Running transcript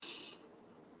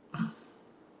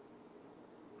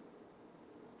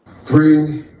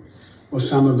Bring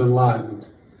Osama bin Laden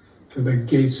to the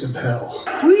gates of hell.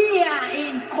 We are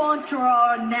in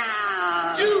control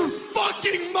now. You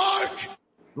fucking mark!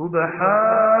 سبحان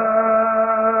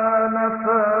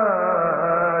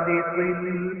فالق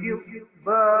الإصباح.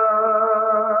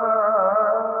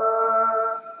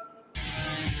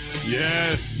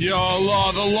 Yes,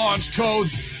 y'all, the launch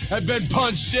codes have been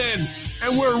punched in,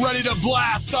 and we're ready to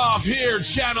blast off here.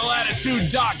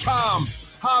 ChannelAttitude.com,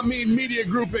 Hamin Media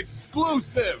Group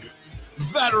exclusive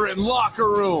veteran locker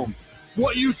room.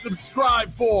 What you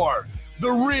subscribe for, the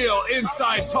real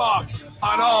inside talk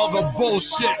on all the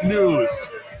bullshit news.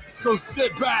 So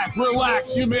sit back,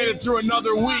 relax, you made it through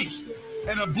another week,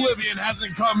 and oblivion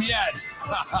hasn't come yet.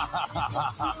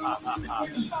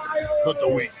 But the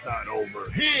week's not over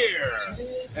here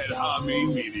at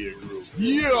Hamin Media Group.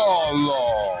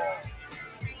 YOLO!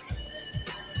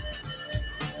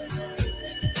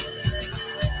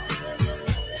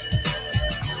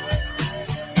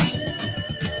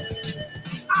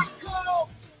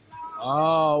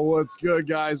 Oh, what's good,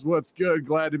 guys? What's good?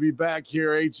 Glad to be back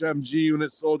here. HMG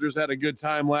Unit Soldiers had a good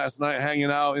time last night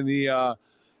hanging out in the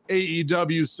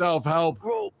AEW self-help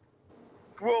group.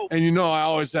 And you know I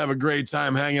always have a great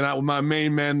time hanging out with my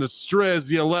main man, the Striz,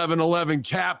 the 1111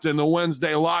 captain. The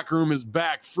Wednesday locker room is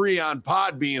back free on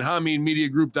Podbean,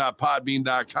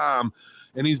 HaminMediaGroup.podbean.com.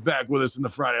 And he's back with us in the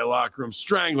Friday locker room.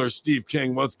 Strangler Steve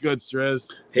King. What's good,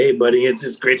 Striz? Hey, buddy. It's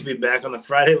just great to be back on the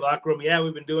Friday locker room. Yeah,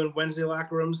 we've been doing Wednesday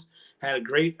locker rooms. Had a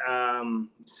great,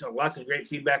 so lots of great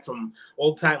feedback from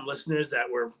old-time listeners that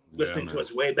were listening to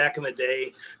us way back in the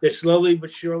day. They're slowly but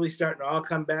surely starting to all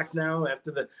come back now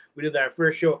after we did our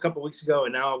first show a couple weeks ago,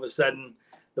 and now all of a sudden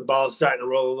the ball is starting to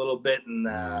roll a little bit. And,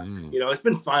 it's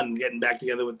been fun getting back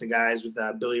together with the guys, with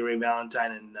Billy Ray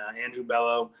Valentine and Andrew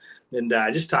Bello, and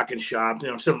just talking shop,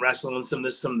 some wrestling, some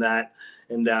this, some that.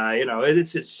 And,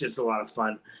 it's just a lot of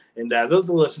fun. And the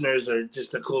listeners are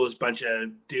just the coolest bunch of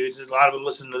dudes. There's a lot of them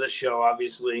listening to this show,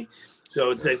 obviously.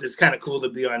 So it's kind of cool to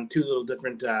be on two little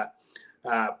different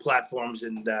platforms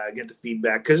and get the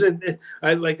feedback. Because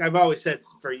I've always said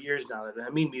for years now that the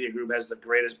Hamin Media Group has the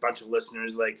greatest bunch of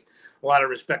listeners. Like a lot of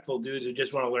respectful dudes who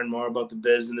just want to learn more about the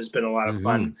biz, and it's been a lot of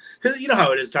fun. Because you know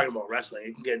how it is talking about wrestling.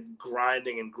 It can get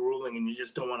grinding and grueling, and you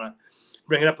just don't want to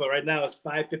bring it up. But right now it's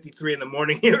 5:53 in the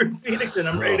morning here in Phoenix, and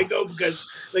I'm ready to go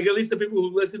because at least the people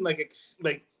who listen like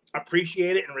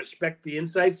appreciate it and respect the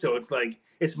insights. So it's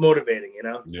motivating,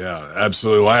 Yeah,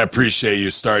 absolutely. Well, I appreciate you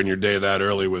starting your day that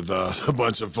early with a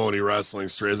bunch of phony wrestling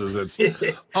strizzes. It's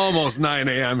almost 9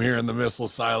 a.m. here in the Missile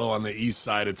Silo on the east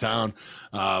side of town.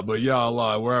 But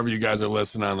y'all, wherever you guys are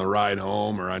listening on the ride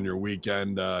home or on your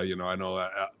weekend, I know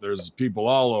there's people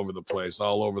all over the place,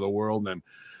 all over the world, and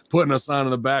putting us on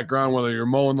in the background, whether you're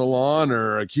mowing the lawn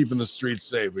or keeping the streets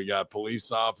safe. We got police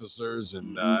officers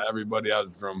and everybody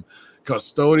out from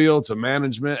custodial to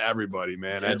management, everybody,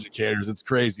 man, educators. It's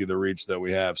crazy the reach that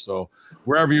we have. So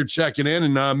wherever you're checking in,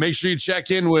 and make sure you check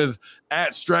in with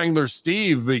 @Strangler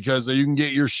Steve, because you can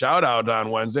get your shout out on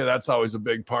Wednesday. That's always a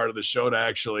big part of the show, to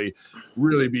actually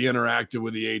really be interactive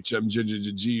with the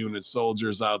HMG Unit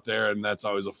Soldiers out there. And that's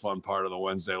always a fun part of the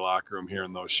Wednesday locker room,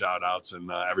 hearing those shout outs and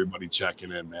everybody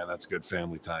checking in, man. That's good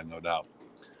family time, no doubt.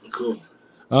 Cool.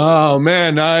 Oh,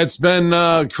 man, it's been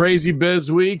crazy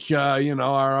biz week.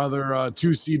 Our other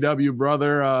 2CW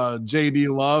brother,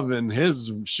 JD Love, and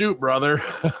his shoot brother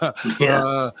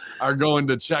are going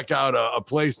to check out a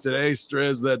place today,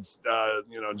 Striz, that's,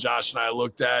 Josh and I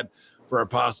looked at for a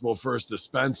possible first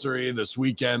dispensary this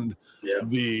weekend. I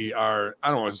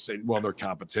don't want to say, their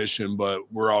competition, but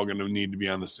we're all going to need to be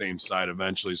on the same side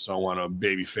eventually. So I want to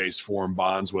babyface form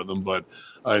bonds with them. But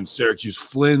in Syracuse,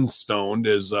 Flintstone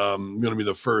is going to be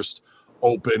the first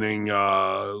opening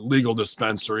legal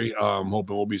dispensary.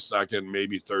 Hoping we'll be second,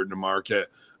 maybe third to market.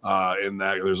 In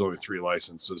that there's only 3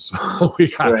 licenses, so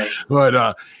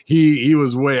but he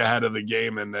was way ahead of the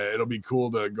game, and it'll be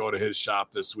cool to go to his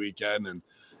shop this weekend and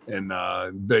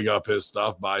big up his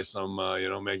stuff, buy some,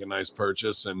 make a nice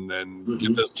purchase and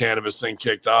get this cannabis thing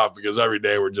kicked off, because every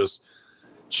day we're just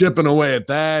chipping away at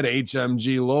that.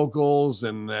 HMG locals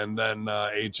and then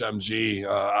HMG,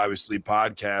 obviously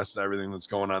podcasts, everything that's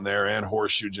going on there, and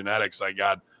Horseshoe Genetics. I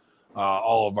got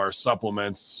all of our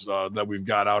supplements that we've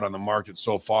got out on the market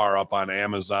so far up on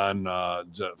Amazon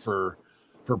for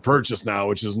purchase now,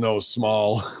 which is no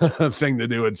small thing to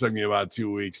do. It took me about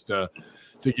 2 weeks to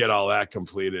get all that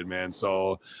completed, man.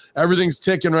 So everything's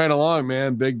ticking right along,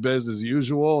 man. Big biz as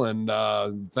usual.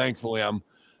 And thankfully I'm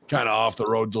kind of off the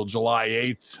road till July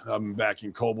 8th. I'm back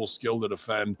in Cobleskill to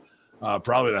defend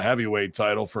probably the heavyweight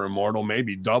title for Immortal,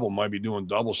 maybe double, might be doing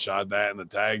double shot, that and the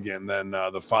tag. And then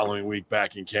the following week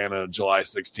back in Canada, July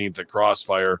 16th at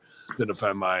Crossfire to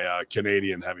defend my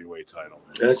Canadian heavyweight title.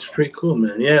 That's pretty cool,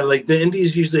 man. Yeah, like the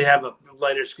Indies usually have a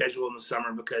lighter schedule in the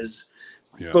summer because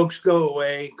folks go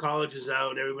away, college is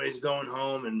out, everybody's going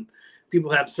home, and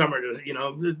people have summer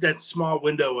to, that small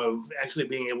window of actually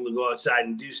being able to go outside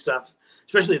and do stuff,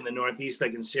 especially in the Northeast,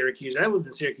 like in Syracuse. I lived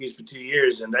in Syracuse for 2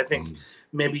 years, and I think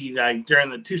maybe like during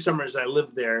the 2 summers I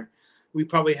lived there, we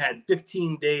probably had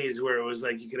 15 days where it was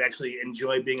like you could actually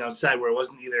enjoy being outside, where it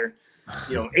wasn't either,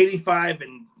 85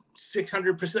 and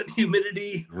 600%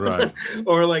 humidity, right,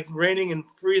 or like raining and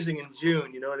freezing in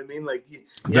June. You know what I mean? Like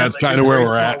that's like kind of where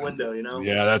we're at. Window,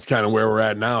 Yeah, that's kind of where we're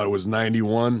at now. It was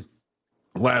 91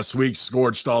 last week,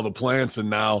 scorched all the plants, and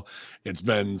now it's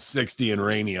been 60 and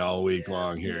rainy all week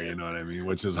long here. You know what I mean?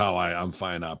 Which is how I'm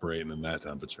fine operating in that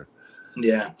temperature.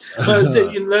 Yeah, well,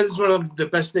 that's one of the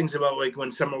best things about like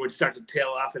when summer would start to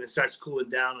tail off and it starts cooling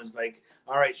down. Is like,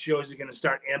 all right, shows are going to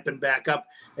start amping back up,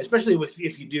 especially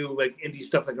if you do like indie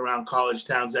stuff like around college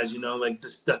towns, as you know, like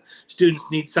the students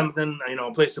need something,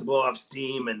 a place to blow off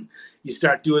steam, and you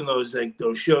start doing those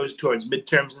shows towards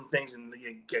midterms and things, and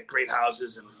you get great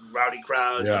houses and rowdy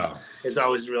crowds. Yeah, it's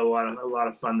always a lot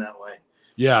of fun that way.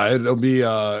 Yeah, it'll be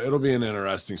an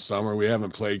interesting summer. We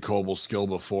haven't played Cobleskill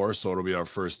before, so it'll be our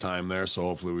first time there. So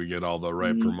hopefully we get all the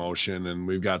right promotion, and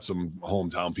we've got some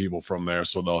hometown people from there,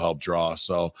 so they'll help draw.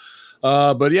 So,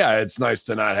 but yeah, it's nice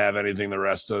to not have anything the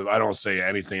rest of. I don't say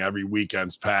anything. Every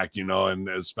weekend's packed, and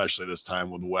especially this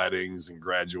time with weddings and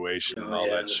graduation and all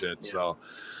that shit. Yeah. So.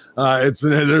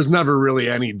 There's never really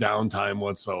any downtime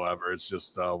whatsoever. It's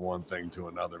just one thing to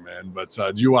another, man. But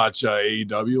did you watch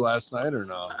AEW last night or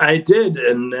no? I did,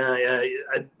 and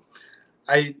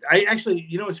I actually,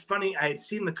 it's funny. I had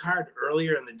seen the card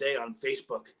earlier in the day on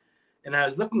Facebook, and I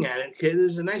was looking at it.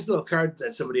 There's a nice little card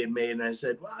that somebody had made, and I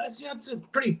said, "Well, that's a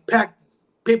pretty packed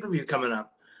pay-per-view coming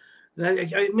up." And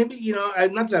I maybe, not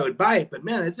that I would buy it, but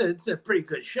man, it's a pretty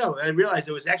good show. And I realized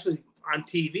it was actually on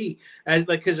TV,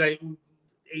 because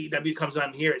AEW comes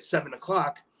on here at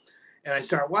 7:00, and I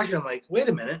start watching. I'm like, wait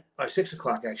a minute, or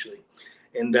 6:00 actually,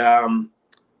 and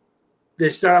they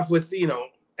start off with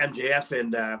MJF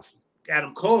and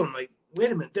Adam Cole. I'm like,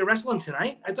 wait a minute, they're wrestling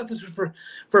tonight? I thought this was for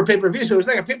a pay-per-view, so it was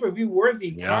like a pay-per-view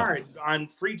worthy card on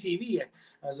free TV.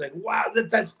 I was like, wow,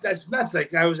 that's nuts.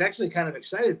 Like I was actually kind of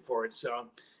excited for it. So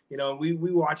we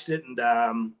watched it, and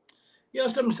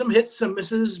some hits, some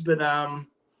misses, but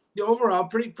overall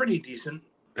pretty decent.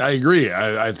 I agree.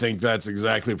 I think that's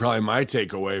exactly probably my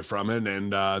takeaway from it.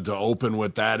 And to open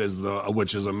with that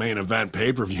which is a main event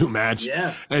pay-per-view match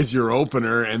as your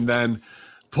opener, and then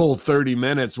pull 30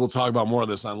 minutes. We'll talk about more of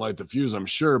this on Light the Fuse, I'm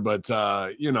sure. But,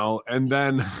 and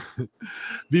then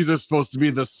these are supposed to be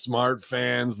the smart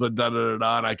fans, the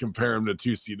da-da-da-da. And I compare them to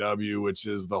 2CW, which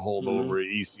is the holdover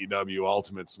ECW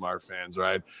Ultimate Smart fans,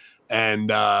 right? And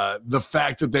the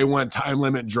fact that they went time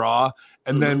limit draw,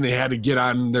 and then they had to get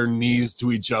on their knees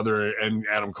to each other, and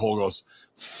Adam Cole goes,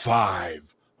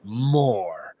 5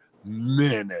 more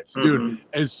minutes. Dude,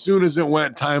 as soon as it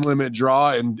went time limit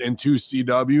draw in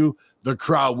 2CW, the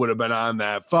crowd would have been on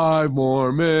that 5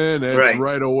 more minutes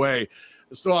right away.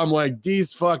 So I'm like,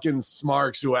 these fucking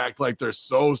smarks who act like they're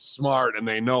so smart and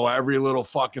they know every little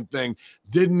fucking thing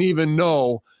didn't even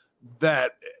know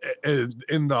that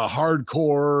in the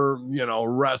hardcore,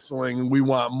 wrestling, we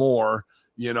want more,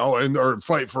 or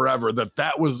fight forever,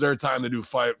 that was their time to do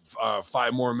 5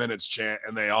 more minutes chant,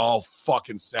 and they all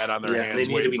fucking sat on their hands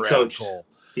they need to be for coached. Cole.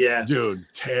 Yeah, dude,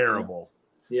 terrible.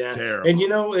 Yeah, terrible.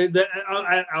 And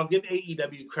I'll give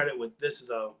AEW credit with this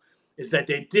though, is that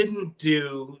they didn't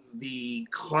do the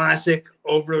classic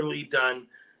overly done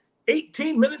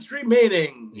 18 minutes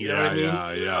remaining. You know what I mean?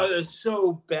 Yeah. It's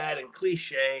so bad and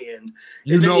cliche, and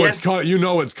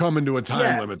it's coming to a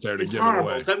time limit there to give horrible.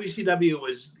 it away. WCW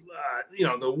was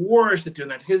the worst at doing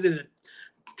that, because they did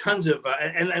tons of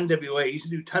and NWA used to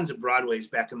do tons of Broadways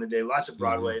back in the day, lots of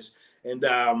Broadways, and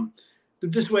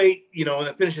but this way, when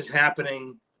the finish is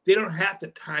happening, they don't have to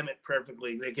time it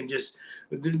perfectly. They can just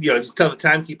tell the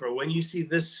timekeeper, when you see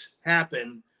this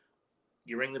happen,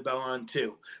 you ring the bell on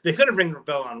 2. They could have ring the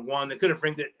bell on 1. They could have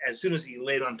ringed it as soon as he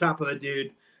laid on top of the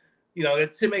dude.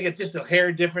 It's to make it just a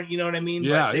hair different. You know what I mean?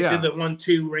 Yeah, but they did the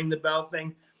 1-2 ring the bell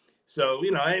thing. So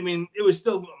it was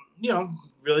still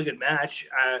really good match.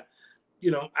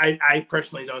 I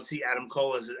personally don't see Adam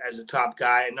Cole as a top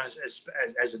guy, and not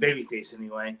as a babyface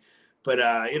anyway. But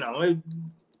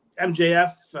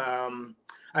MJF.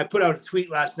 I put out a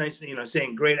tweet last night,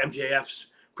 saying great MJF's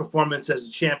performance as a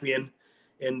champion.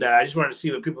 And I just wanted to see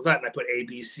what people thought. And I put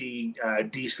ABC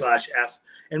D/F.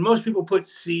 And most people put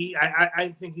C. I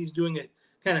think he's doing a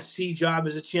kind of C job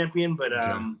as a champion, but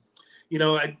I'm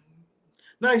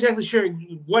not exactly sure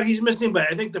what he's missing.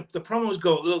 But I think the promos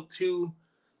go a little too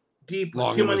deep,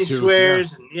 with too many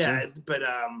swears, But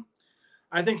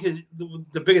I think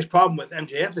the biggest problem with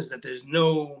MJF is that there's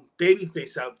no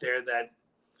babyface out there that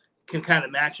can kind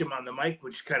of match him on the mic,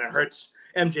 which kind of hurts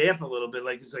MJF a little bit.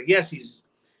 Like, it's like, yes, he's,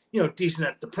 decent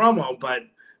at the promo, but,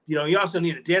 you also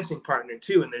need a dancing partner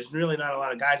too. And there's really not a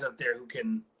lot of guys out there who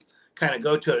can kind of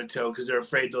go toe to toe because they're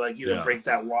afraid to either break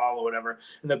that wall or whatever.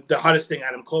 And the hottest thing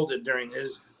Adam Cole did during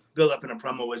his build up in a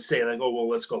promo was say oh, well,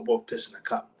 let's go both piss in a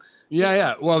cup.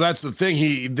 Yeah. Well, that's the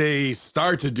thing. They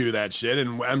start to do that shit,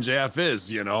 and MJF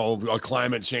is, a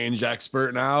climate change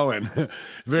expert now, and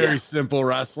very simple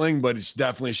wrestling, but it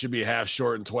definitely should be half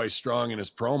short and twice strong in his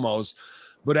promos.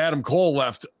 But Adam Cole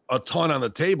left a ton on the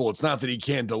table. It's not that he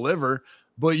can't deliver,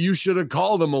 but you should have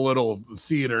called him a little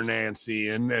theater Nancy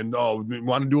and we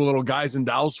want to do a little guys and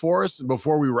dolls for us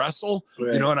before we wrestle.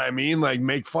 Right. You know what I mean? Like,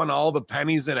 make fun of all the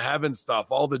pennies in heaven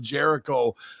stuff, all the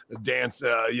Jericho dance,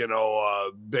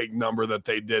 big number that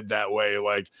they did that way.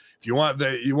 Like, if you want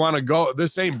to go,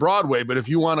 this ain't Broadway, but if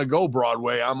you want to go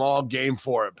Broadway, I'm all game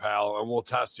for it, pal. And we'll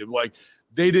test you. Like,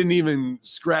 they didn't even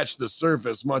scratch the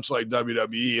surface, much like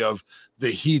WWE, of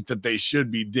the heat that they should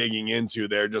be digging into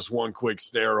there. Just one quick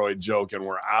steroid joke and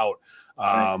we're out.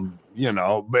 But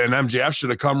MJF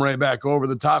should have come right back over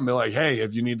the top and be like, hey,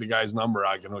 if you need the guy's number,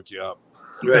 I can hook you up.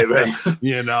 Right.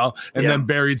 Then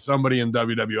buried somebody in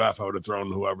WWF. I would have thrown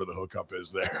whoever the hookup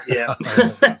is there. Yeah.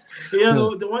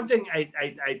 The one thing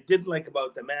I did like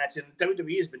about the match, and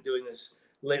WWE has been doing this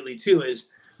lately too, is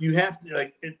you have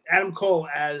to, Adam Cole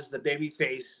as the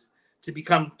babyface to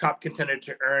become top contender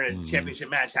to earn a championship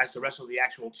match has to wrestle the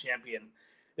actual champion.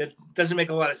 It doesn't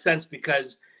make a lot of sense,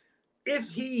 because if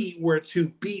he were to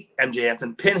beat MJF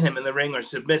and pin him in the ring or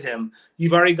submit him,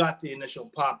 you've already got the initial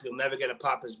pop. You'll never get a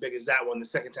pop as big as that one the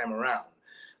second time around.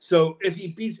 So if he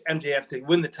beats MJF to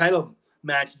win the title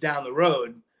match down the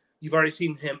road, you've already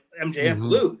seen MJF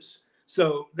lose.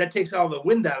 So that takes all the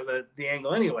wind out of the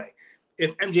angle anyway.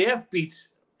 If MJF beats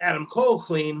Adam Cole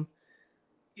clean,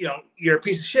 you're a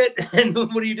piece of shit, and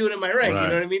what are you doing in my ring? Right. You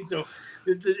know what I mean? So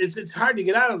it's hard to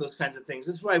get out of those kinds of things.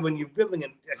 That's why when you're building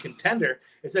a contender,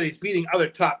 it's that he's beating other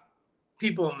top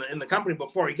people in the company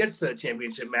before he gets to the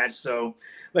championship match. So,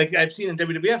 like I've seen in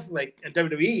WWF, and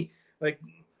WWE,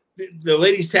 the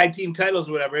ladies tag team titles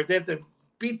or whatever, if they have to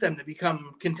beat them to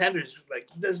become contenders,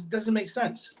 this doesn't make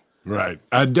sense. Right.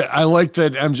 I like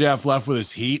that MJF left with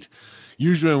his heat.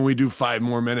 Usually when we do 5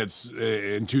 more minutes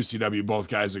in 2CW, both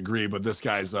guys agree, but this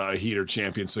guy's a heater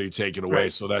champion, so you take it away.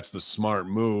 Right. So that's the smart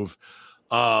move.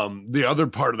 The other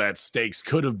part of that stakes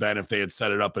could have been, if they had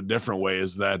set it up a different way,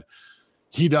 is that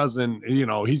he doesn't,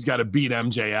 he's got to beat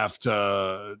MJF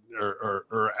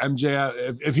or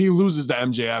MJF. If he loses to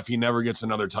MJF, he never gets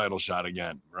another title shot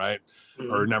again, right?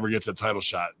 Or never gets a title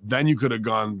shot. Then you could have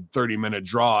gone 30-minute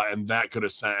draw, and that could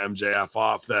have sent MJF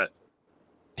off that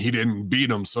he didn't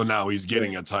beat him, so now he's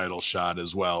getting a title shot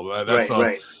as well. That's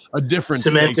a different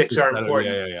semantics are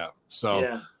important. Yeah.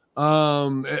 So,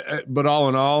 but all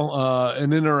in all,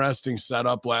 an interesting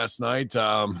setup last night.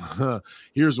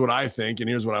 Here's what I think, and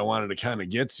here's what I wanted to kind of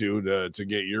get to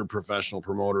get your professional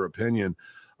promoter opinion.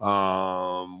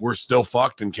 We're still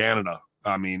fucked in Canada.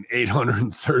 I mean,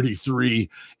 833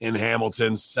 in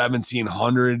Hamilton,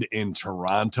 1,700 in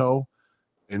Toronto.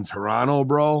 In Toronto,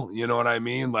 bro, you know what I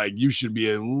mean? Like, you should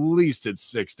be at least at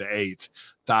 6,000 to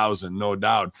 8,000, no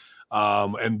doubt.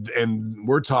 And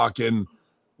we're talking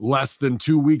less than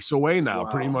 2 weeks away now.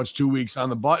 Wow. Pretty much 2 weeks on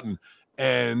the button.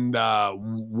 And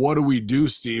what do we do,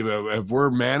 Steve? If we're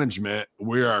management,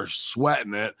 we are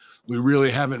sweating it. We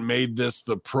really haven't made this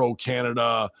the pro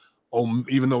Canada.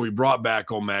 Even though we brought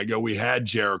back Omega, we had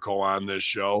Jericho on this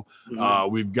show.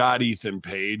 We've got Ethan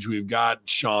Page. We've got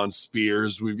Sean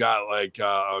Spears. We've got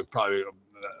probably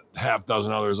half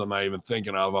dozen others I'm not even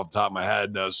thinking of off the top of my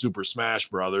head. Super Smash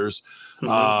Brothers.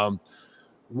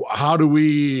 How do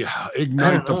we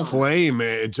ignite the flame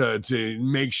to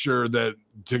make sure that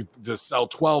to sell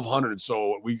 1,200,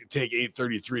 so we take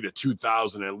 833 to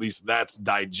 2,000, at least that's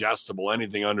digestible.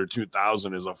 Anything under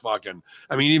 2,000 is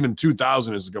even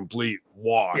 2,000 is a complete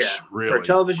wash. Really, for a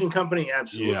television company,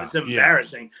 absolutely. It's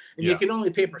embarrassing. And you can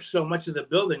only pay for so much of the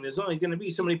building. There's only going to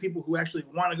be so many people who actually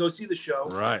want to go see the show,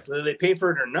 right? Whether they pay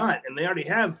for it or not. And they already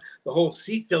have the whole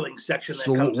seat filling section.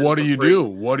 So what do you do?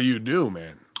 What do you do,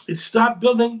 man? Stop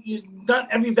building. Not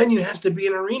every venue has to be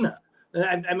an arena.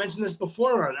 I mentioned this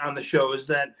before on the show, is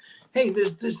that, hey,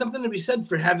 there's something to be said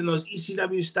for having those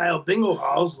ECW style bingo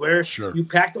halls where you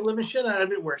pack the living shit out of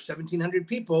it, where 1,700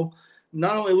 people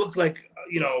not only look like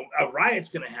a riot's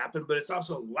going to happen, but it's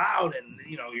also loud and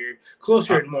you're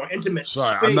closer and more intimate.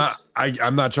 Sorry, space.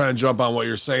 I'm not trying to jump on what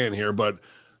you're saying here, but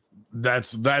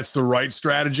that's the right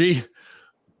strategy.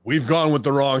 We've gone with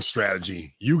the wrong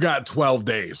strategy. You got 12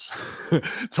 days.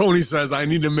 Tony says I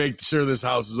need to make sure this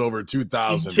house is over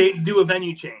 2,000. Do a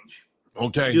venue change.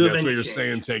 Okay, that's what you're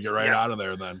saying. Take it right out of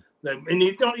there then. And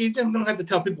you don't have to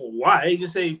tell people why. You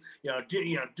just say,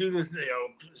 do this,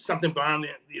 something beyond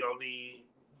the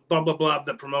blah blah blah of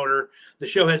the promoter. The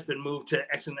show has been moved to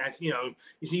X and X.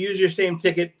 If you use your same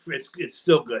ticket, it's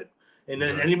still good. And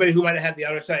then anybody who might have had the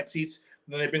outer side seats,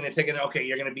 then they bring the ticket. Okay,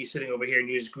 you're going to be sitting over here, and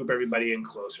you just group everybody in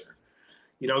closer.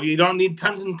 You don't need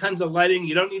tons and tons of lighting.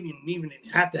 You don't even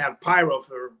have to have pyro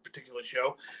for a particular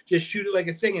show. Just shoot it like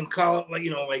a thing and call it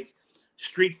like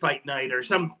street fight night or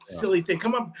some silly thing.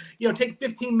 Come up, take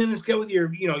 15 minutes, go with your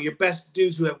best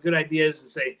dudes who have good ideas and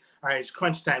say, all right, it's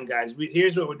crunch time, guys.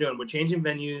 Here's what we're doing. We're changing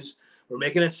venues. We're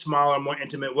making it smaller, more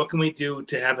intimate. What can we do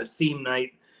to have a theme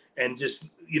night and just,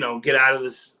 get out of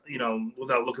this,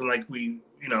 without looking like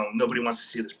nobody wants to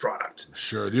see this product.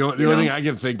 Sure. The only thing I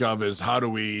can think of is how do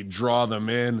we draw them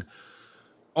in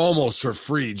almost for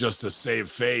free just to save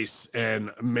face and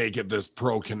make it this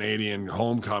pro-Canadian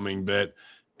homecoming bit.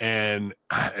 And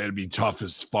it'd be tough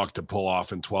as fuck to pull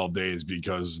off in 12 days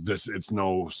because it's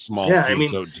no small feat. I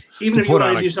mean, even if you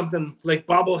want to do something like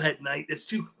bobblehead night, it's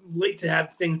too late to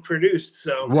have things produced.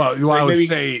 So, I would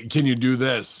say, can you do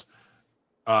this?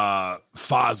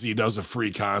 Fozzy does a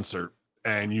free concert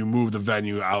and you move the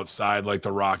venue outside like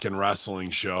the Rock and Wrestling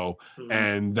show,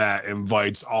 and that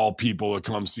invites all people to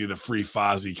come see the free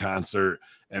Fozzy concert.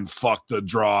 And fuck the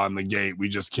draw on the gate. We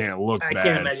just can't look bad. I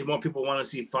can't imagine more people want to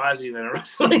see Fozzy than a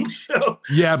wrestling show.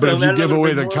 Yeah, but if you give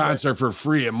away the concert for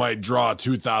free, it might draw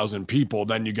 2,000 people.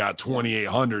 Then you got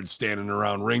 2,800 standing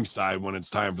around ringside when it's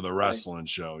time for the wrestling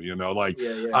show.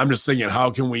 I'm just thinking, how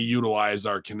can we utilize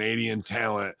our Canadian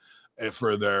talent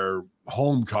for their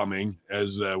homecoming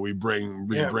as we bring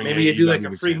maybe you do like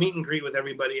a free meet and greet with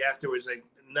everybody afterwards. Like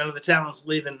none of the talent's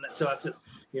leaving until after.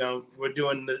 We're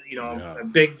doing a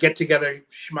big get together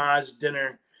schmaz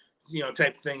dinner,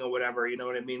 type thing or whatever. You know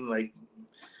what I mean? Like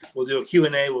we'll do a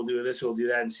Q&A, we'll do this, we'll do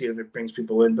that, and see if it brings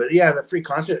people in. But yeah, the free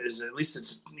concert is at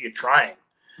least you're trying.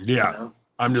 Yeah.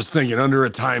 I'm just thinking under a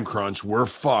time crunch, we're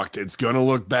fucked. It's going to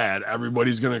look bad.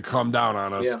 Everybody's going to come down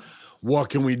on us. Yeah. What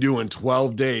can we do in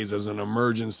 12 days as an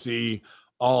emergency,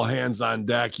 all hands on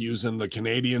deck using the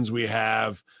Canadians we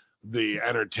have, the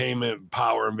entertainment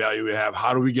power and value we have?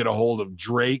 How do we get a hold of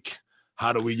Drake?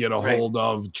 How do we get a hold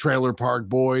of Trailer Park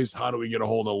Boys? How do we get a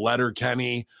hold of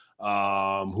Letterkenny?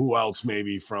 Who else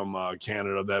maybe from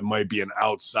Canada that might be an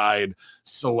outside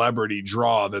celebrity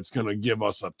draw that's going to give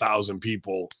us 1,000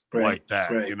 people like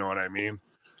that? You know what I mean?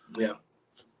 Yeah.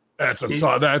 That's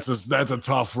a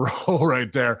tough role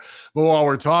right there. But while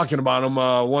we're talking about them,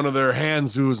 one of their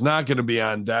hands who's not going to be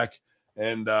on deck.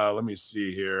 And let me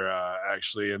see here,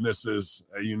 actually, and this is,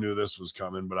 you knew this was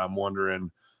coming, but I'm wondering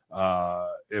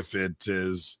if it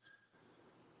is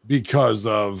because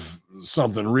of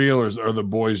something real or the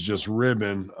boys just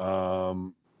ribbing.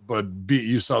 But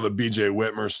you saw the BJ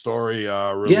Whitmer story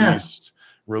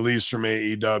released from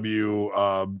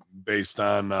AEW based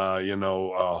on,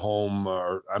 a home,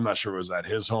 or I'm not sure it was at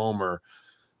his home or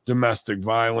domestic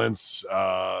violence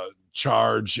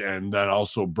charge, and then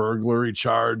also burglary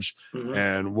charge,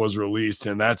 and was released,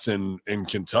 and that's in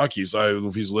Kentucky. So I don't know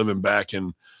if he's living back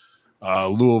in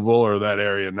Louisville or that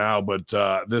area now, but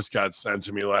this got sent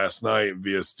to me last night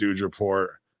via Stooge Report.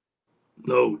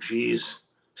 Oh, geez.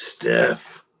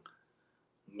 Steph.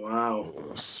 Wow.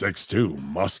 6'2",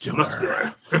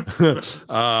 muscular.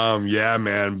 Yeah,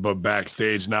 man. But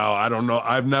backstage now, I don't know.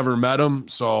 I've never met him,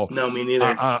 so no, me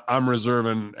neither. I'm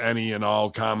reserving any and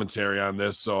all commentary on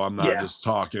this, so I'm not just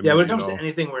talking. Yeah, when it comes to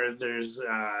anything where there's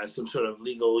some sort of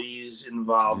legalese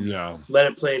involved, let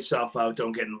it play itself out.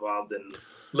 Don't get involved and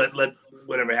let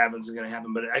whatever happens is going to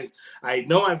happen. But I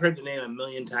know I've heard the name a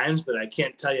million times, but I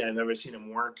can't tell you I've ever seen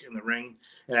him work in the ring,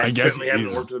 and I certainly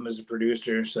haven't worked with him as a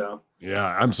producer. So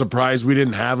yeah, I'm surprised we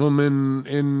didn't have him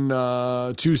in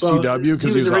 2CW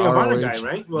because he's a Ring of Honor guy,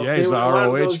 right? Well, yeah, he's a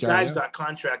ROH those guy. Guys got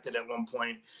contracted at one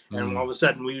point, and all of a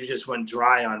sudden we just went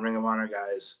dry on Ring of Honor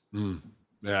guys.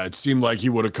 Yeah, it seemed like he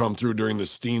would have come through during the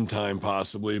Steam time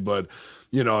possibly, but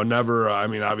never. I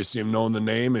mean, obviously him knowing the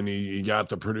name, and he got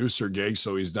the producer gig,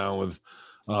 so he's down with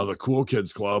the Cool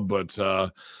Kids Club. But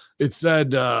it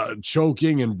said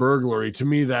choking and burglary. To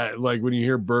me, that like when you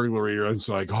hear burglary, it's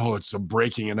like, oh, it's a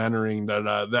breaking and entering.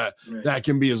 That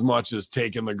can be as much as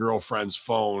taking the girlfriend's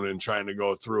phone and trying to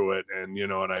go through it, and you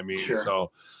know what I mean. Sure.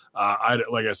 So,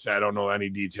 like I said, I don't know any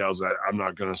details. I'm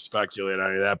not going to speculate on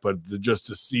any of that, but just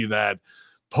to see that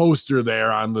poster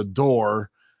there on the door.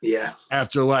 Yeah.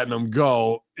 After letting him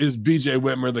go, is BJ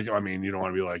Whitmer I mean, you don't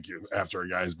want to be like after a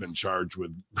guy's been charged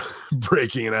with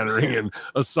breaking and entering and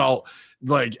assault,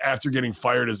 like after getting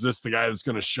fired, is this the guy that's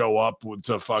going to show up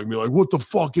to fuck me like, what the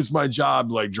fuck is my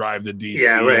job? Like drive to DC.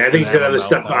 Yeah, right. I think he's got other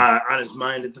stuff on his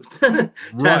mind at the time.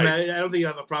 Right. I don't think you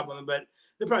have a problem with it, but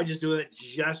they're probably just doing it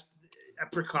just a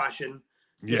precaution.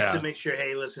 Just to make sure,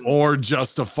 hey, listen. Or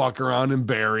just to fuck around and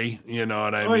bury, you know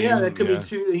what I mean? Oh, yeah, that could be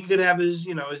true. He could have his,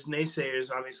 his naysayers,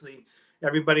 obviously.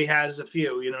 Everybody has a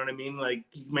few, you know what I mean? Like,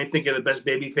 you might think you're the best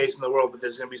baby face in the world, but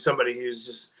there's going to be somebody who's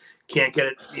just can't get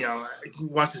it, he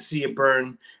wants to see it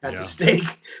burn at the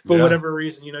stake for whatever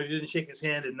reason. He didn't shake his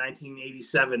hand in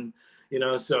 1987,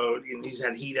 so he's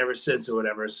had heat ever since or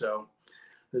whatever. So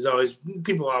there's always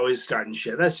people always starting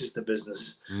shit. That's just the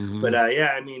business. Mm-hmm. But,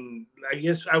 I mean, I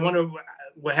guess I wonder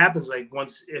what happens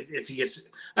once if he gets,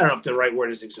 I don't know if the right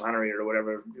word is exonerated or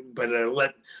whatever, but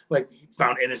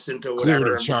found innocent or whatever.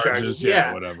 Clear the charges,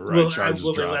 whatever. Right,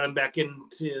 will they let him back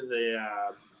into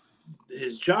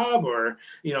his job, or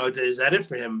is that it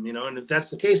for him? And if that's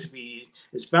the case, if he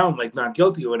is found not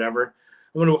guilty or whatever,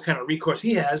 I wonder what kind of recourse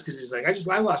he has, because he's like,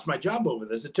 I lost my job over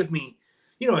this. It took me,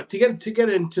 to get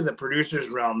into the producer's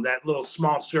realm, that little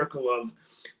small circle of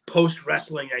post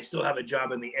wrestling, I still have a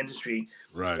job in the industry.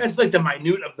 Right. That's like the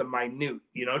minute of the minute,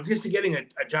 just to getting a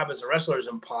job as a wrestler is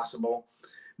impossible.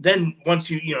 Then once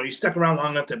you stuck around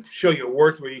long enough to show your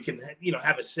worth where you can,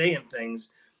 have a say in things,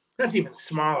 that's even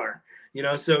smaller,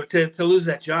 so to lose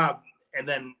that job and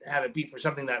then have it be for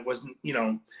something that wasn't,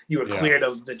 you were cleared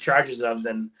of the charges of,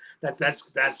 then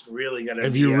that's really gonna.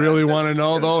 If you really want to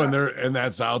know though, and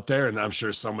that's out there, and I'm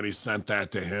sure somebody sent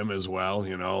that to him as well.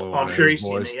 I'm sure he's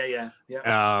seen it.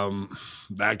 Yeah.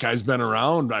 That guy's been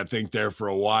around, I think, there for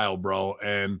a while, bro,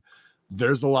 and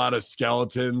there's a lot of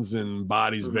skeletons and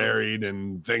bodies buried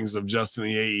and things of just in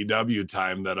the AEW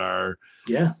time that are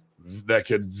that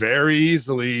could very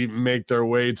easily make their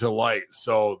way to light.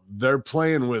 So they're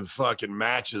playing with fucking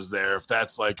matches there. If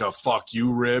that's like a fuck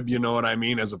you rib, you know what I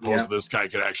mean? As opposed to this guy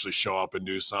could actually show up and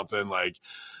do something like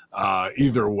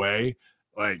either way,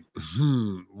 like,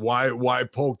 why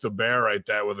poke the bear right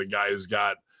there with a guy who's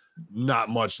got not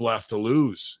much left to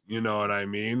lose? You know what I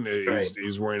mean?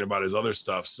 He's worrying about his other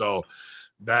stuff. So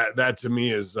that to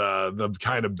me is the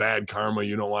kind of bad karma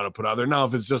you don't want to put out there. Now,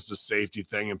 if it's just a safety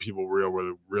thing and people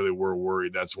really were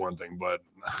worried, that's one thing. But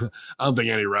I don't think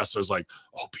any wrestler's like,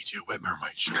 oh, BJ Whitmer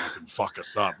might show up and fuck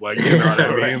us up. Like, you know what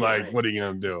I mean? What are you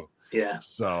gonna do? Yeah.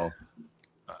 So,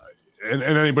 and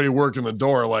anybody working the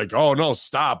door, like, oh no,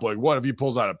 stop. Like, what if he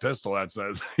pulls out a pistol that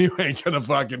says you ain't gonna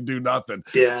fucking do nothing?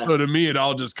 Yeah. So to me, it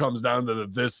all just comes down to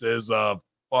this is a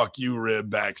fuck you rib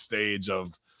backstage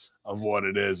of what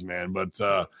it is, man. But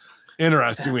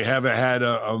interesting. We haven't had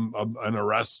an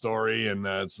arrest story, and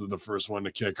it's the first one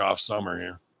to kick off summer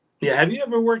here. Yeah. Have you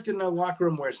ever worked in a locker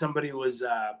room where somebody was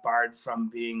barred from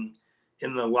being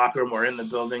in the locker room or in the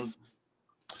building?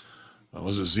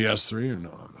 Was it ZS3 or no?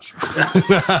 I'm not sure.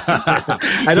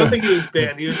 I don't think he was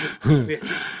banned. He was just,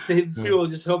 people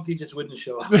just hoped he just wouldn't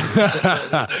show up.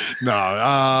 No,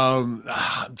 I'm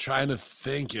trying to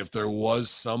think if there was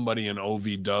somebody in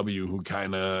OVW who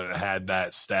kind of had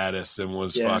that status and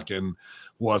was fucking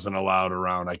wasn't allowed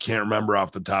around. I can't remember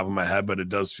off the top of my head, but it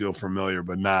does feel familiar,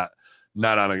 but not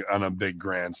on a big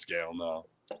grand scale. No.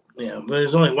 Yeah, but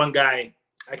there's only one guy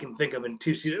I can think of in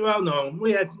two seasons. Well, no,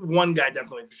 we had one guy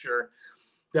definitely for sure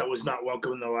that was not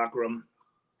welcome in the locker room.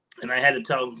 And I had to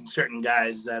tell certain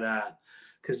guys that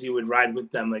because he would ride with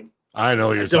them. Like, I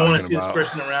know you're talking about. I don't want to see about this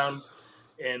person around.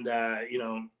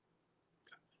 And,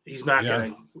 he's not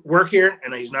going to work here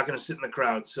and he's not going to sit in the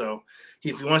crowd. So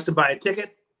if he wants to buy a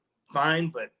ticket, fine.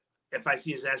 But if I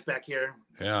see his ass back here,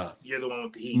 you're the one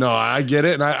with the heat. No, I get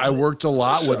it, and I worked a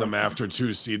lot with him after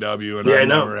 2CW,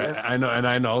 and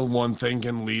I know one thing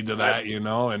can lead to that, and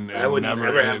I would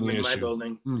never have him in my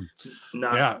building.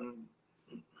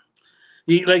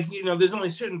 There's only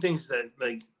certain things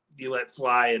that you let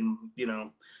fly, and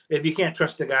if you can't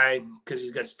trust the guy because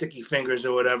he's got sticky fingers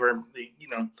or whatever,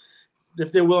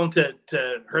 if they're willing to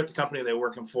hurt the company they're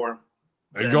working for.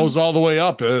 It goes all the way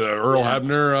up. Earl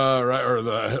Hebner,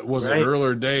 it Earl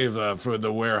or Dave for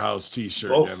the warehouse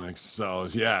T-shirt gimmicks? So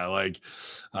it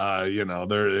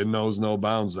knows no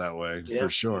bounds that way for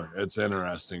sure. It's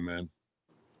interesting, man.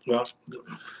 Well,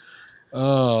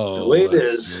 Oh, the way it let's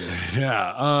is. see.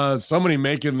 Yeah. Somebody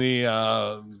making the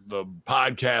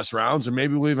podcast rounds, and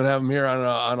maybe we'll even have him here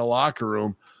on a locker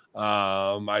room.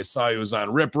 I saw he was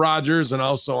on Rip Rogers and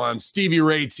also on Stevie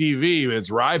Ray TV. It's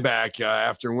Ryback,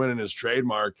 after winning his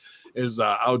trademark, is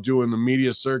out doing the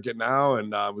media circuit now,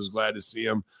 and I was glad to see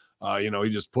him. He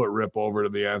just put Rip over to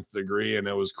the nth degree, and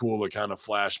it was cool to kind of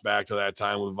flash back to that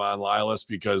time with Von Lilas,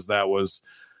 because that was,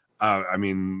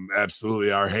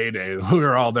 absolutely our heyday. We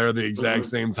were all there at the exact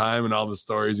same time, and all the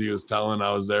stories he was telling,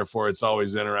 I was there for. It's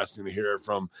always interesting to hear it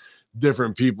from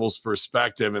different people's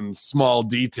perspective and small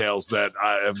details that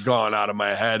have gone out of my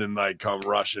head and like come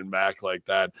rushing back like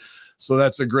that. So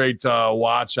that's a great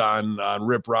watch on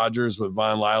Rip Rogers with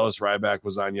Von Lilas. Ryback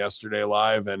was on yesterday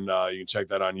live, and you can check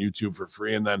that on YouTube for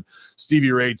free. And then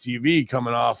Stevie Ray TV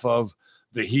coming off of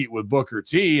the heat with Booker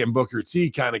T, and Booker T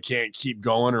kind of can't keep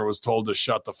going, or was told to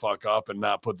shut the fuck up and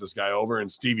not put this guy over.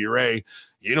 And Stevie Ray,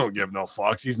 he don't give no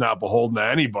fucks. He's not beholden to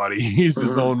anybody. He's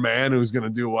his own man who's going to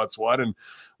do what's what. And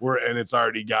it's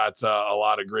already got a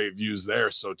lot of great views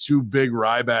there. So 2 big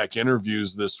Ryback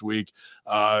interviews this week.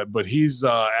 But he's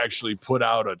actually put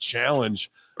out a challenge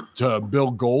to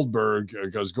Bill Goldberg,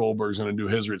 because Goldberg's going to do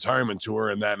his retirement tour,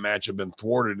 and that match had been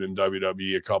thwarted in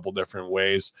WWE a couple different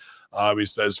ways. He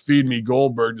says, "Feed me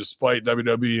Goldberg, despite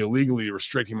WWE illegally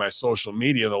restricting my social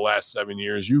media the last 7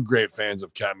 years. You great fans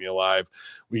have kept me alive.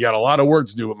 We got a lot of work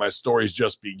to do, but my story's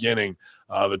just beginning.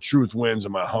 The truth wins,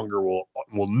 and my hunger will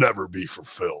never be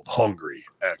fulfilled. Hungry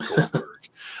at Goldberg."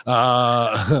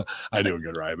 I do a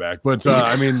good Ryback, but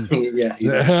that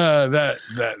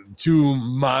 2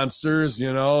 monsters,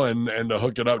 and to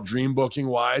hook it up dream booking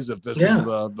wise, if this is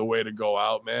the way to go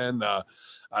out, man.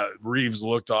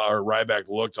 Ryback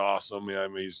looked awesome.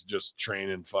 He's just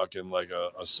training fucking like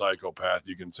a psychopath,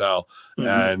 you can tell.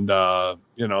 And a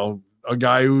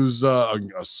guy who's a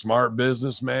smart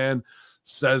businessman,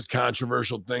 says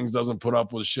controversial things, doesn't put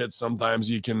up with shit. Sometimes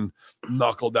you can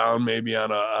knuckle down maybe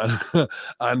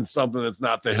on something that's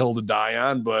not the hill to die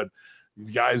on, but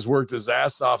the guy's worked his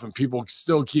ass off, and people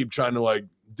still keep trying to like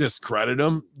discredit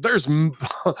him. There's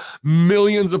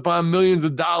millions upon millions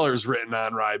of dollars written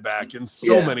on Ryback in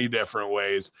so many different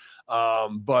ways.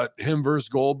 But him versus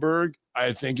Goldberg,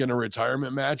 I think in a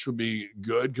retirement match would be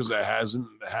good, because it hasn't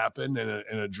happened in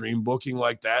a dream booking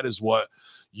like that, is what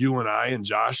you and I and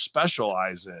Josh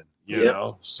specialize in, you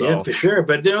know? So yeah, for sure.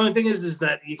 But the only thing is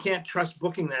that you can't trust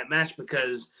booking that match,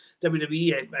 because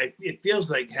WWE, it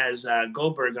feels like, has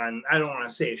Goldberg on, I don't want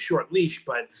to say a short leash,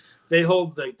 but they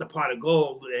hold the pot of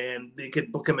gold, and they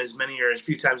could book him as many or as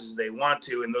few times as they want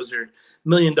to. And those are $1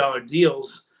 million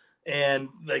deals. And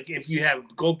like, if you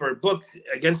have Goldberg booked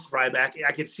against Ryback,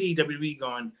 I could see WWE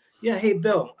going, "Yeah, hey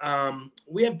Bill,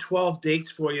 we have 12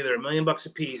 dates for you. They're $1 million a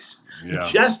piece,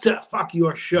 just to fuck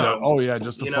your show." Yeah.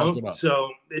 Just to fuck it up. So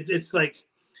it's like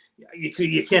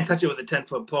you can't touch it with a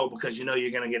 10-foot pole, because you're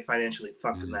going to get financially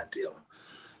fucked in that deal.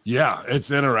 Yeah,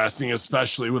 it's interesting,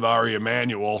 especially with Ari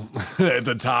Emanuel at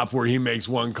the top, where he makes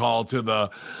one call to the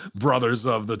brothers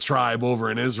of the tribe over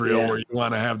in Israel, where you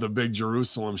want to have the big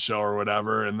Jerusalem show or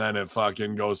whatever, and then it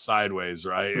fucking goes sideways,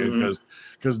 right? Because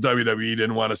WWE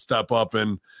didn't want to step up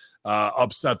and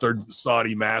upset their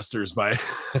Saudi masters by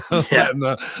letting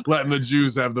the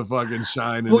Jews have the fucking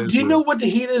shine. Well, do you know what the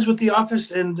heat is with The Office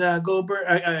and Goldberg?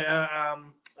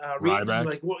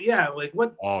 Ryback?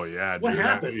 What? Oh yeah, what dude.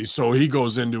 happened? So he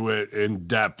goes into it in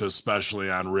depth, especially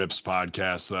on Rip's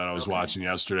podcast that I was watching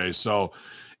yesterday. So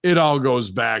it all goes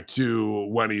back to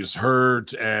when he's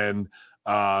hurt, and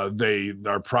they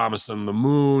are promising the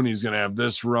moon. He's going to have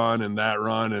this run and that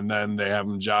run, and then they have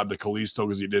him jobbed to Kalisto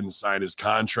because he didn't sign his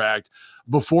contract.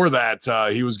 Before that,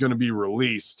 he was going to be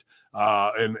released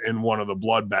in one of the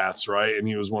bloodbaths, right? And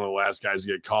he was one of the last guys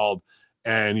to get called.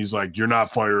 And he's like, "You're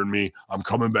not firing me. I'm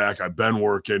coming back. I've been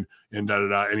working," and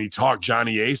da-da-da. And he talked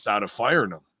Johnny Ace out of firing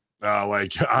him,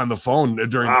 like on the phone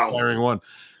during the firing one.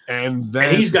 And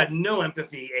then he's got no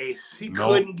empathy, Ace. He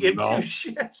couldn't give two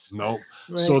shits. Nope.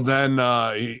 Right. So then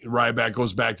Ryback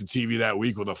goes back to TV that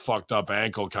week with a fucked up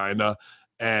ankle, kind of,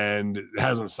 and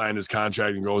hasn't signed his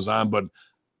contract and goes on. But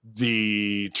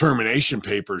the termination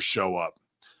papers show up.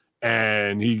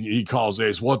 And he calls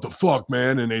Ace, "What the fuck,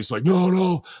 man?" And Ace like,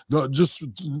 no, just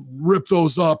rip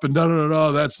those up and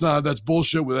da-da-da-da. That's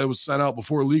bullshit. That was sent out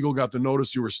before legal got the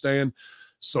notice you were staying.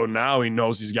 So now he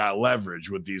knows he's got leverage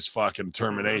with these fucking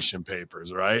termination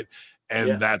papers, right?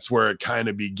 And that's where it kind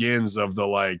of begins of the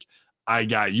like, I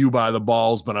got you by the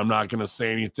balls, but I'm not going to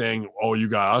say anything. Oh, you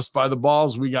got us by the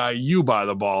balls? We got you by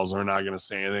the balls. We're not going to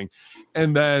say anything.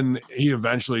 And then he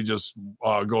eventually just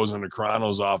goes into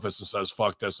Chrono's office and says,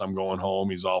 "Fuck this, I'm going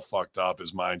home." He's all fucked up.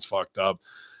 His mind's fucked up.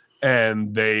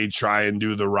 and they try and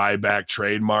do the Ryback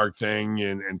trademark thing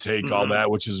and take all that,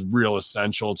 which is real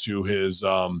essential to his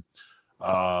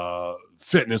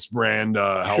fitness brand,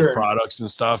 health products and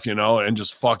stuff, and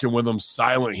just fucking with them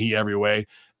silent every way.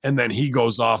 And then he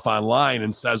goes off online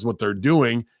and says what they're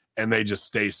doing, and they just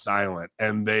stay silent.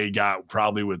 And they got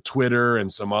probably with Twitter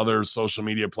and some other social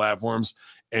media platforms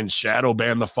and shadow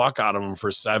banned the fuck out of him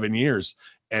for 7 years.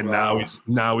 And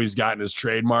now he's gotten his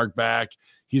trademark back.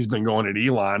 He's been going at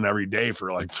Elon every day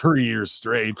for like 3 years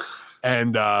straight.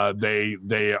 And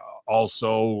they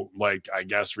also, like, I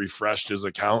guess, refreshed his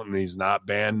account, and he's not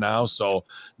banned now. So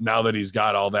now that he's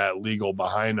got all that legal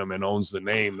behind him and owns the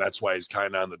name, that's why he's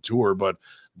kind of on the tour. But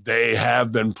they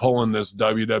have been pulling this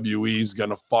WWE's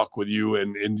gonna fuck with you,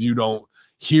 and you don't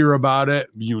hear about it,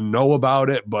 about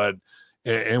it, but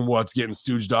and what's getting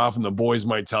stooged off, and the boys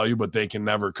might tell you, but they can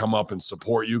never come up and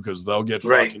support you because they'll get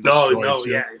fucking destroyed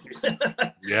too.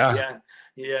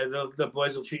 Yeah, the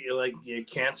boys will treat you like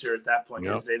cancer at that point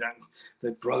because they don't.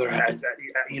 The brother has, I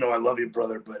love you,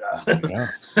 brother, but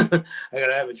I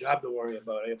gotta have a job to worry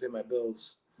about. I gotta pay my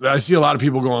bills. I see a lot of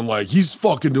people going like, he's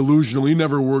fucking delusional. He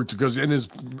never worked because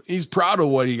he's proud of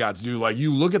what he got to do. Like,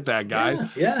 you look at that guy,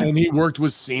 and he worked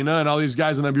with Cena and all these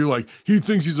guys, and I'd be like, he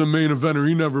thinks he's a main eventer.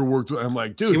 He never worked with. I'm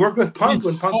like, dude, he worked with Punk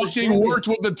when Punk fucking worked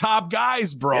with the top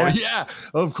guys, bro. Yeah,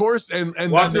 of course. And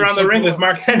walked around the ring with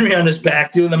Mark Henry on his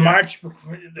back doing the march. Come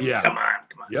on.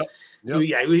 Yep.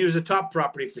 Yeah, he was a top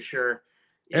property for sure.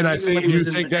 And I think you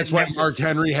think that's why Mark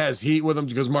Henry has heat with him,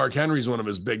 because Mark Henry's one of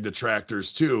his big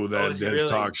detractors too. That does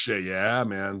talk shit. Yeah,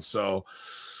 man. So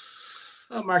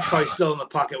Mark's probably still in the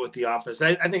pocket with the Office.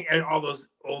 I think all those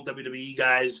old WWE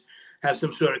guys have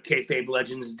some sort of kayfabe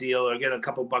legends deal, or get a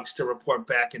couple bucks to report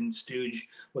back and stooge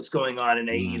what's going on in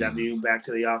AEW back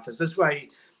to the Office. That's why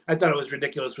I thought it was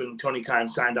ridiculous when Tony Khan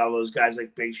signed all those guys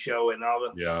like Big Show and all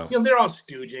the they're all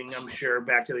stooging, I'm sure,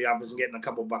 back to the Office and getting a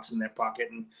couple bucks in their pocket.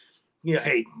 And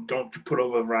hey, don't put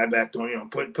over Ryback.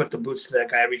 Don't put the boots to that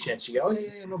guy every chance you get. Oh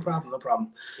yeah, no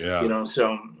problem. Yeah,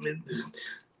 so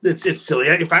it's silly.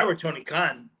 If I were Tony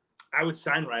Khan, I would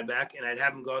sign Ryback and I'd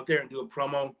have him go out there and do a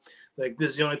promo. Like, this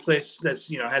is the only place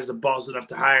that's has the balls enough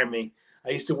to hire me.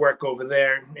 I used to work over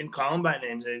there in Columbine,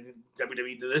 and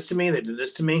WWE did this to me. They did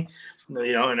this to me,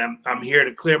 and I'm here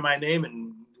to clear my name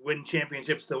and win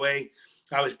championships the way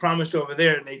I was promised over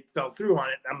there, and they fell through on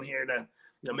it. I'm here to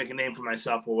make a name for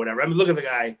myself or whatever. I mean, look at the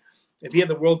guy. If he had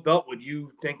the world belt, would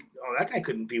you think, oh, that guy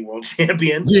couldn't be world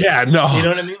champion? Yeah, no. You know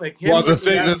what I mean? Like, the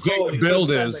thing to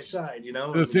build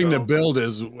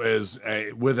is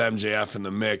with MJF in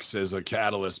the mix as a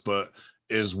catalyst, but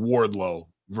is Wardlow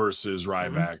versus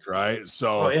Ryback, right?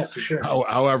 So, for sure.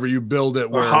 However you build it,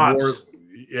 or Hobbs.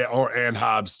 And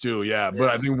Hobbs too, But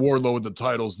I think Wardlow with the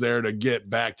titles there to get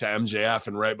back to MJF,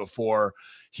 and right before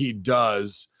he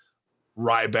does,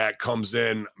 Ryback comes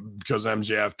in because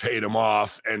MJF paid him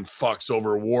off and fucks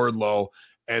over Wardlow,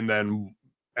 and then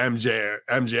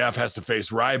MJF has to face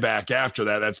Ryback after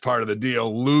that. That's part of the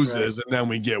deal. Loses, and then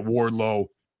we get Wardlow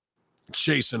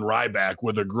chasing Ryback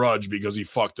with a grudge because he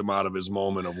fucked him out of his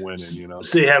moment of winning.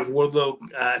 So you have Wardlow.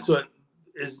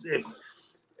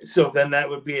 So then that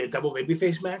would be a double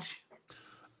babyface match.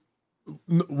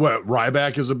 What,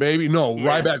 Ryback is a baby? No,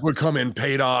 Ryback would come in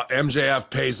paid off. MJF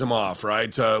pays him off,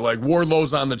 right? Like,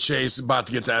 Wardlow's on the chase, about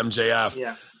to get to MJF.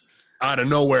 Yeah. Out of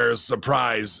nowhere,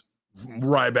 surprise,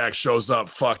 Ryback shows up,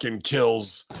 fucking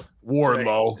kills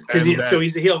Wardlow. Right. So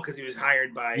he's the heel because he was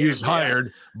hired by. He was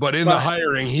hired, but in the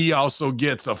hiring, he also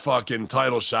gets a fucking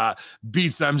title shot,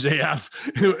 beats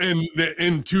MJF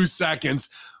in 2 seconds,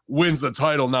 wins the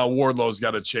title. Now Wardlow's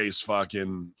got to chase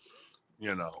fucking.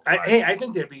 I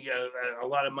think there'd be a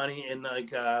lot of money in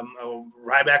like a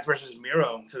Ryback versus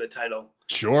Miro for the title.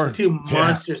 Sure. The two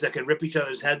monsters that could rip each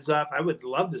other's heads off. I would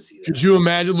love to see that. Could you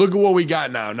imagine? Look at what we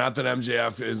got now. Not that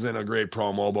MJF is in a great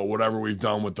promo, but whatever we've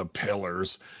done with the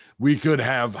pillars, we could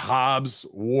have Hobbs,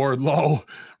 Wardlow,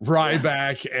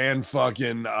 Ryback, and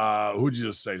fucking who'd you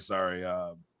just say? Sorry.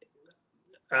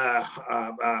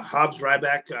 Hobbs,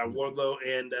 Ryback, Wardlow,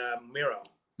 and Miro.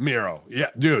 Yeah,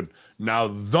 dude. Now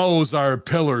those are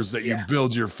pillars that you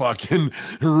build your fucking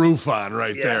roof on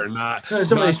there. Not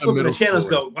somebody flipping the channels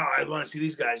go, wow, I want to see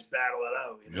these guys battle it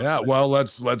out. Yeah, well,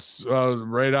 let's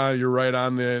right on. You're right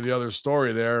on the other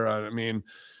story there. I mean,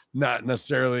 not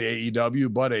necessarily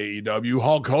AEW, but AEW.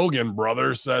 Hulk Hogan,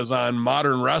 brother, says on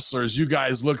Modern Wrestlers, you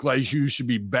guys look like you should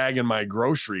be bagging my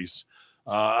groceries.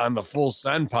 On the Full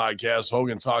Send podcast,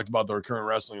 Hogan talked about the current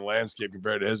wrestling landscape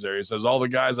compared to his area. He says all the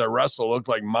guys I wrestle look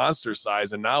like monster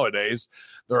size, and nowadays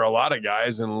there are a lot of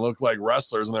guys and look like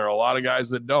wrestlers, and there are a lot of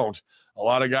guys that don't. a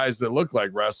lot of guys that look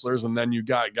like wrestlers, and then you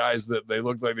got guys that they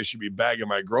look like they should be bagging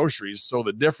my groceries. So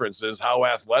the difference is how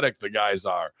athletic the guys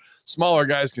are. Smaller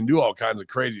guys can do all kinds of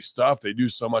crazy stuff. They do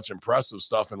so much impressive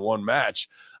stuff in one match.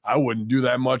 I wouldn't do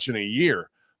that much in a year.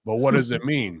 But what does it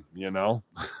mean, you know?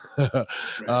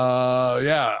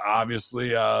 Yeah, obviously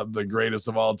the greatest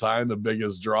of all time, the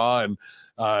biggest draw, and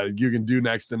you can do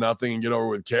next to nothing and get over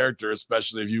with character,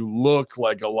 especially if you look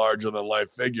like a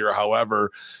larger-than-life figure. However,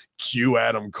 cue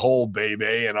Adam Cole,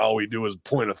 baby, and all we do is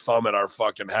point a thumb at our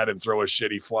fucking head and throw a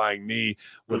shitty flying knee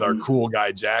with our cool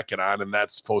guy jacket on, and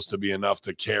that's supposed to be enough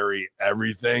to carry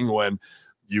everything when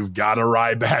you've got a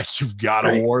Ryback, you've got a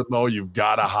Wardlow, you've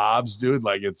got a Hobbs, dude.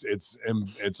 Like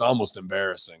it's almost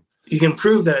embarrassing. You can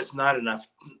prove that it's not enough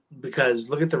because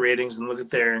look at the ratings and look at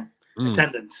their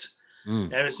attendance.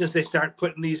 And it's just they start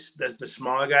putting the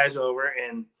smaller guys over,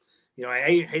 and you know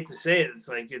I hate to say it, it's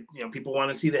like people want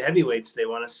to see the heavyweights, they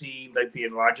want to see like the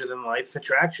larger than life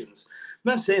attractions.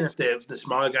 I'm not saying that the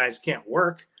smaller guys can't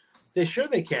work. They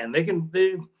can. They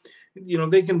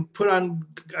can put on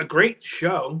a great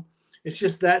show. It's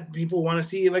just that people want to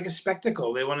see like a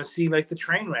spectacle. They want to see like the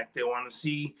train wreck. They want to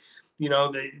see,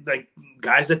 the like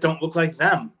guys that don't look like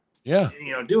them. Yeah.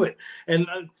 Do it. And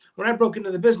when I broke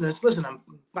into the business, listen, I'm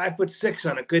 5'6"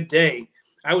 on a good day.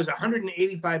 I was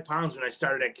 185 pounds when I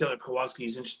started at Killer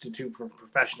Kowalski's Institute for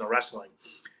Professional Wrestling.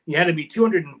 You had to be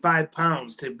 205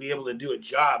 pounds to be able to do a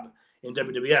job in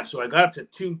WWF. So I got up to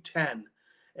 210,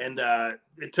 and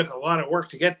it took a lot of work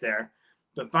to get there.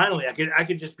 But finally, I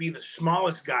could just be the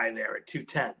smallest guy there at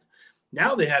 210.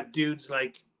 Now they have dudes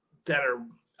like that are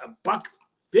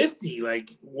 $150,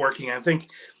 like working. I think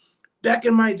back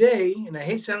in my day, and I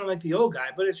hate sounding like the old guy,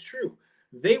 but it's true.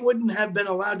 They wouldn't have been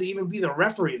allowed to even be the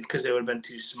referee because they would have been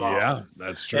too small. Yeah,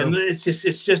 that's true. And it's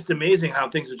just amazing how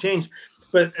things have changed.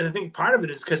 But I think part of it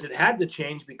is because it had to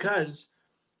change because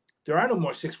there are no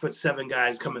more 6'7"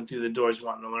 guys coming through the doors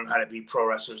wanting to learn how to be pro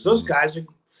wrestlers. Those guys are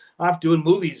off doing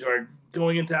movies or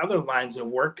going into other lines of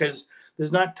work because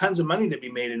there's not tons of money to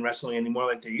be made in wrestling anymore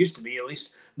like there used to be, at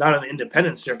least not on the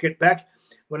independent circuit. Back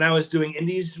when I was doing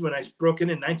indies, when I broke in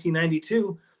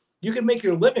 1992, you could make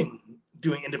your living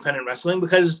doing independent wrestling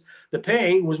because the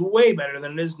pay was way better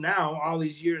than it is now all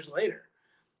these years later.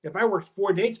 If I worked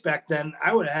 4 dates back then,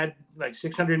 I would have had like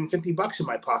 $650 in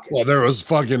my pocket. Well, there was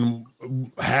fucking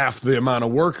half the amount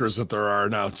of workers that there are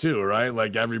now too, right?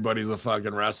 Like everybody's a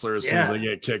fucking wrestler as soon as they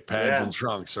get kick pads and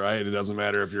trunks, right? It doesn't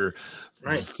matter if you're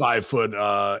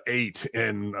 5'8"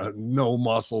 and no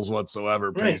muscles whatsoever.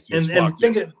 Right. And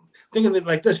think of it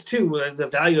like this too. The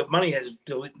value of money has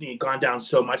gone down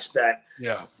so much that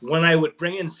when I would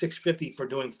bring in $650 for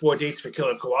doing 4 dates for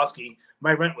Killer Kowalski,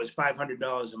 my rent was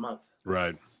 $500 a month.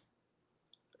 Right.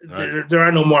 There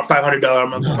are no more $500 a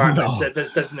month apartments. That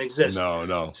doesn't exist.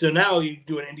 No. So now you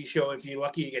do an indie show. If you're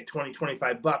lucky, you get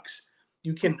 $20-$25.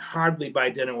 You can hardly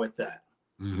buy dinner with that.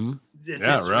 Mm-hmm.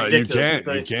 It's right. ridiculous.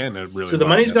 You can. It really. So the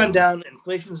money's gone down.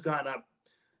 Inflation's gone up.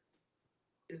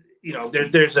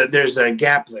 There's a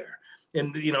gap there.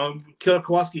 And Killer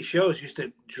Kowalski shows used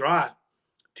to draw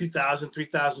 2,000,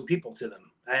 3,000 people to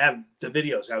them. I have the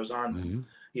videos. I was on them. Mm-hmm.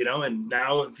 And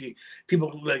now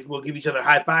people like will give each other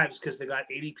high fives because they got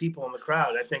 80 people in the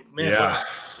crowd. I think, man, what a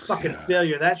fucking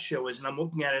failure that show is. And I'm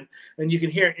looking at it, and you can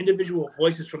hear individual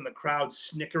voices from the crowd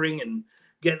snickering and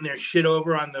getting their shit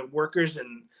over on the workers,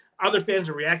 and other fans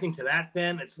are reacting to that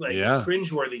fan. It's like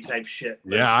cringeworthy type shit.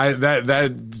 Yeah,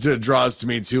 that draws to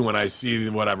me too when I see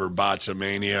whatever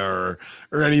Botchamania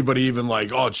or anybody even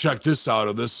like, oh, check this out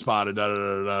or this spot,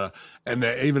 and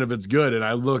even if it's good, and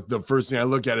the first thing I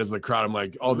look at is the crowd. I'm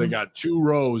like, oh, they got 2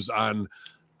 rows on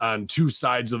 2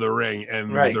 sides of the ring,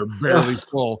 and they're barely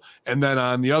full. And then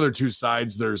on the other 2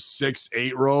 sides, there's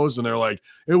 6-8 rows, and they're like,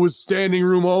 it was standing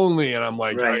room only. And I'm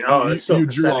like, you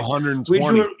drew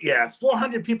 120.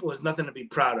 400 people is nothing to be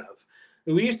proud of.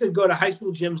 We used to go to high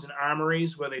school gyms and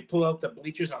armories where they pull out the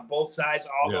bleachers on both sides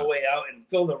all the way out and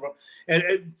fill the room.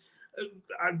 And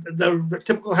the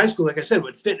typical high school, like I said,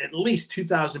 would fit at least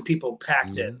 2,000 people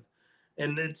packed in.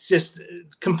 And it's just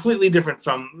completely different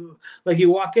from like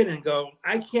you walk in and go,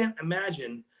 I can't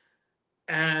imagine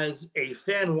as a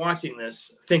fan watching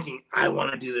this thinking I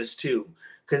want to do this too,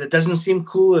 because it doesn't seem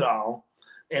cool at all.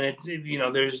 And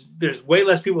there's way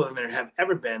less people than there have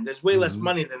ever been. There's way less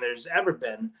money than there's ever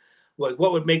been. Like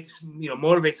what would make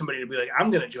motivate somebody to be like, I'm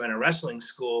going to join a wrestling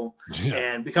school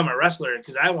and become a wrestler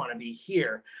because I want to be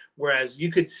here. Whereas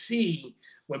you could see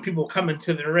when people come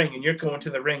into the ring and you're going to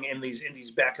the ring in these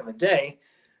indies back in the day,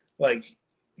 like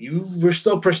you were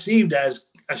still perceived as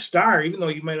a star, even though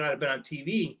you might not have been on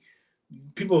TV.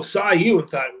 People saw you and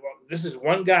thought, well, this is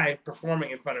one guy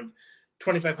performing in front of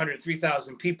 2,500,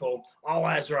 3,000 people, all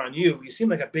eyes are on you. You seem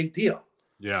like a big deal.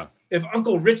 Yeah. If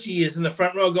Uncle Richie is in the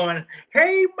front row going,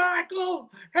 "Hey, Michael!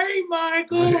 Hey,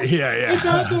 Michael! Yeah. It's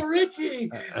Uncle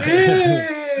Richie!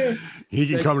 Hey!" He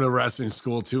can come to wrestling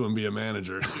school too and be a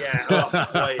manager. Yeah. Oh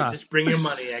boy, just bring your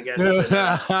money, I guess. You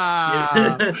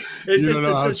don't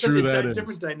know how true that is.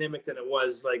 Different dynamic than it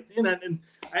was. Like, and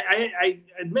I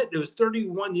admit it was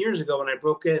 31 years ago when I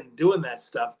broke in doing that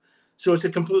stuff. So it's a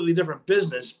completely different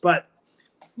business. But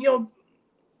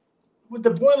what the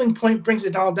boiling point brings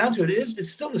it all down to it's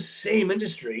still the same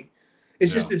industry.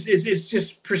 It's just it's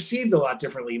just perceived a lot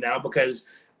differently now, because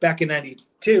back in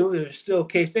 '92 it was still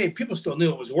kayfabe. People still knew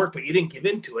it was work, but you didn't give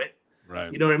into it.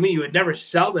 Right. You know what I mean? You would never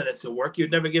sell that it's a work. You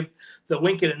would never give the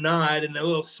wink and a nod and a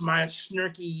little smile,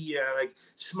 snarky, like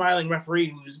smiling referee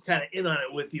who's kind of in on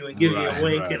it with you and give you a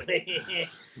wink. And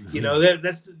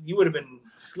that's you would have been.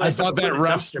 I thought that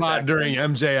ref spot during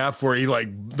MJF where he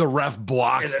the ref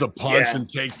blocks the punch and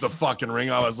takes the fucking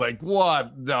ring. I was like,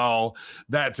 what? No,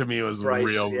 that to me was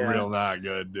real not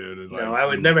good, dude. No, I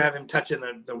would never have him touching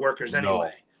the workers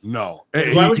anyway. No.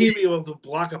 Why would he be able to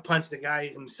block a punch? The guy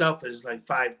himself is like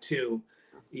 5'2",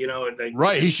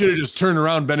 right. He should have just turned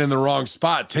around, been in the wrong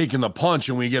spot, taken the punch,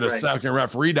 and we get a second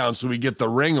referee down, so we get the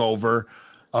ring over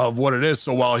of what it is.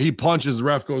 So while he punches, the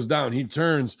ref goes down, he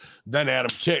turns, then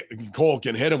Cole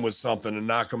can hit him with something and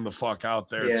knock him the fuck out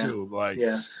there too. Like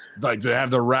to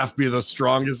have the ref be the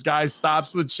strongest guy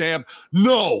stops the champ.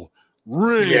 No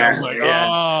ring. Yeah, I was like,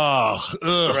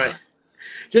 right.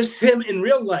 Just him in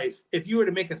real life. If you were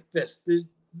to make a fist,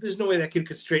 there's no way that kid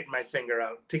could straighten my finger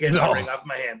out to get the ring off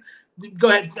my hand. Go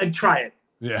ahead and try it.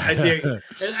 Yeah, I dare you. And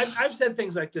I've said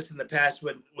things like this in the past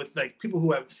with like people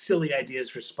who have silly ideas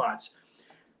for spots.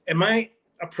 And my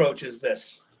approach is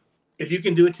this: if you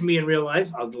can do it to me in real life,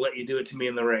 I'll let you do it to me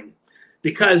in the ring.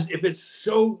 Because if it's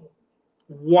so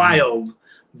wild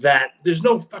that there's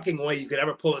no fucking way you could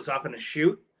ever pull this off in a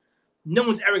shoot, no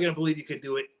one's ever going to believe you could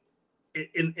do it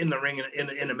in the ring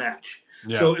in a match.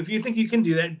 Yeah. So if you think you can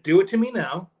do that, do it to me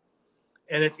now.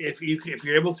 And if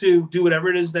you're able to do whatever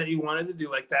it is that you wanted to do,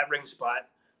 like that ring spot,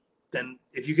 then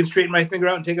if you can straighten my finger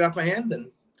out and take it off my hand, then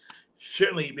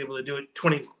certainly you'd be able to do it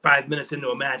 25 minutes into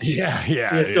a match.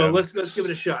 Yeah. So let's give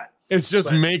it a shot. It's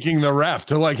just making the ref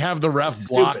to have the ref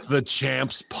block the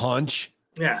champ's punch.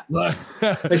 Yeah. Like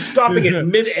stopping it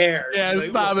midair. Yeah,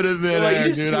 stopping it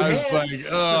midair, dude. I was like,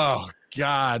 oh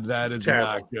God, that is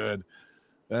not good.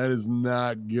 That is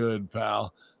not good,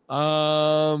 pal.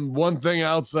 One thing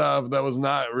else that was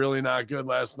not good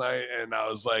last night, and I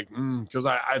was like, because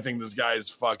I think this guy is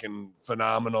fucking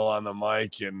phenomenal on the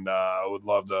mic, and I would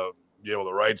love to be able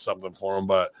to write something for him.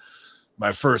 But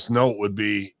my first note would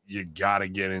be, you gotta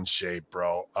get in shape,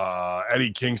 bro.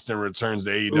 Eddie Kingston returns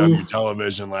to AEW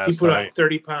television last night. He put on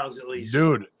 30 pounds at least,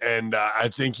 dude, and I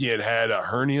think he had a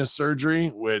hernia surgery,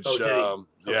 which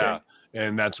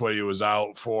and that's what he was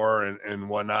out for and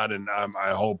whatnot. And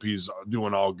I hope he's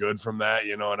doing all good from that.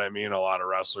 You know what I mean? A lot of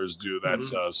wrestlers do.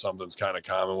 That's something's kind of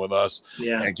common with us.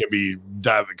 Yeah. And can be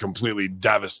completely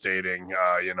devastating,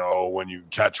 when you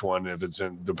catch one, if it's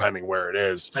depending where it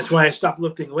is. That's why I stopped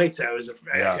lifting weights. I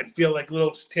could feel like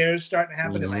little tears starting to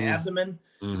happen in my abdomen.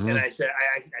 And I said,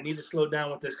 I need to slow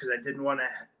down with this because I didn't want to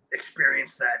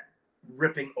experience that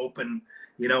ripping open,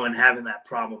 and having that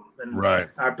problem. And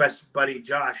our best buddy,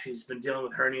 Josh, he's been dealing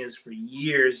with hernias for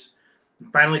years.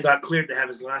 Finally got cleared to have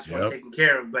his last one taken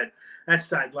care of, but that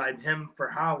sidelined him for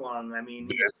how long? I mean,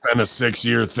 it's been a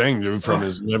 6-year thing, dude, from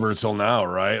his liver till now,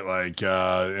 right? Like,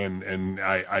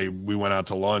 we went out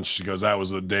to lunch because that was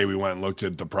the day we went and looked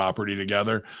at the property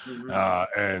together.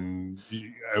 And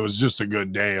it was just a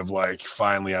good day of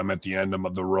finally I'm at the end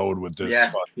of the road with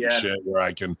this fucking shit where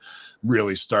I can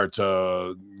really start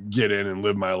to get in and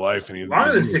live my life. And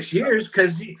longer than 6 years,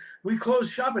 because we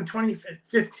closed shop in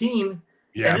 2015.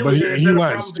 Yeah, but he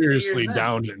went seriously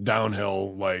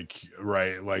downhill,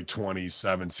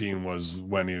 2017 was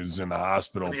when he was in the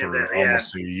hospital for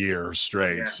almost a year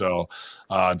straight. Yeah. So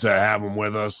to have him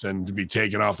with us and to be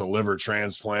taken off the liver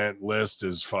transplant list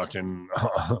is fucking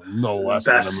no less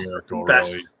than a miracle,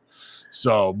 really.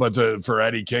 So, but for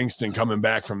Eddie Kingston coming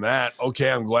back from that, okay,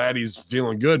 I'm glad he's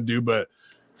feeling good, dude, but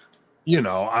he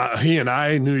and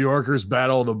I, New Yorkers,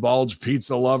 battle the bulge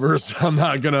pizza lovers. I'm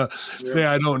not going to say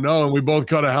I don't know. And we both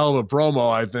cut a hell of a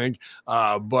promo, I think.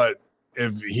 But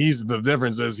if the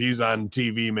difference is he's on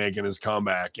TV making his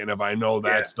comeback. And if I know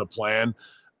that's the plan,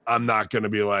 I'm not going to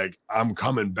be like, I'm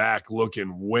coming back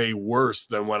looking way worse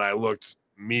than when I looked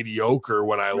mediocre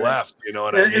when I left. You know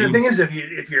what I mean? And the thing is,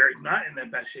 if you're not in the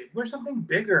best shape, wear something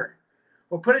bigger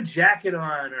or put a jacket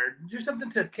on or do something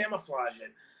to camouflage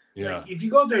it. Yeah. If you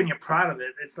go there and you're proud of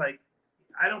it, it's like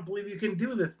I don't believe you can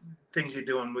do the things you're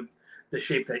doing with the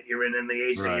shape that you're in and the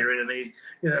age that you're in and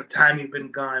the time you've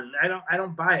been gone. I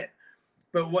don't buy it.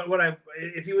 But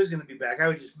if he was going to be back, I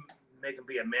would just make him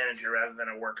be a manager rather than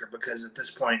a worker, because at this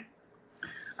point,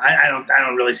 I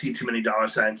don't really see too many dollar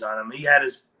signs on him.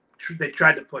 They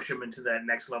tried to push him into that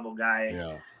next level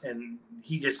guy, and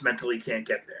he just mentally can't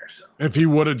get there. So if he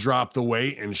would have dropped the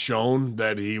weight and shown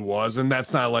that he was, and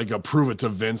that's not like a prove it to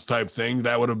Vince type thing,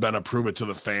 that would have been a prove it to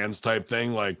the fans type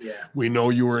thing. Like, we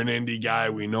know you were an indie guy,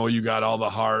 we know you got all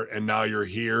the heart, and now you're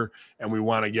here, and we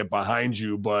want to get behind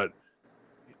you, but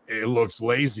it looks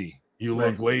lazy. You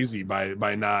look lazy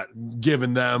by not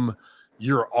giving them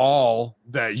your all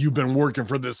that you've been working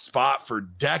for this spot for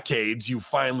decades. You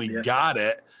finally got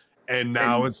it. And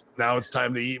now it's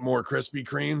time to eat more Krispy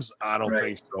Kremes. I don't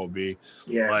think so, B.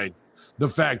 Yeah. Like the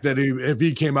fact that if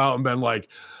he came out and been like,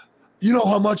 you know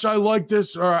how much I like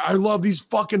this, or I love these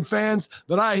fucking fans,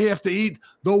 that I have to eat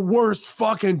the worst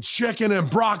fucking chicken and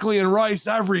broccoli and rice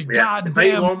every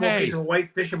goddamn day. Piece of white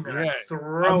fish, I'm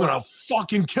gonna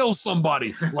fucking kill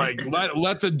somebody. Like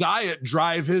let the diet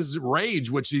drive his rage,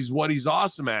 which is what he's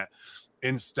awesome at.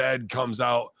 Instead comes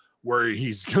out where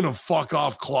he's gonna fuck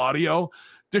off Claudio.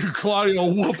 Dude, Claudio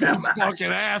whoop his fucking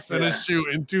ass in a shoot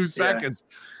in 2 seconds.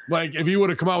 Like if he would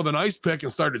have come out with an ice pick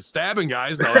and started stabbing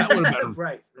guys, now that would have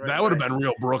been that would have been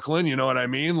real Brooklyn. You know what I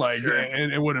mean? Like,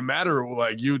 and it wouldn't matter.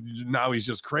 Like now he's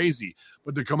just crazy.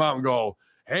 But to come out and go,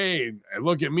 hey,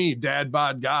 look at me, dad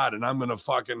bod God, and I'm gonna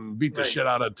fucking beat the shit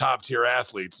out of top tier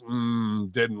athletes.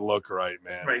 Didn't look right,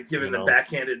 man. Right, giving the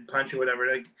backhanded punch or whatever,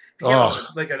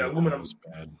 like an aluminum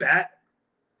bat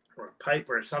or a pipe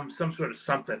or some sort of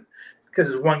something. Because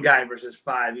it's one guy versus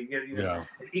 5, you get an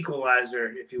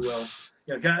equalizer, if you will.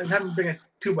 Have him bring a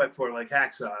 2x4 like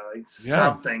Hacksaw, like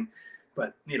something.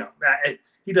 But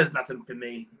he does nothing for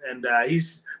me, and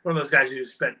he's one of those guys who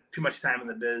spent too much time in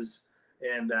the biz.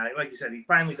 And like you said, he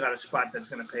finally got a spot that's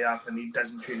going to pay off, and he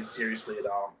doesn't treat it seriously at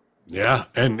all. Yeah,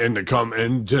 and to come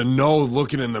and to know,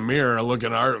 looking in the mirror and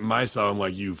looking at myself, I'm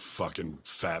like, you fucking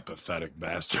fat, pathetic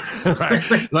bastard.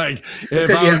 Right? Like if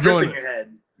I was going, in your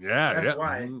head. That's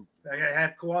why. I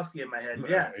have Kowalski in my head. In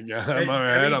my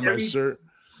head, on my shirt.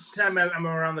 Time I'm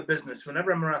around the business,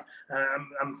 whenever I'm around,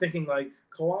 I'm thinking like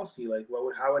Kowalski. Like,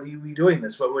 how would he be doing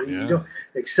this? What would he be doing?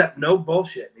 Except no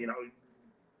bullshit.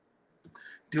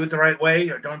 Do it the right way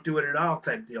or don't do it at all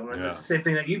type deal. And it's the same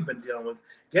thing that you've been dealing with.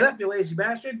 Get up, you lazy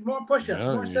bastard. More push-ups.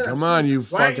 More sit-ups. Come on, you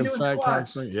fucking fat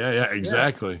cocksucker. Yeah,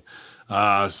 exactly.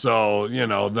 So,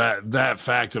 that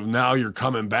fact of now you're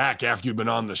coming back after you've been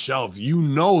on the shelf,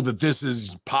 that this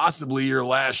is possibly your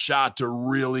last shot to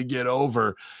really get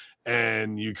over.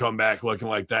 And you come back looking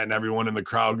like that, and everyone in the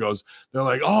crowd they're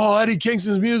like, oh, Eddie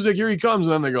Kingston's music, here he comes.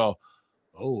 And then they go,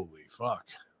 holy fuck.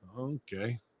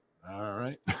 Okay. All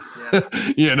right.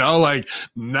 Like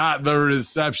not the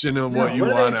reception of what you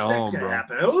want at home, bro.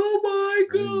 Happen? Oh my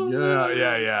God.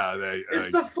 Yeah.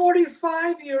 It's the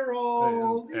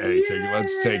 45-year-old. Hey,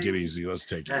 let's take it easy.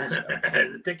 Take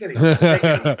it easy.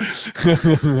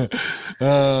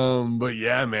 But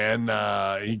yeah, man,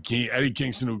 Eddie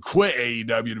Kingston, who quit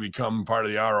AEW to become part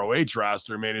of the ROH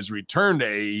roster, made his return to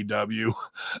AEW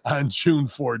on June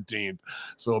 14th.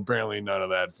 So apparently none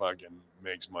of that fucking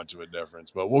makes much of a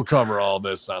difference, but we'll cover all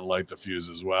this on Light the Fuse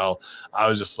as well. I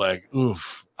was just like,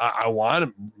 oof, I want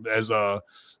him as a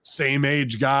same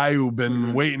age guy who've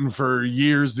been waiting for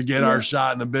years to get our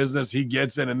shot in the business. He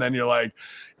gets it, and then you're like,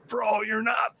 bro, you're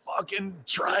not fucking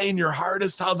trying your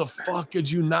hardest. How the fuck could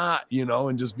you not,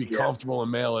 and just be comfortable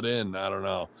and mail it in? I don't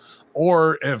know.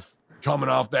 Or if coming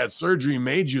off that surgery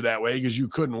made you that way because you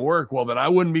couldn't work, well, then I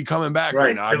wouldn't be coming back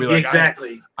right now. I'd be like,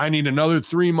 I need another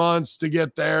 3 months to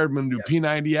get there. I'm going to do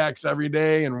P90X every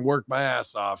day and work my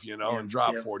ass off, and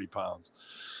drop 40 pounds.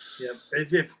 Yeah.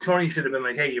 If Tony should have been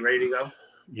like, hey, you ready to go?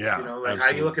 Yeah. Like,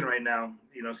 how you looking right now?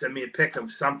 Send me a pic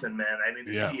of something, man. I need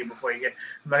to see you before you get.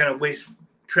 I'm not going to waste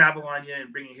travel on you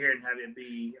and bring you here and have you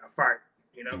be a fart,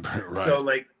 Right. So,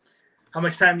 like, how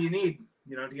much time do you need?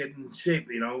 To get in shape,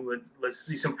 let's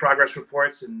see some progress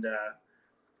reports and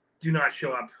do not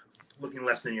show up looking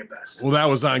less than your best. Well, that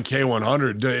was on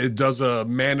K100. It does a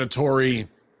mandatory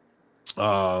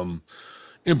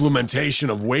implementation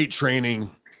of weight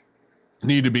training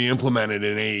need to be implemented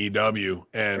in AEW.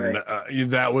 And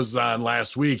that was on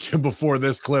last week before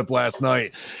this clip last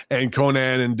night. And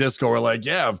Conan and Disco were like,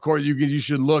 yeah, of course you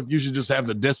should just have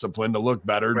the discipline to look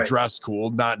better, dress cool,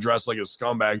 not dress like a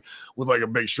scumbag with like a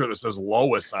big shirt that says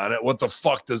Lois on it. What the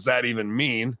fuck does that even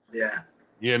mean? Yeah.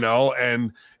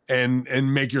 And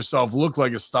make yourself look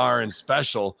like a star and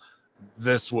special.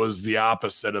 this was the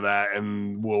opposite of that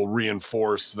and will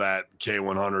reinforce that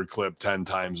K100 clip 10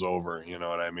 times over. You know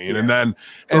what I mean? Yeah.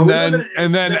 And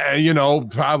then, you know,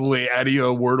 probably Eddie,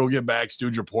 a word will get back,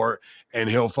 Stooge Report, and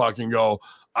he'll fucking go,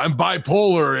 I'm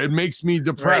bipolar. It makes me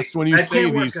depressed when you say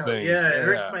these things. Yeah, it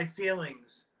hurts my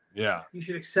feelings. Yeah. You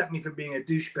should accept me for being a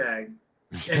douchebag.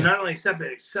 And not only accept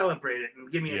it, celebrate it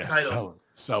and give me a title.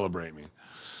 Celebrate me.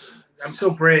 I'm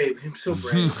so brave. I'm so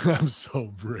brave. I'm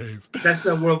so brave. That's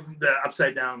the world, the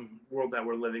upside down world that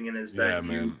we're living in, is that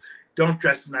you don't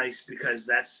dress nice because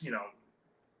that's, you know,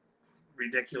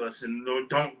 ridiculous. And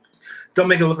don't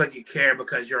make it look like you care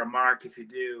because you're a mark if you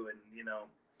do. And, you know,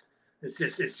 it's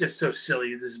just so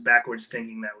silly. This backwards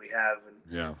thinking that we have.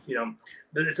 And, you know,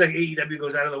 it's like AEW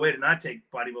goes out of the way to not take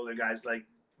bodybuilder guys like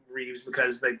Reeves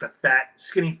because like the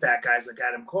skinny fat guys like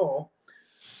Adam Cole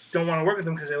don't want to work with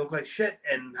them because they look like shit.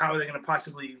 And how are they going to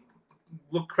possibly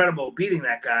look credible beating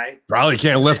that guy? Probably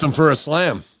can't lift him for a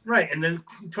slam. Right. And then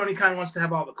Tony Khan wants to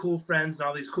have all the cool friends and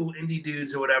all these cool indie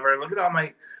dudes or whatever. Look at all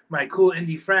my cool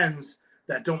indie friends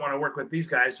that don't want to work with these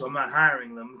guys, so I'm not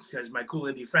hiring them because my cool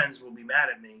indie friends will be mad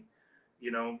at me,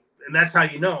 you know. And that's how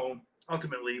you know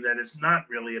ultimately that it's not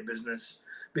really a business,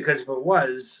 because if it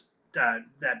was,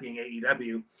 that being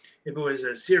AEW, if it was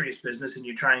a serious business and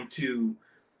you're trying to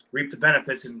reap the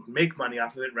benefits and make money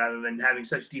off of it rather than having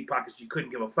such deep pockets you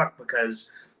couldn't give a fuck because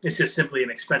it's just simply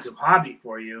an expensive hobby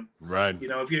for you. Right. You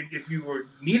know, if you were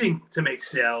needing to make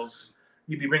sales,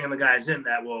 you'd be bringing the guys in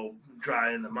that will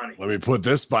draw in the money. Let me put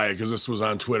this by it, because this was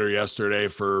on Twitter yesterday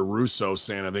for Russo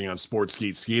saying, I think on Sports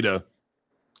Skeeta,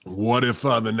 what if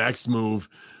the next move,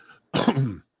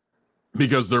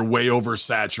 because they're way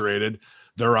oversaturated,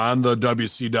 they're on the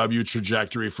WCW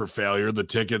trajectory for failure. The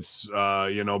tickets,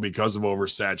 you know, because of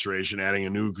oversaturation, adding a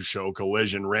new show,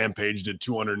 Collision, Rampage did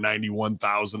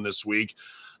 291,000 this week.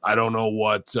 I don't know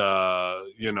what,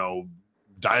 you know,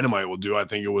 Dynamite will do. I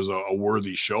think it was a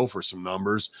worthy show for some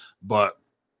numbers, but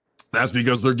that's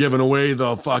because they're giving away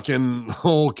the fucking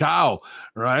whole cow,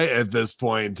 right, at this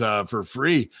point for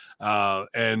free.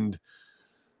 And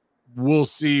we'll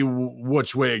see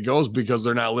which way it goes, because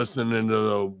they're not listening to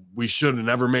the we should have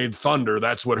never made Thunder.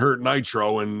 That's what hurt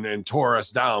Nitro and tore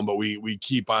us down. But we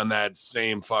keep on that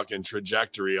same fucking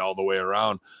trajectory all the way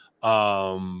around.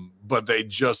 But they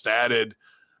just added,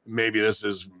 maybe this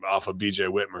is off of BJ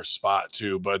Whitmer's spot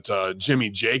too, but Jimmy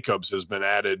Jacobs has been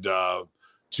added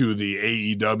to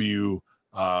the AEW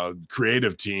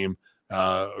creative team.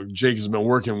 Jacobs has been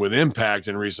working with Impact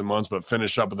in recent months, but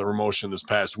finished up with the promotion this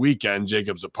past weekend.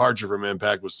 Jacobs' departure from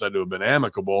Impact was said to have been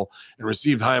amicable and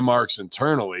received high marks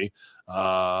internally.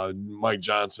 Mike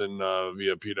Johnson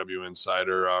via PW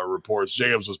Insider reports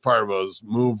Jacobs was part of a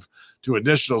move to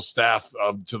additional staff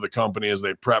to the company as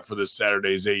they prep for this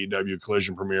Saturday's AEW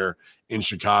Collision premiere in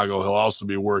Chicago. He'll also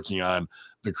be working on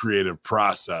the creative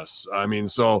process. I mean,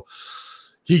 so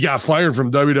he got fired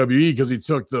from WWE because he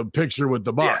took the picture with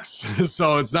the Bucks. Yeah.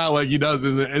 So it's not like he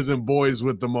isn't boys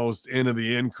with the most into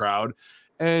the in crowd.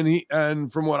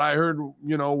 And from what I heard,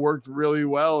 you know, worked really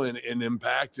well in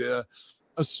Impact.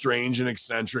 A strange and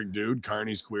eccentric dude.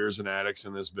 Carnies, queers, and addicts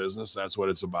in this business. That's what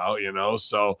it's about, you know.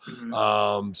 So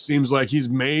seems like he's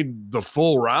made the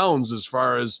full rounds as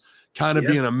far as kind of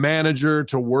being a manager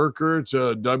to worker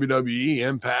to WWE,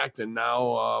 Impact, and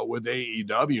now with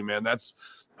AEW, man. That's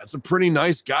a pretty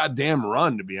nice goddamn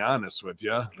run, to be honest with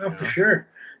you. Oh, for sure.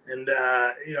 And,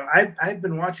 you know, I've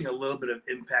been watching a little bit of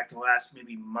Impact the last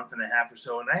maybe month and a half or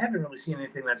so, and I haven't really seen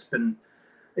anything that's been,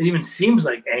 it even seems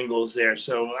like angles there.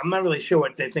 So I'm not really sure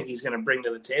what they think he's going to bring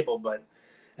to the table. But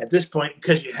at this point,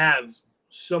 because you have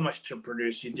so much to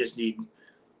produce, you just need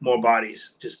more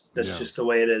bodies. That's just the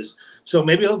way it is. So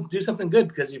maybe he'll do something good,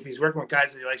 because if he's working with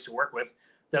guys that he likes to work with,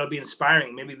 that'll be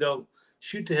inspiring. Maybe they'll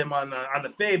shoot to him on the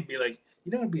fade, be like,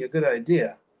 you know, it'd be a good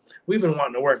idea. We've been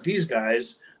wanting to work these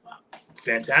guys.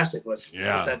 Fantastic. Let's put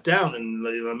that down and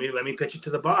let me pitch it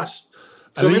to the boss.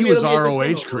 So I think he was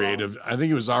ROH creative. I think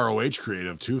he was ROH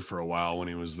creative too for a while when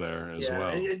he was there as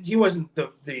well. He wasn't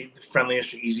the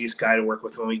friendliest or easiest guy to work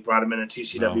with when we brought him in at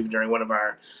TCW during one of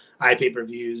our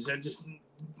pay-per-views.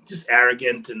 Just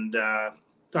arrogant and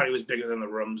thought he was bigger than the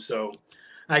room. So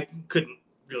I couldn't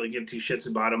really give two shits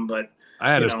about him. But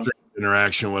I had a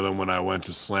interaction with him when I went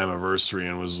to Slammiversary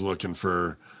and was looking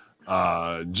for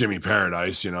Jimmy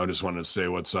Paradise, you know, just wanted to say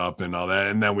what's up and all that.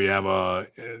 And then we have a,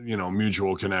 you know,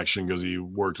 mutual connection because he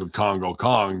worked with Congo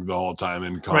Kong the whole time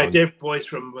in Kong. Right. They're boys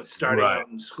from starting out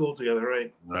in school together.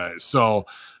 Right. Right. So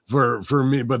for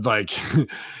me, but like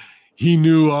he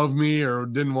knew of me or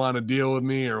didn't want to deal with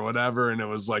me or whatever. And it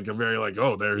was like a very like,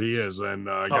 oh, there he is. And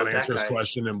I got to answer his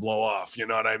question and blow off. You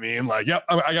know what I mean? Like, yep,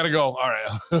 I got to go. All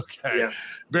right. Okay. Yeah.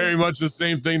 Very much the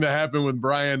same thing that happened with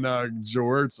Brian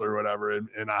Jawertz or whatever. And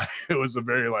it was a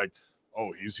very like,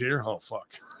 oh, he's here? Oh,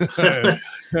 fuck.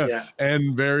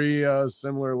 And very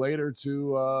similar later to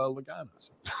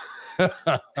Logano's.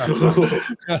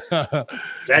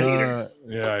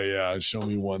 Yeah. Show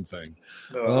me one thing.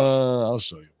 I'll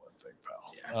show you one thing,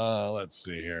 pal. Let's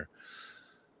see here.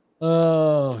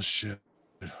 Oh shit.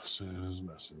 So who's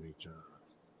messing me, John?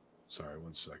 Sorry,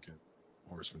 1 second.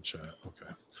 Horseman chat.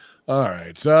 Okay. All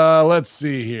right. Let's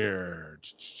see here.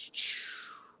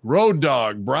 Road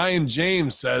Dog Brian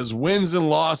James says wins and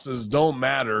losses don't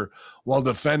matter while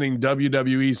defending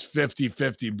WWE's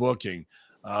 50-50 booking.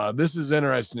 This is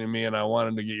interesting to me, and I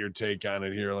wanted to get your take on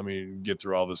it here. Let me get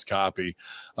through all this copy.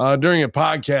 During a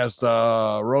podcast,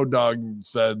 Road Dogg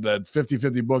said that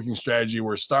 50-50 booking strategy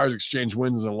where stars exchange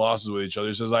wins and losses with each other.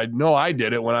 He says, I know I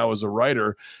did it when I was a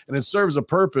writer, and it serves a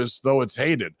purpose, though it's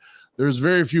hated. There's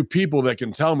very few people that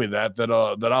can tell me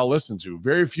that I'll listen to.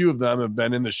 Very few of them have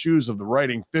been in the shoes of the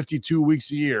writing 52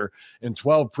 weeks a year and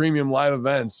 12 premium live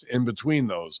events in between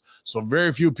those. So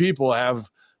very few people have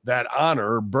that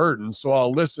honor or burden. So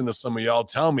I'll listen to some of y'all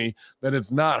tell me that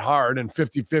it's not hard and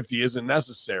 50-50 isn't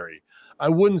necessary. I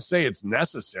wouldn't say it's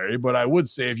necessary, but I would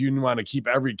say if you want to keep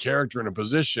every character in a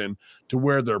position to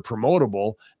where they're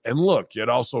promotable, and look, it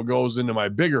also goes into my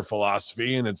bigger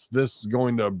philosophy, and it's this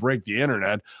going to break the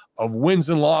internet, of wins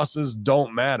and losses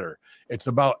don't matter. It's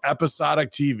about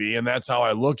episodic TV, and that's how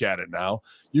I look at it now.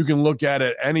 You can look at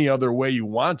it any other way you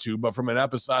want to, but from an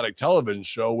episodic television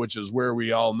show, which is where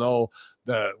we all know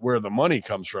that where the money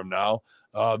comes from now,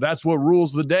 that's what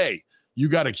rules the day. You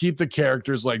got to keep the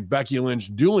characters like Becky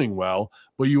Lynch doing well,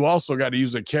 but you also got to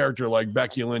use a character like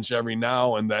Becky Lynch every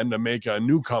now and then to make a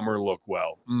newcomer look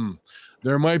well.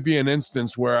 There might be an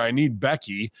instance where I need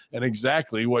Becky and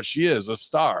exactly what she is, a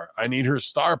star. I need her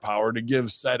star power to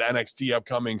give said NXT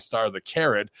upcoming star the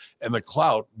carrot and the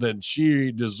clout that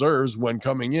she deserves when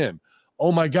coming in.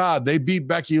 Oh my God, they beat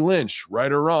Becky Lynch,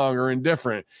 right or wrong or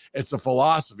indifferent. It's a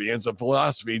philosophy. It's a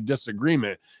philosophy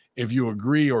disagreement if you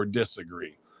agree or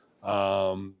disagree.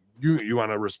 You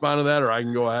want to respond to that, or I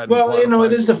can go ahead? Well,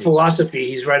 it is the philosophy.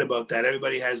 He's right about that.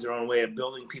 Everybody has their own way of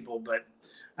building people, but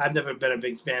I've never been a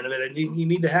big fan of it. And you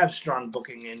need to have strong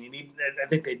booking, and I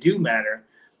think they do matter.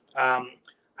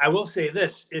 I will say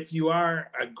this: if you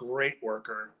are a great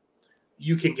worker,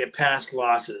 you can get past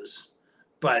losses.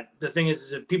 But the thing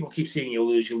is if people keep seeing you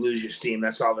lose your steam.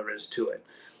 That's all there is to it.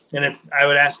 And if I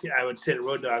would say to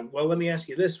Road Dogg, well, let me ask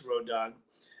you this, Road Dogg.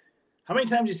 How many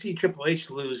times do you see Triple H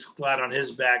lose flat on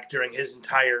his back during his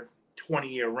entire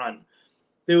 20-year run?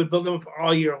 They would build him up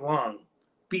all year long,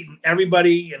 beating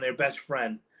everybody and their best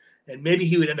friend. And maybe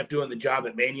he would end up doing the job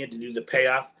at Mania to do the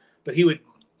payoff, but he would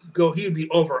be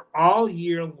over all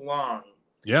year long.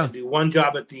 Yeah. And do one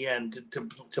job at the end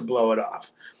to blow it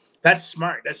off. That's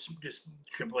smart. That's just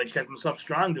Triple H kept himself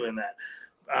strong doing that.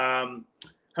 How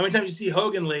many times do you see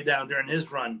Hogan lay down during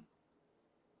his run?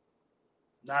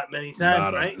 Not many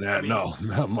times, right? No,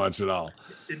 not much at all.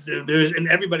 And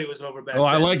everybody was over back. Oh,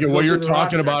 I like it. What you're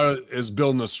talking about is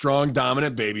building a strong,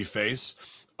 dominant baby face.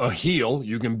 A heel,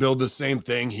 you can build the same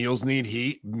thing. Heels need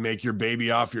heat. Make your baby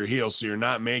off your heel, so you're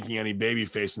not making any baby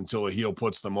face until a heel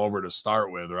puts them over to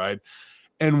start with, right?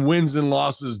 And wins and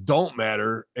losses don't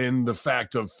matter in the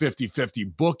fact of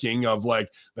 50-50 booking of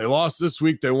like, they lost this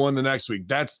week, they won the next week.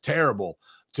 That's terrible.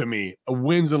 To me,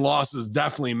 wins and losses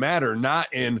definitely matter,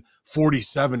 not in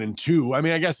 47-2. I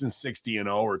mean, I guess in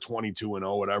 60-0 or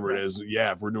 22-0, whatever it is.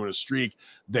 Yeah, if we're doing a streak,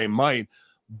 they might.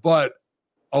 But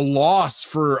a loss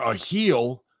for a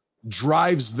heel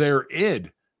drives their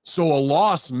id. So a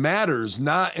loss matters,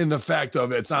 not in the fact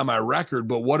of it's on my record,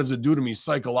 but what does it do to me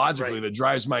psychologically that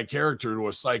drives my character to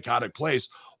a psychotic place?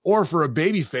 Or for a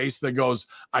baby face that goes,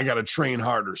 I got to train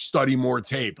harder, study more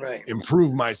tape,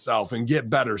 improve myself, and get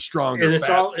better, stronger, and it's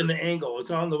faster. all in the angle. It's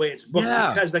all in the way it's booked.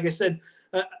 Yeah. Because, like I said,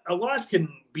 a loss can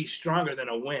be stronger than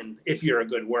a win if you're a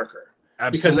good worker.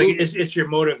 Absolutely. Because it's your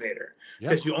motivator.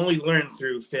 Because you only learn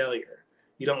through failure.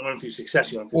 You don't learn through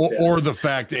success. You learn through failure. Or the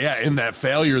fact that, in that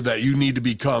failure that you need to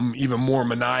become even more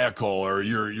maniacal or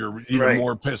you're even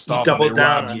more pissed off. Double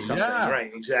down on something. Yeah.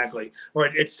 Right, exactly. Or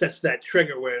it sets that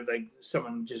trigger where like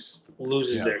someone just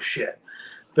loses their shit.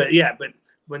 But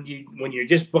when you're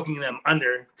just booking them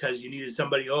under because you needed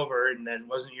somebody over and that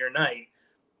wasn't your night,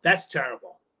 that's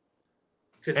terrible.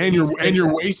 And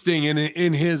you're wasting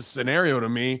in his scenario to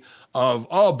me of,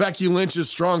 oh, Becky Lynch is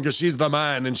strong because she's the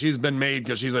man and she's been made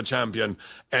because she's a champion.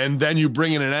 And then you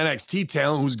bring in an NXT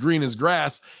talent who's green as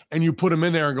grass and you put him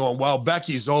in there and going, well,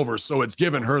 Becky's over, so it's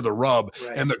giving her the rub,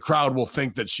 and the crowd will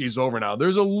think that she's over now.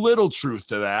 There's a little truth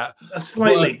to that.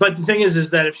 Slightly. But the thing is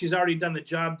that if she's already done the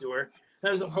job to her, that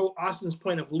was the whole Austin's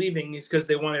point of leaving, is because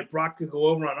they wanted Brock to go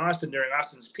over on Austin during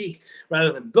Austin's peak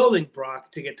rather than building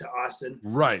Brock to get to Austin.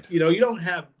 Right. You don't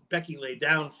have Becky lay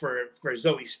down for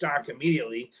Zoe Stark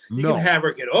immediately. You can have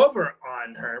her get over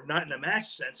on her, not in a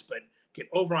match sense, but get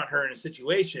over on her in a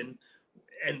situation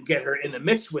and get her in the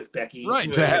mix with Becky.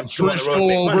 Right. To have Trish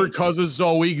go over because of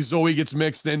Zoe. Zoe gets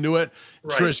mixed into it.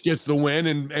 Right. Trish gets the win,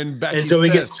 and Becky. And Zoe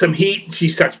gets some heat. She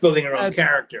starts building her own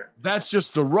character. That's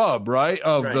just the rub, right?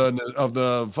 Of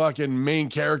the fucking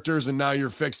main characters, and now you're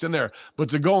fixed in there. But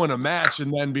to go in a match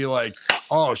and then be like,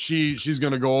 oh, she's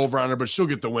gonna go over on her, but she'll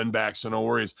get the win back, so no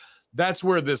worries. That's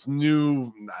where this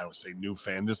new, I don't say new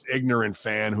fan, this ignorant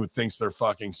fan who thinks they're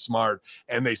fucking smart,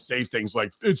 and they say things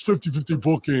like it's 50-50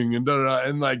 booking and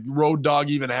and like Road Dogg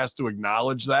even has to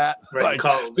acknowledge that, like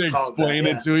to explain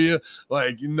it to you.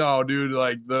 Like, no, dude,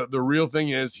 like the real thing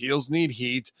is heels need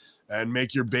heat. And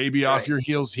make your baby off your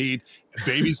heels heat.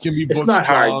 Babies can be booked strong.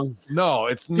 Hard. No,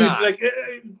 it's not. Like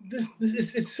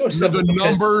it's so simple.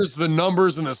 The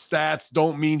numbers and the stats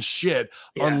don't mean shit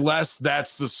unless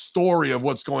that's the story of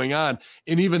what's going on.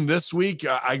 And even this week,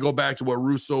 I go back to what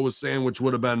Russo was saying, which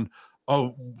would have been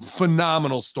a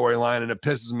phenomenal storyline, and it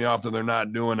pisses me off that they're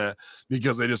not doing it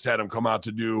because they just had him come out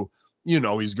to do,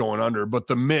 he's going under. But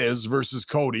The Miz versus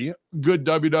Cody, good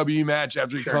WWE match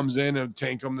after he comes in and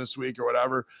tank him this week or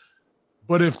whatever.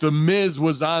 But if The Miz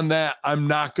was on that, I'm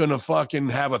not going to fucking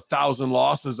have 1,000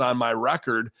 losses on my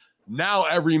record. Now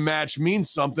every match means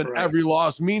something. Right. Every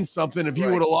loss means something. If he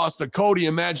would have lost to Cody,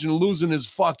 imagine losing his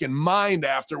fucking mind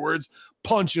afterwards,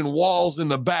 punching walls in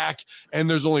the back, and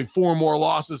there's only 4 more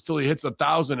losses till he hits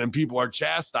 1,000 and people are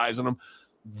chastising him.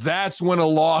 That's when a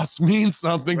loss means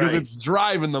something because it's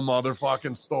driving the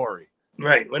motherfucking story.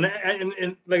 Right.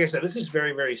 And like I said, this is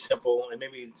very, very simple, and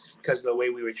maybe it's because of the way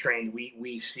we were trained,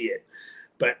 we see it.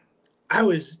 But I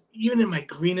was, even in my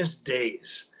greenest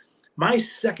days, my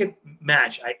second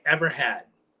match I ever had,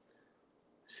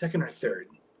 second or third,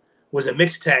 was a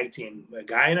mixed tag team, a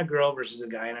guy and a girl versus a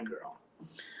guy and a girl.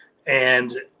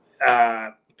 And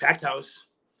packed house.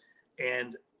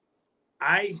 And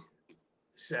I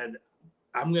said,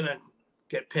 I'm going to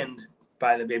get pinned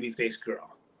by the babyface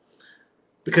girl.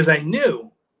 Because I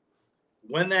knew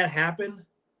when that happened,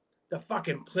 the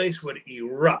fucking place would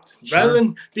erupt. Sure. Rather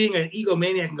than being an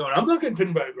egomaniac and going, I'm not getting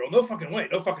pinned by a girl. No fucking way.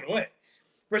 No fucking way.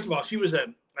 First of all, she was a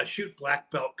shoot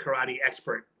black belt karate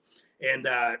expert and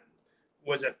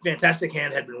was a fantastic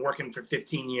hand, had been working for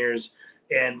 15 years.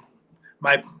 And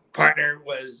my partner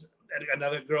was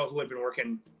another girl who had been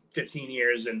working 15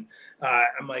 years. And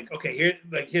I'm like, okay,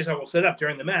 here's how we'll set up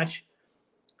during the match.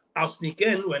 I'll sneak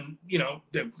in when,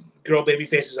 the girl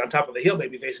babyface is on top of the heel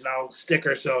babyface, and I'll stick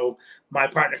her so my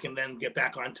partner can then get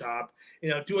back on top,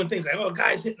 doing things like, oh,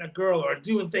 guy's hitting a girl or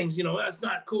doing things, that's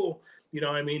not cool.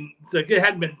 I mean, it's like it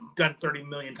hadn't been done 30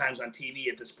 million times on TV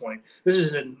at this point. This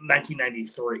is in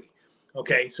 1993.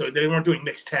 Okay. So they weren't doing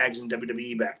mixed tags in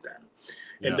WWE back then.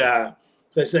 Yeah. And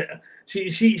so I said,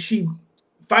 she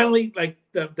finally, like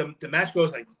the match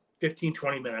goes like 15,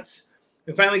 20 minutes.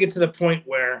 And finally get to the point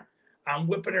where I'm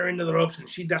whipping her into the ropes, and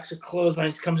she ducks a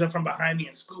clothesline. She comes up from behind me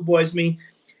and schoolboys me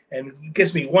and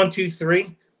gets me 1, 2,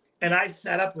 3. And I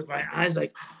sat up with my eyes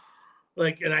like,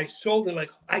 and I sold it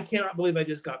like, I cannot believe I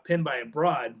just got pinned by a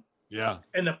broad. Yeah.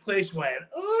 And the place went,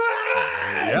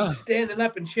 standing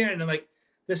up and cheering. And like,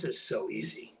 this is so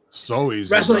easy. So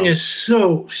easy. Wrestling is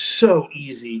so, so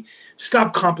easy.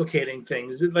 Stop complicating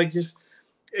things. Like, just,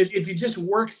 if you just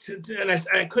worked, and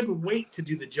I couldn't wait to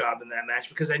do the job in that match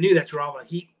because I knew that's where all the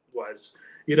heat was,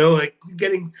 like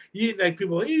getting like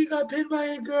people, you got pinned by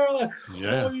a girl,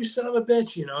 oh, you son of a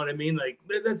bitch, you know what I mean? Like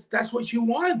that's what you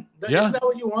want. Isn't that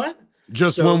what you want?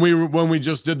 Just when we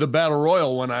just did the battle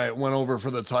royal, when I went over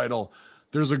for the title,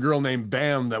 there's a girl named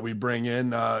Bam that we bring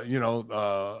in,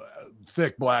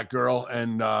 thick black girl,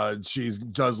 and she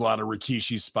does a lot of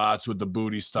Rikishi spots with the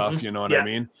booty stuff, you know what I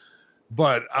mean?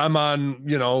 But I'm on,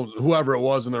 whoever it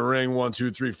was in the ring, 1,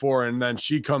 2, 3, 4. And then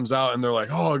she comes out and they're like,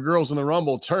 oh, a girl's in the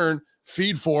Rumble, turn,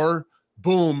 feed for her,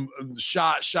 boom,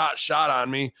 shot on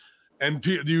me. And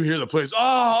you hear the place,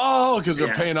 because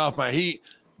they're paying off my heat.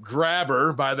 Grab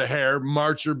her by the hair,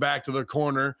 march her back to the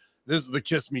corner. This is the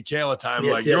kiss me Kayla time.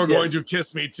 You're going to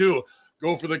kiss me too.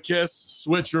 go for the kiss,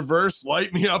 switch reverse,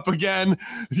 light me up again.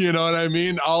 You know what I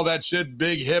mean? All that shit,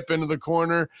 big hip into the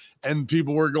corner, and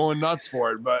people were going nuts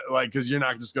for it. But like, because you're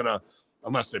not just gonna,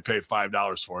 unless they pay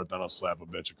 $5 for it, then I'll slap a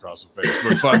bitch across the face.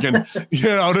 But fucking, you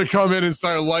know, to come in and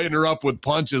start lighting her up with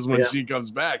punches when she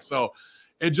comes back. So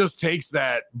it just takes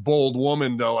that bold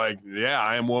woman to like, yeah,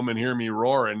 I am woman, hear me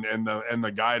roar, and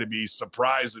the guy to be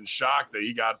surprised and shocked that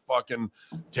he got fucking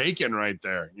taken right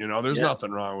there. You know, there's nothing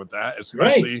wrong with that,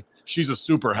 especially she's a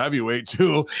super heavyweight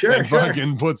too. And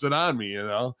fucking puts it on me, you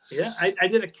know? Yeah, I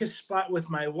did a kiss spot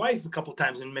with my wife a couple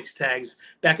times in mixed tags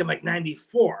back in like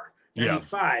 94,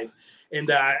 95. And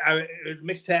I would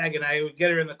mixed tag, and I would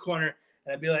get her in the corner,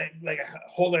 and I'd be like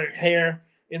hold her hair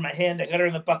in my hand. I got her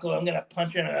in the buckle. I'm gonna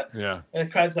punch her. And the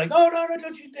crowd's like, "Oh no,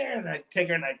 don't you dare!" And I take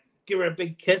her and I give her a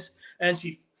big kiss, and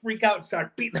she freak out and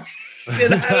start beating the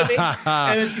shit out of me.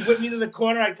 And then she put me to the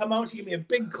corner. I come out, she give me a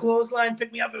big clothesline,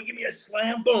 pick me up, and give me a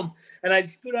slam, boom. And I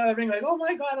scoot out of the ring like, oh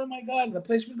my god, and the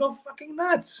place would go fucking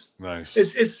nuts. Nice.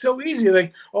 It's so easy.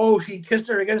 Like, oh, she kissed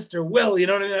her against her will. You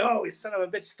know what I mean? Like, oh, you son of a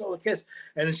bitch stole a kiss.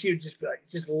 And then she would just be like,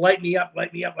 just light me up.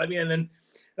 And then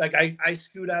like I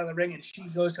scoot out of the ring, and she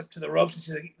goes up to the ropes, and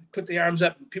she like, put the arms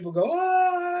up, and people go,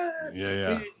 oh.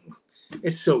 Yeah.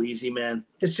 It's so easy, man.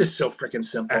 It's just so freaking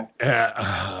simple.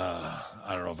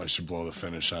 I don't know if I should blow the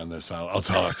finish on this. I'll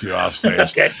talk to you off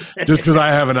stage. Okay. Just because I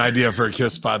have an idea for a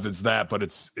kiss spot that's that, but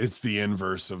it's the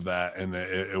inverse of that, and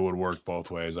it would work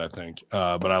both ways, I think.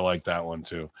 But I like that one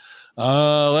too.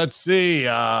 Let's see.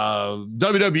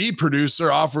 WWE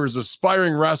producer offers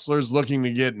aspiring wrestlers looking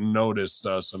to get noticed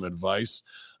some advice.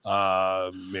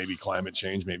 Maybe climate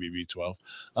change, maybe B12.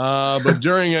 But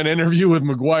during an interview with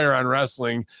McGuire on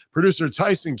Wrestling, producer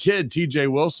Tyson Kidd,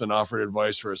 TJ Wilson, offered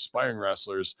advice for aspiring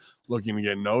wrestlers looking to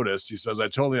get noticed. He says, I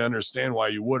totally understand why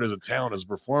you would, as a talent, as a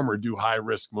performer, do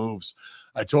high-risk moves.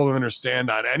 I totally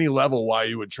understand on any level why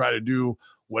you would try to do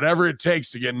whatever it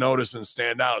takes to get noticed and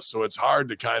stand out. So it's hard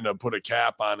to kind of put a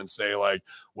cap on and say like,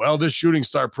 well, this shooting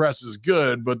star press is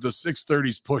good, but the 630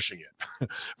 is pushing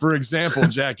it. For example,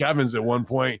 Jack Evans at one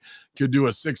point could do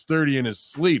a 630 in his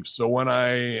sleep. So who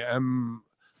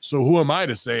am I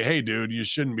to say, hey, dude, you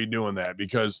shouldn't be doing that?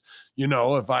 Because, you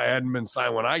know, if I hadn't been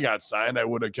signed when I got signed, I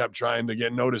would have kept trying to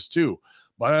get noticed too.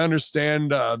 But I understand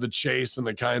the chase and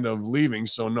the kind of leaving,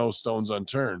 so no stones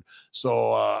unturned.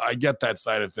 So I get that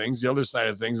side of things. The other side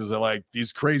of things is that, like,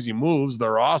 these crazy moves,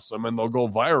 they're awesome and they'll go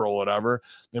viral, whatever.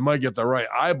 They might get the right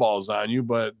eyeballs on you,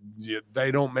 but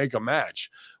they don't make a match.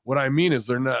 What I mean is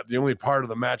they're not the only part of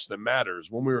the match that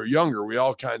matters. When we were younger, we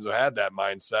all kinds of had that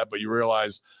mindset, but you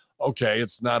realize, okay,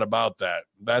 it's not about that.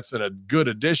 That's a good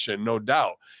addition, no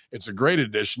doubt. It's a great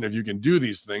addition if you can do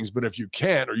these things, but if you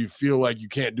can't, or you feel like you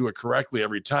can't do it correctly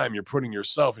every time, you're putting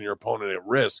yourself and your opponent at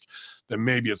risk, then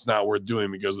maybe it's not worth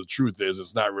doing, because the truth is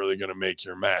it's not really going to make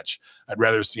your match. I'd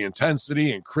rather see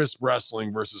intensity and crisp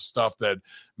wrestling versus stuff that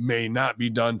may not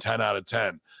be done 10 out of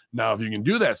 10. Now, if you can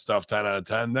do that stuff 10 out of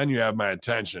 10, then you have my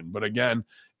attention. But again,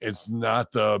 it's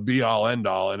not the be-all,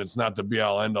 end-all, and it's not the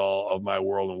be-all, end-all of my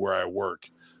world and where I work.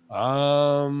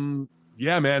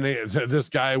 Yeah, man, this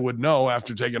guy would know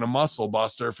after taking a muscle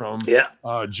buster from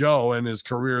Joe, and his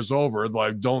career's over.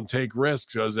 Like, don't take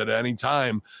risks, because at any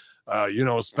time, you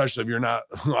know, especially if you're not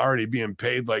already being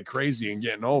paid like crazy and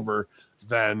getting over,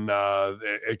 then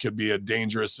it could be a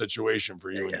dangerous situation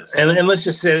for you. And let's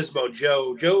just say this about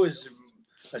Joe. Joe is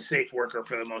a safe worker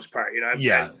for the most part, you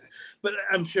know. But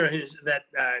I'm sure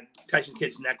Tyson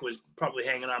Kidd's neck was probably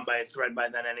hanging on by a thread by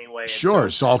then anyway. Sure,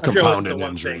 it's all compounded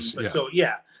injuries.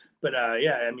 But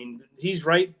I mean, he's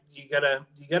right. You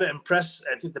gotta impress.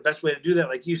 I think the best way to do that,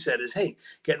 like you said, is, hey,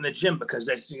 get in the gym, because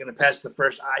you're gonna pass the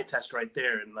first eye test right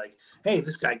there. And like, hey,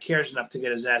 this guy cares enough to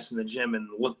get his ass in the gym and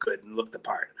look good and look the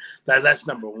part. That's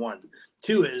number one.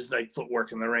 Two is like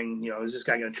footwork in the ring. You know, is this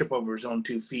guy gonna trip over his own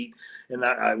 2 feet? And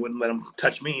I wouldn't let him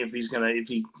touch me if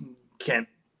he can't,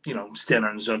 you know, stand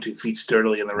on his own 2 feet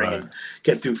sturdily in the ring and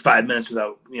get through 5 minutes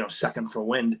without, you know, sucking for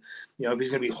wind. You know, if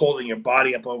he's going to be holding your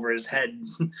body up over his head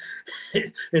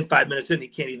in 5 minutes, then he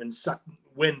can't even suck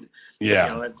wind. Yeah.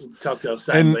 You know, that's a telltale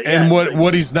sign. And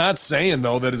what he's not saying,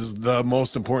 though, that is the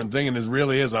most important thing, and it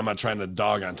really is, I'm not trying to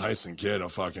dog on Tyson Kidd, a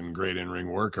fucking great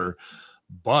in-ring worker,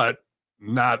 but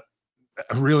not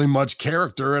really much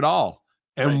character at all.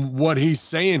 And what he's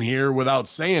saying here, without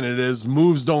saying it, is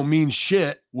moves don't mean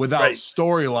shit without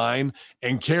storyline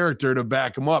and character to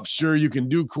back them up. Sure, you can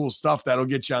do cool stuff that'll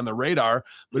get you on the radar,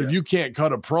 but if you can't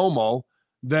cut a promo,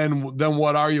 then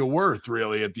what are you worth,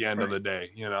 really, at the end of the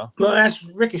day? You know. Well, that's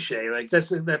Ricochet. Like, that's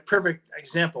that perfect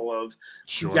example of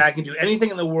the guy can do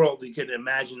anything in the world you could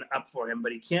imagine up for him,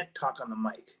 but he can't talk on the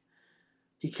mic.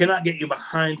 He cannot get you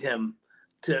behind him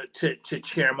to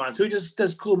cheer him on. So he just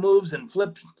does cool moves and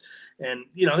flips. And,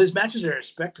 his matches are a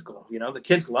spectacle. The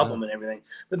kids love him and everything.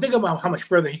 But think about how much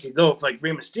further he could go. If, like,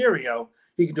 Rey Mysterio,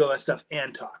 he can do all that stuff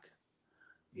and talk.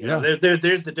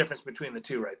 There's the difference between the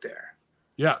two right there.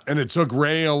 Yeah, and it took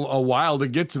Ray a while to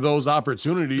get to those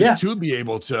opportunities to be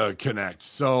able to connect.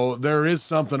 So there is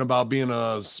something about being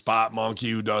a spot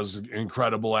monkey who does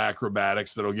incredible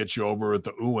acrobatics that'll get you over with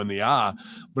the ooh and the ah,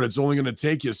 but it's only going to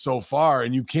take you so far,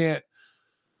 and you can't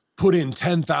put in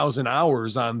 10,000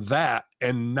 hours on that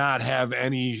and not have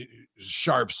any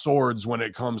sharp swords when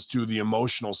it comes to the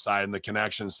emotional side and the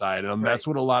connection side. And that's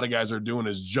what a lot of guys are doing,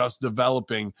 is just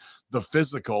developing the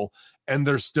physical. And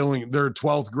they're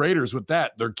 12th graders with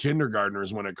that. They're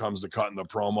kindergartners when it comes to cutting the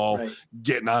promo,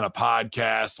 getting on a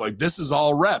podcast. Like, this is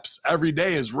all reps. Every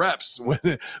day is reps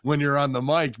when you're on the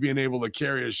mic, being able to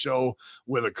carry a show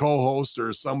with a co-host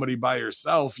or somebody by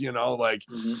yourself,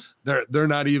 they're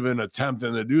not even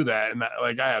attempting to do that. And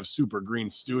I have super green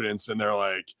students, and they're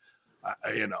like,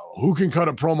 who can cut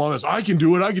a promo on this? I can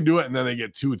do it. And then they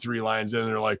get 2-3 lines in and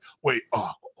they're like, wait,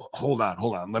 hold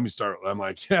on. Let me start. I'm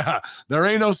like, yeah, there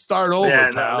ain't no start over.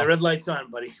 Yeah, pal. The red light's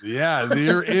on, buddy. Yeah,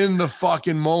 you're in the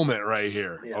fucking moment right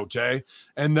here. Yeah. Okay.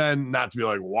 And then, not to be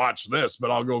like, watch this,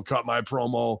 but I'll go cut my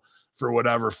promo for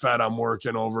whatever fed I'm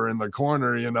working over in the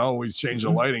corner. We change the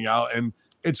lighting out, and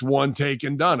it's one take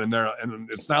and done. And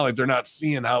it's not like they're not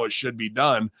seeing how it should be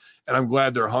done. And I'm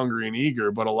glad they're hungry and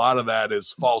eager, but a lot of that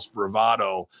is false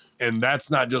bravado. And that's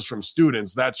not just from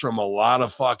students. That's from a lot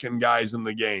of fucking guys in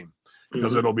the game,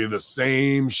 because it'll be the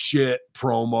same shit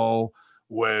promo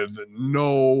with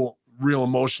no real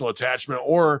emotional attachment,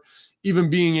 or even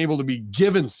being able to be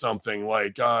given something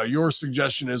like, your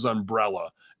suggestion is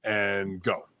umbrella, and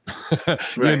go.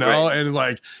 And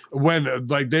like, when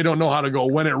they don't know how to go,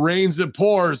 when it rains it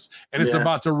pours, and it's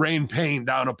about to rain pain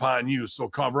down upon you, so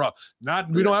cover up.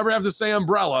 We don't ever have to say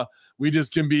umbrella. We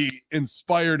just can be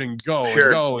inspired and go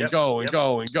and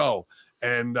go.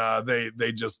 And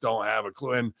they just don't have a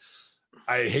clue. And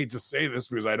I hate to say this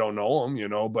because I don't know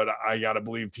him, but I got to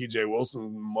believe TJ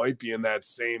Wilson might be in that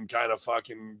same kind of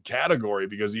fucking category,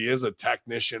 because he is a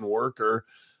technician worker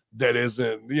that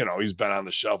isn't, he's been on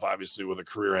the shelf, obviously, with a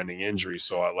career-ending injury.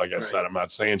 So, like I said, I'm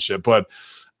not saying shit, but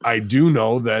I do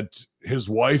know that his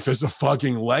wife is a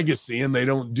fucking legacy, and they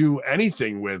don't do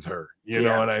anything with her. You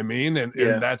know what I mean? And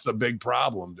that's a big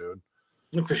problem, dude.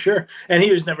 For sure. And he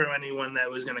was never anyone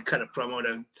that was going to cut a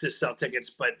promo to sell tickets,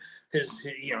 but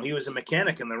he was a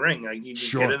mechanic in the ring. Like, you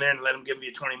just get in there and let him give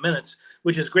you 20 minutes,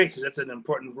 which is great, because that's an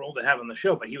important role to have on the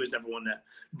show. But he was never one to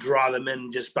draw them in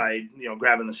just by,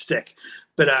 grabbing the stick.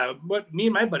 But what me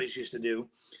and my buddies used to do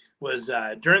was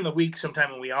during the week,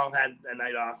 sometime when we all had a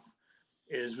night off,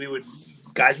 is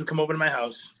guys would come over to my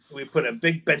house. We put a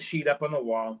big bed sheet up on the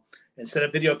wall and set a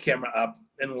video camera up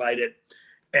and light it.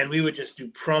 And we would just do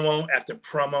promo after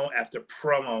promo after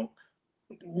promo,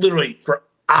 literally for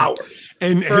hours.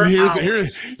 And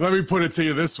here's let me put it to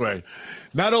you this way.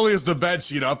 Not only is the bed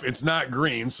sheet up, it's not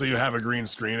green, so you have a green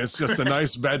screen. It's just a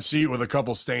nice bed sheet with a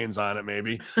couple stains on it,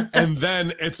 maybe. And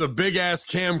then it's a big ass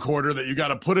camcorder that you got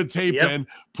to put a tape in,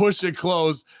 push it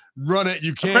closed, run it.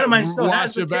 You can't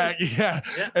watch it back. Yeah.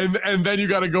 And then you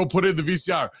got to go put it in the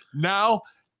VCR. Now,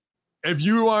 if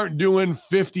you aren't doing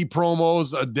 50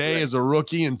 promos a day as a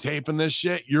rookie and taping this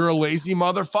shit, you're a lazy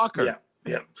motherfucker.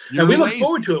 Yeah. And we looked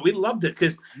forward to it. We loved it,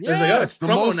 because it was like, it's the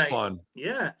most night. Fun.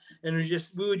 Yeah. And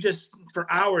we would just for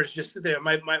hours just sit there.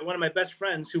 One of my best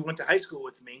friends who went to high school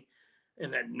with me,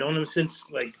 and I'd known him since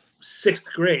like 6th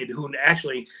grade, who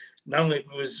actually not only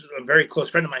was a very close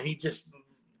friend of mine, he just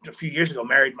a few years ago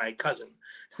married my cousin.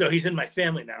 So he's in my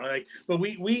family now. But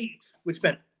we would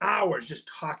spend hours just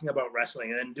talking about wrestling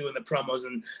and then doing the promos.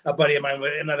 And a buddy of mine,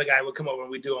 another guy, would come over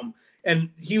and we'd do them. And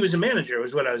he was a manager,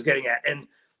 was what I was getting at. And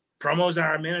promos are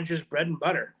our manager's bread and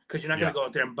butter, because you're not going to go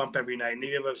out there and bump every night. And if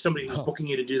you have somebody who's booking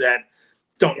you to do that,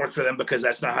 don't work for them, because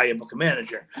that's not how you book a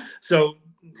manager. So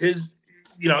it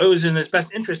was in his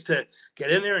best interest to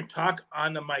get in there and talk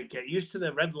on the mic, get used to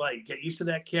the red light, get used to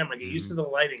that camera, get used to the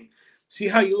lighting. See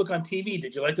how you look on TV.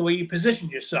 Did you like the way you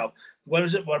positioned yourself? What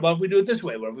is it? What about if we do it this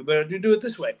way? What if we better do it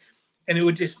this way? And it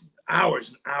would just hours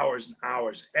and hours and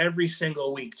hours every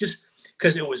single week, just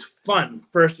because it was fun,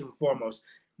 first and foremost.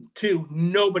 2,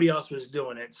 nobody else was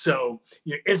doing it. So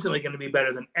you're instantly going to be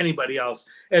better than anybody else.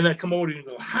 And then come over to you and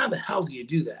go, how the hell do you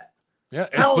do that? Yeah,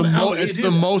 How do you it's do the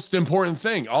that? most important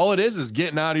thing. All it is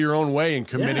getting out of your own way and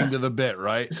committing to the bit,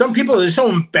 right? Some people are so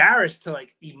embarrassed to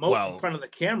like emote in front of the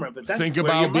camera, but that's think where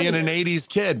your about being money an is. 80s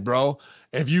kid, bro.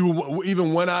 If you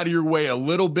even went out of your way a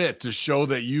little bit to show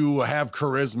that you have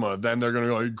charisma, then they're gonna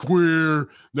go like, queer.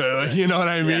 You know what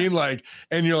I mean? Like,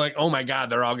 and you're like, oh my God,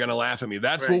 they're all gonna laugh at me.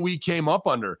 That's what we came up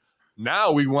under.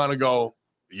 Now we want to go,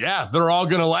 yeah, they're all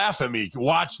gonna laugh at me.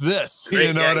 Watch this.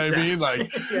 You know what I mean? Like,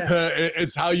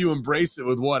 it's how you embrace it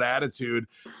with what attitude.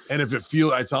 And if it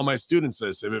feels, I tell my students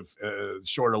this: if it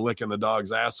short of licking the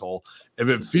dog's asshole, if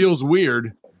it feels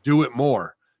weird, do it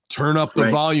more. Turn up the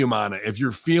volume on it. If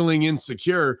you're feeling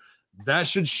insecure, that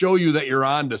should show you that you're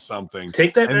onto something.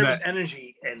 Take that nervous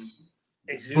energy and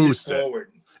boost it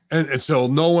forward. And so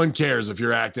no one cares if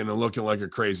you're acting and looking like a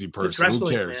crazy person. It's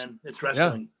wrestling, who cares? man. It's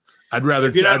wrestling. Yeah. I'd rather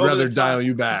dial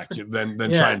you back than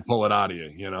try and pull it out of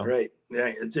you, you know? Right.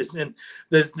 Yeah. It's just, and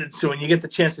so when you get the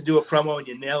chance to do a promo and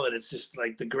you nail it, it's just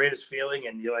like the greatest feeling.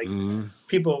 And you're like,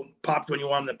 people popped when you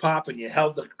want them to pop, and you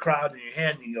held the crowd in your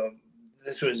hand and you go,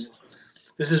 this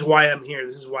is why I'm here.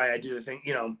 This is why I do the thing.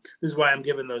 You know, this is why I'm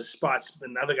given those spots.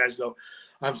 And other guys go,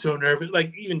 I'm so nervous.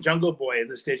 Like even Jungle Boy at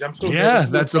this stage, I'm so nervous. Yeah,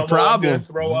 that's a problem.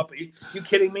 Throw up. Are you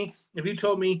kidding me? If you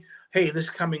told me, hey, this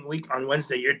coming week on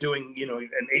Wednesday, you're doing,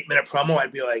 an 8-minute promo,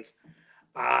 I'd be like,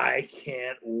 I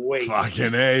can't wait.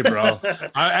 Fucking A, bro.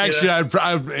 I'd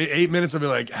 8 minutes. I'd be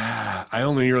like, I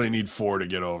only really need 4 to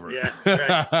get over. Yeah,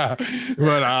 right.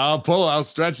 But I'll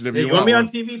stretch it if you want me on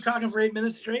TV talking for 8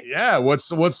 minutes straight. Yeah. What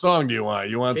song do you want?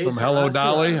 You want some Hello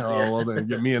Dolly? Oh, well, then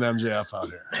get me and MJF out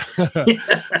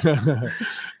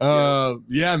here.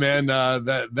 Yeah, man.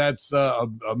 That's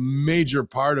a major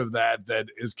part of that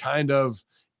is kind of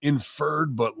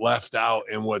inferred but left out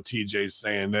in what TJ's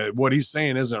saying. That what he's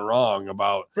saying isn't wrong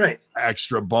about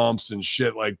extra bumps and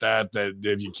shit like that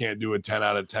if you can't do a 10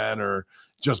 out of 10 or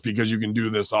just because you can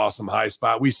do this awesome high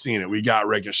spot. We've seen it. We got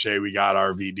Ricochet, we got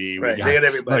RVD, they got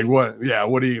everybody. Like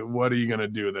what are you gonna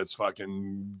do that's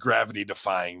fucking gravity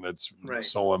defying, that's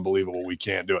so unbelievable we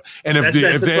can't do it. And if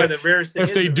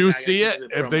they do see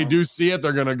it,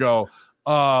 they're gonna go,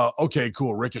 okay,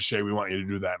 cool, Ricochet, we want you to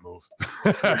do that move.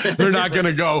 They're not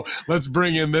gonna go, let's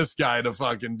bring in this guy to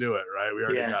fucking do it, right? We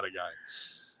already got a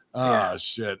guy.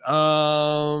 Shit.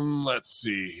 Let's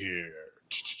see here.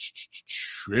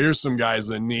 Here's some guys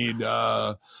that need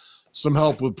some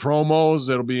help with promos.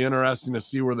 It'll be interesting to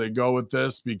see where they go with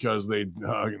this because they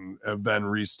have been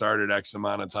restarted X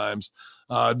amount of times.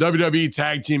 WWE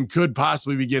Tag Team could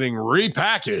possibly be getting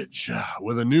repackaged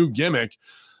with a new gimmick.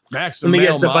 Max and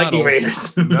male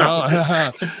models.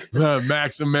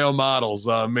 Max and male models.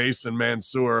 Mason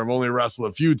Mansoor have only wrestled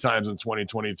a few times in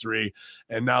 2023,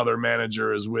 and now their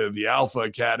manager is with the Alpha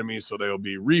Academy, so they'll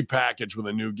be repackaged with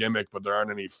a new gimmick, but there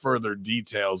aren't any further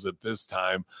details at this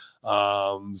time.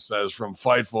 Says from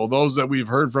Fightful, those that we've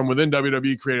heard from within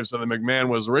WWE creative said that McMahon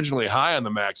was originally high on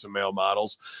the Max and male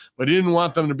models, but he didn't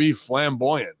want them to be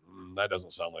flamboyant. That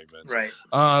doesn't sound like Vince. Right.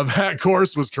 That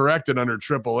course was corrected under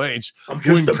Triple H. I'm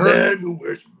just a man who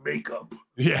wears makeup.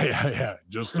 Yeah.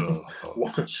 Just a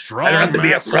strong, I don't have to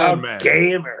be a proud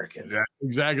gay American. Yeah,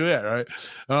 exactly that, right?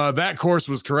 That course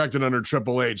was corrected under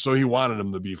Triple H, so he wanted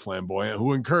him to be flamboyant.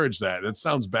 Who encouraged that? It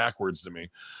sounds backwards to me.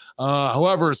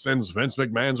 However, since Vince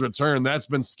McMahon's return, that's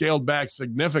been scaled back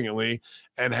significantly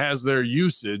and has their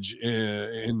usage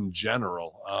in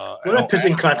general. What a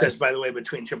pissing contest, by the way,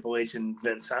 between Triple H and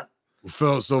Vince, huh?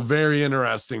 So very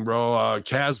interesting, bro.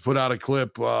 Kaz put out a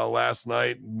clip last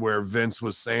night where Vince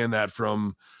was saying that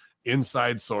from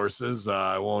inside sources.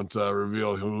 I won't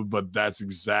reveal who, but that's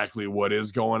exactly what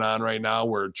is going on right now,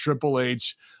 where Triple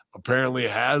H apparently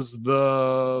has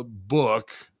the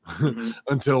book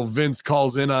until Vince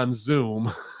calls in on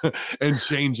Zoom and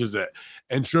changes it.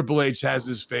 And Triple H has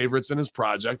his favorites in his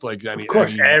project, like any. Of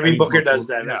course, every booker does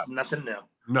that. Yeah. That's nothing new.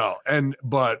 No,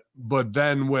 but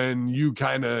then when you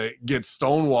kind of get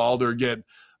stonewalled or get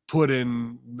put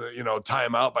in,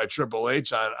 time out by Triple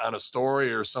H on a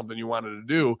story or something you wanted to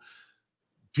do,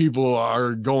 people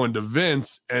are going to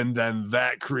Vince, and then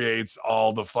that creates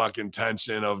all the fucking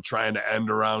tension of trying to end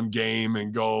around game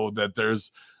and go that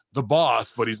there's the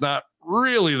boss, but he's not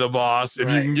really the boss. If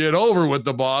you can get over with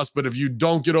the boss, but if you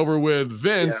don't get over with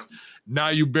Vince, now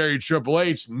you bury Triple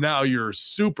H. Now you're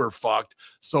super fucked.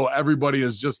 So everybody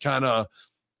is just kind of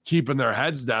keeping their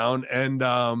heads down. And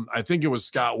I think it was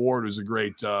Scott Ward, who's a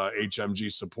great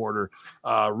HMG supporter,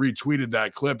 retweeted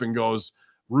that clip and goes,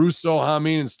 Russo,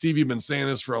 Hamin, and Stevie have been saying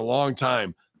this for a long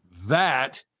time.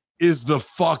 That is the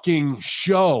fucking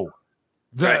show.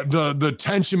 the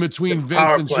tension between The Vince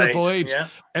power and play, Triple H yeah.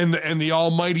 and the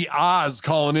almighty Oz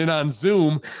calling in on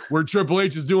Zoom, where Triple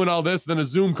H is doing all this, then a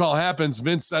Zoom call happens,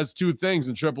 Vince says two things,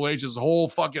 and Triple H's whole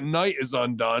fucking night is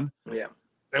undone. Yeah.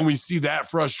 And we see that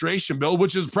frustration build,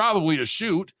 which is probably a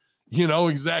shoot,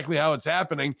 exactly how it's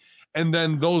happening. And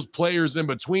then those players in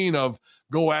between of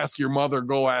go ask your mother,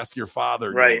 go ask your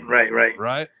father. Right.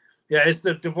 Yeah, it's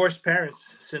the divorced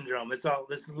parents syndrome. It's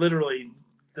literally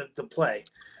the play.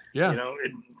 Yeah.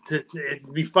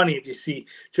 It'd be funny if you see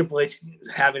Triple H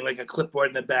having like a clipboard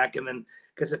in the back and then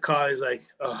gets a call. He's like,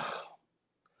 oh,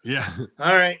 yeah.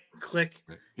 All right, click,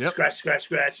 Yep.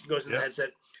 scratch, goes in the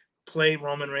headset. Play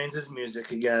Roman Reigns'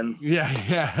 music again. Yeah.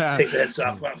 Take the heads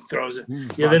off, throws it.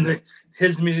 Then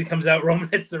his music comes out. Roman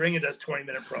hits the ring and does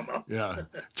 20-minute promo. Yeah.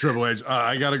 Triple H,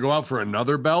 I got to go out for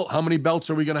another belt. How many belts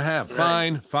are we going to have?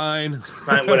 Right. Fine.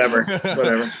 Whatever.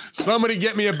 Somebody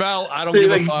get me a belt. I don't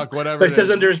give a fuck, whatever. He says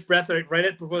under his breath,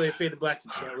 right before they fade to black,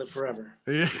 you can't live forever.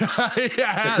 Yeah.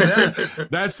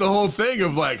 That's the whole thing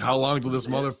of like, how long till this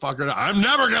motherfucker die? I'm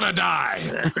never going to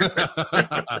die.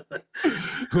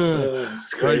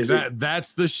 It's crazy.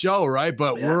 That's the show, right?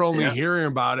 But we're only hearing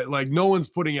about it. Like, no one's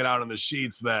putting it out on the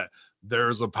sheets that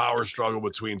there's a power struggle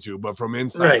between two, but from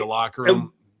inside the locker room, and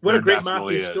what a great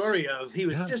Mafia story of he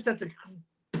was just at the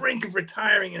brink of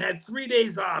retiring and had 3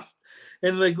 days off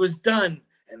and like was done,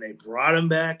 and they brought him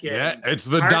back in. Yeah, it's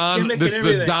the Don. It's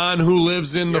the Don who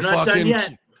lives in the fucking.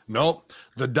 Nope,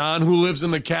 the Don who lives in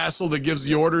the castle that gives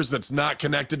the orders. That's not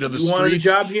connected to the streets. You want a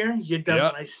job here? You're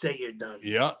done when I say you're done.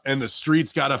 Yeah, and the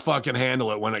streets got to fucking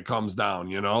handle it when it comes down.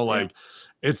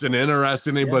 It's an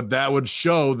interesting thing, but that would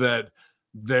show that.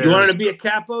 You wanted to be a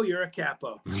capo, you're a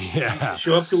capo. Yeah. You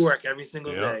show up to work every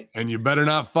single day. And you better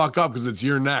not fuck up because it's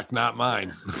your neck, not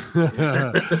mine.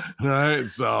 Right?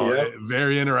 So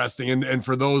very interesting. And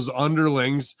for those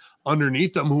underlings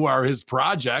underneath them who are his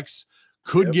projects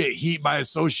could get heat by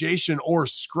association or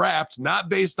scrapped, not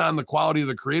based on the quality of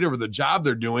the creative or the job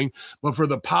they're doing, but for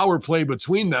the power play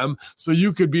between them. So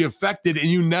you could be affected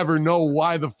and you never know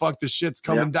why the fuck the shit's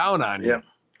coming down on you.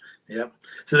 Yep.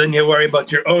 So then you worry about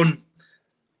your own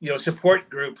support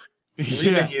group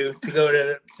leaving you to go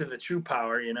to the true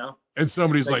power, And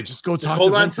somebody's like, just go talk to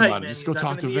Vince about it. Just go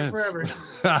talk to Vince.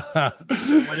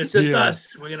 When it's just us,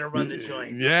 we're going to run the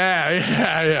joint.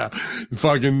 Yeah.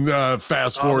 Fucking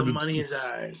fast forward. The money is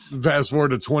ours. Fast forward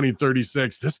to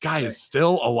 2036. This guy is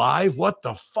still alive? What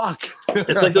the fuck?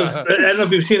 It's like those, I don't know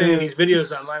if you've seen any of these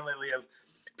videos online lately of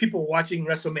people watching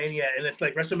WrestleMania, and it's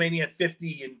like WrestleMania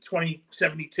 50 and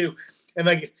 2072. And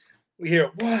like, we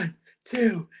hear 1,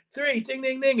 2, 3, ding,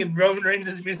 ding, ding, and Roman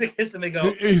Reigns' music hits, and they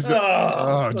go,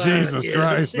 "Oh, Jesus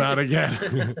Christ, not again!"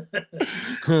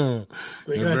 It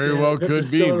very well could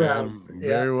be, man.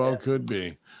 Very well could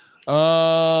be.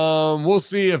 We'll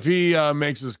see if he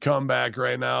makes his comeback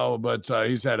right now, but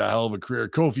he's had a hell of a career.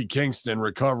 Kofi Kingston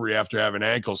recovery after having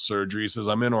ankle surgery. He says,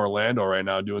 I'm in Orlando right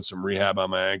now doing some rehab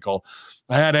on my ankle.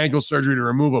 I had ankle surgery to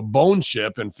remove a bone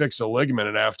chip and fix a ligament,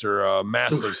 and after a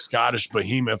massive Scottish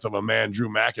behemoth of a man, Drew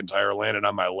McIntyre, landed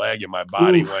on my leg and my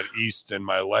body went east and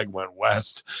my leg went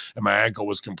west and my ankle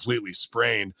was completely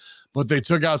sprained. But they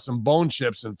took out some bone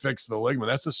chips and fixed the ligament.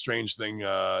 That's a strange thing.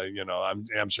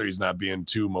 I'm sure he's not being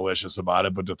too malicious about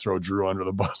it, but to throw Drew under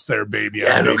the bus there, baby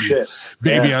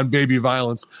on baby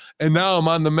violence. And now I'm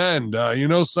on the mend,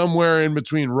 somewhere in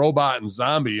between robot and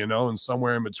zombie, and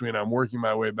somewhere in between, I'm working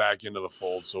my way back into the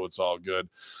fold. So it's all good.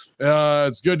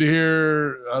 It's good to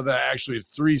hear that actually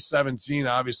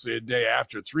 3/17, obviously a day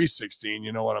after 3/16,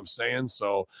 you know what I'm saying?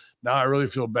 So now I really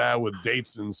feel bad with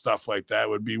dates and stuff like that.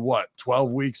 Would be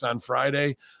 12 weeks on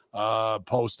Friday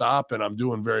post-op, and I'm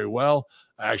doing very well.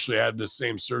 I actually had the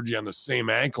same surgery on the same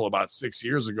ankle about 6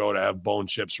 years ago to have bone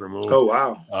chips removed. Oh,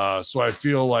 wow. So I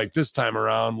feel like this time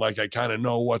around, like I kind of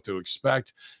know what to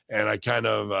expect, and I kind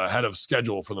of ahead of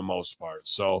schedule for the most part.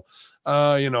 So,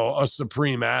 a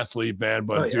supreme athlete, man.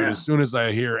 But dude, as soon as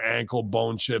I hear ankle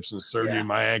bone chips and surgery,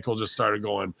 my ankle just started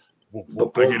going.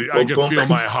 I can feel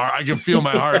my heart. I can feel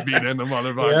my heartbeat in the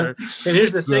motherfucker. Yeah. And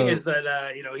here's the thing: is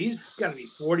that he's got to be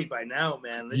 40 by now,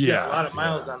 man. There's got a lot of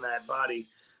miles on that body,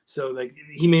 so like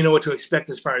he may know what to expect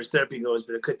as far as therapy goes,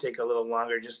 but it could take a little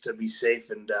longer just to be safe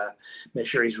and make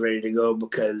sure he's ready to go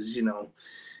because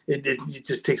it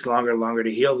just takes longer and longer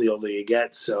to heal the older you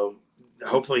get. So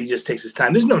hopefully he just takes his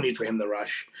time. There's no need for him to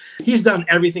rush. He's done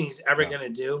everything he's ever going to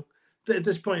do. at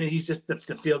this point, he's just the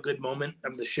feel good moment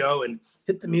of the show, and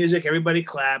hit the music. Everybody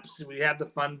claps. We have the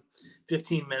fun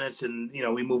 15 minutes, and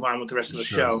we move on with the rest of the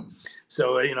show.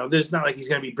 So there's not like he's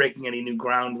going to be breaking any new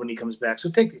ground when he comes back. So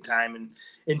take your time and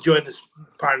enjoy this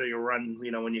part of your run.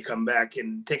 When you come back,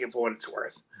 and take it for what it's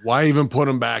worth. Why even put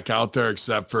him back out there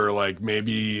except for like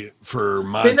maybe for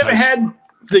Montez? They never had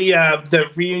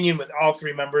the reunion with all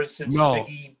three members since Big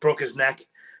E broke his neck.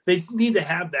 They need to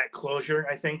have that closure.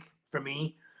 I think for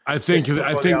me. I think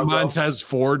Montez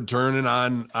Ford turning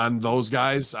on those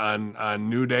guys on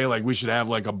New Day, like we should have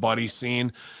like a buddy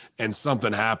scene, and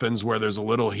something happens where there's a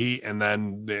little heat, and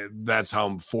then that's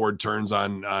how Ford turns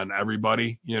on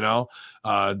everybody,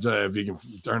 if he can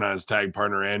turn on his tag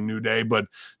partner and New Day. But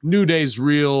New Day's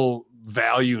real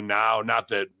value now, not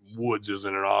that Woods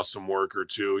isn't an awesome worker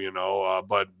too,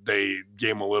 but they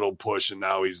gave him a little push, and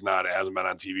now it hasn't been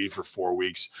on TV for 4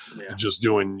 weeks, just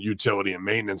doing utility and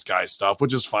maintenance guy stuff,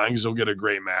 which is fine because he'll get a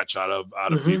great match out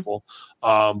of people.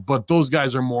 But those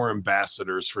guys are more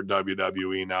ambassadors for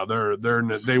WWE now.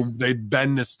 They've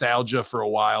been nostalgia for a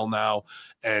while now,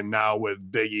 and now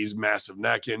with Big E's massive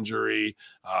neck injury,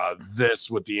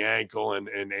 this with the ankle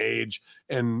and age,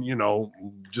 and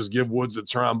just give Woods a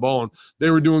trombone. They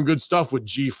were doing good stuff with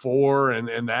G4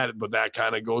 and that, but that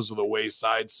kind of goes to the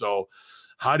wayside. So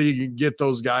how do you get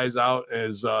those guys out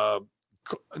as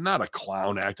not a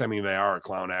clown act? I mean, they are a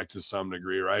clown act to some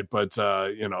degree, right? But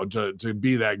to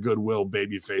be that goodwill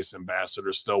babyface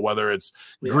ambassador still, whether it's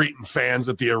greeting fans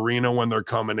at the arena when they're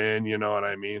coming in, you know what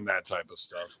I mean? That type of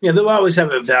stuff. Yeah, they'll always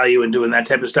have a value in doing that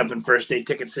type of stuff in first day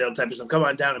ticket sale type of stuff. Come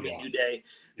on down and meet New Day.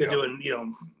 They're doing,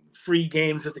 free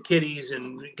games with the kiddies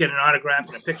and get an autograph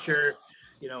and a picture,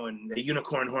 and a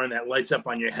unicorn horn that lights up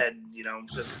on your head,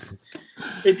 So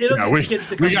we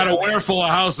got a warefull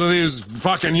house of these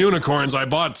fucking unicorns. I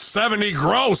bought 70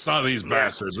 gross out of these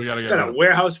bastards. We got to get a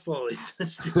warehouse full of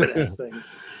stupid ass things.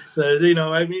 So,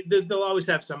 they'll always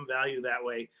have some value that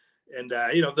way, and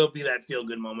there'll be that feel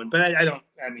good moment. But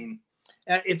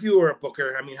if you were a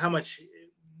booker, how much?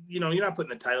 You're not putting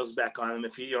the titles back on them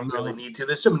if you don't really need to.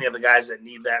 There's so many other guys that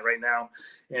need that right now,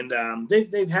 and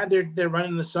they've had their run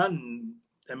in the sun.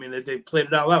 They've played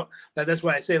it all out. That's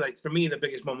why I say, like, for me, the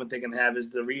biggest moment they can have is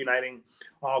the reuniting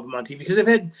all of them on TV, because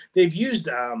they've used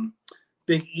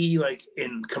Big E like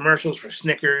in commercials for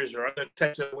Snickers or other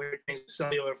types of weird things,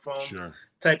 cellular phone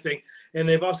type thing, and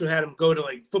they've also had him go to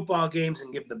like football games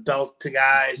and give the belt to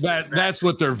guys. That's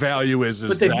what their value is.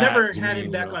 But they've never had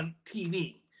him back on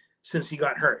TV since he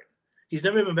got hurt. He's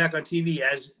never been back on TV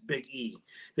as Big E.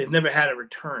 They've never had a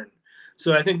return.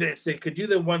 So I think that if they could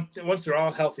do once they're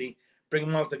all healthy, bring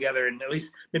them all together and at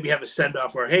least maybe have a send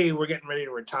off, or hey, we're getting ready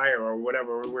to retire or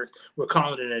whatever. We're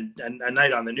calling it a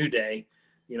night on the New Day,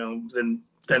 then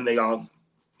they all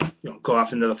go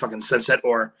off into the fucking sunset,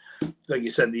 or like you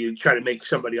said, you try to make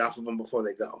somebody off of them before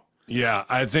they go. Yeah,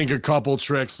 I think a couple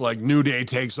tricks, like New Day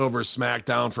takes over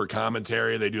SmackDown for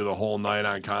commentary. They do the whole night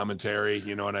on commentary.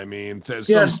 You know what I mean?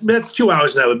 Yes, that's 2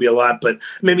 hours. That would be a lot, but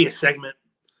maybe a segment.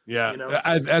 Yeah,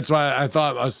 that's why I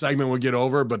thought a segment would get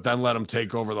over, but then let them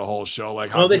take over the whole show.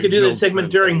 Like, they could do this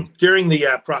segment during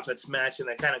the Profits match, and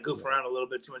they kind of goof around a little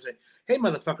bit too much. Like, hey,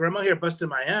 motherfucker, I'm out here busting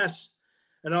my ass,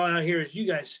 and all I hear is you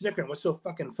guys snickering. What's so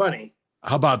fucking funny?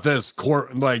 How about this?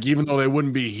 Even though they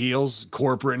wouldn't be heels,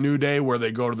 corporate New Day, where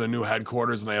they go to the new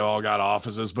headquarters and they all got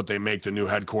offices, but they make the new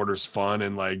headquarters fun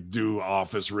and like do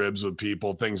office ribs with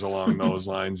people, things along those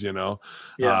lines,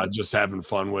 just having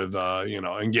fun with,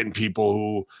 and getting people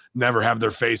who never have their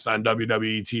face on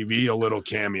WWE TV a little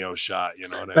cameo shot,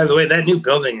 By the way, that new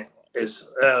building is,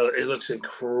 it looks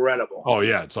incredible. Oh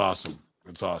yeah, it's awesome.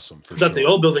 It's awesome for sure. But the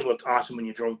old building looked awesome when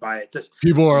you drove by it.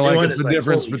 People are like, it's the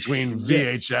difference between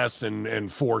VHS and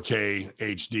 4K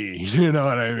HD. You know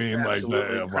what I mean?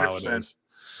 Absolutely. Like how it is.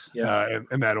 Yeah.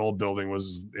 And that old building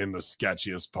was in the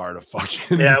sketchiest part of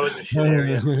fucking. Yeah, it was a shit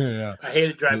area. Yeah. I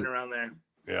hated driving around there.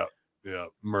 Yeah. Yeah.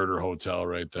 Murder hotel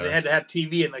right there. They had to have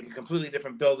TV in like a completely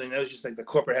different building. That was just like the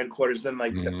corporate headquarters, then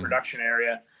like the production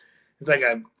area. It's like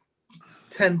a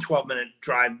 10, 12-minute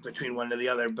drive between one to the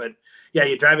other. But yeah,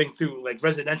 you're driving through like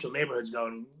residential neighborhoods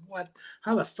going, what?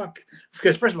 How the fuck?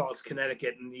 Because first of all, it's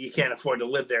Connecticut and you can't afford to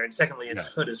live there. And secondly, it's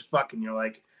hood as fuck. And you're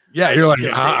like,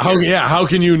 how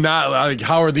can you not, like,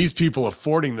 how are these people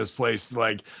affording this place?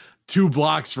 Like 2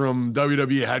 blocks from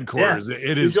WWE headquarters. Yeah.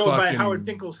 It is fucking by Howard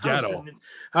Finkel's ghetto. House. And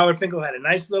Howard Finkel had a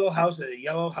nice little house, a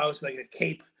yellow house, like a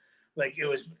cape. Like it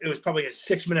was probably a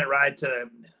 6-minute ride to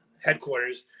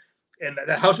headquarters. And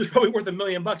that house was probably worth $1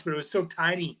 million, but it was so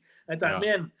tiny. I thought,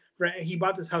 man, he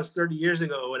bought this house 30 years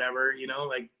ago or whatever,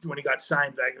 like when he got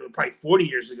signed back, probably 40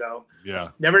 years ago. Yeah.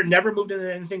 Never moved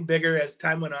into anything bigger as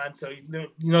time went on. So,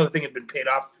 the thing had been paid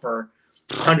off for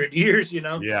 100 years,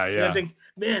 Yeah, yeah. And I think,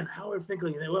 man, Howard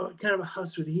Finkel, what kind of a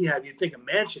house would he have? You'd think a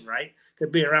mansion, right?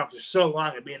 Could be around for so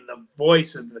long and being the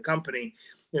voice of the company.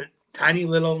 Tiny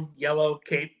little yellow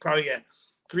cape, probably a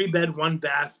 3-bed,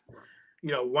 1-bath,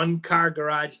 1-car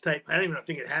garage type. I don't even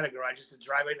think it had a garage, just a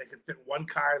driveway that could fit 1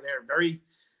 car there. Very,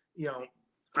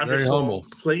 very humble.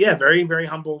 Yeah, very, very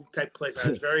humble type place. I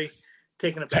was very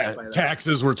taken aback by that.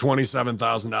 Taxes were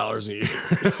 $27,000 a year.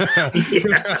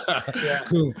 yeah.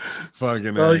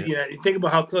 Fucking. Well, you think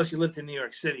about how close you live to New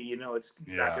York City. It's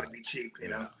not going to be cheap.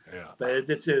 Yeah. But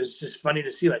it was just funny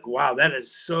to see. Like, wow, that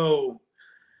is so.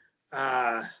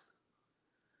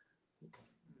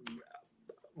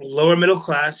 Lower middle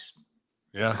class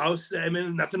house. I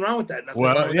mean, nothing wrong with that. Nothing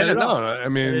wrong with that at all. I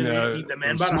mean, the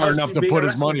man bought smart enough to put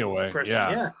his money away. Person.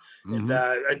 Yeah. And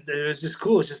it was just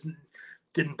cool. It's just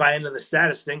didn't buy into the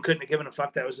status thing. Couldn't have given a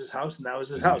fuck. That was his house, and that was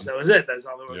his house. That was it. That's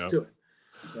all there was to it.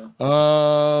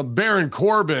 So. Baron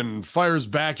Corbin fires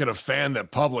back at a fan that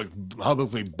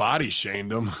publicly body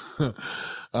shamed him.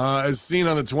 As seen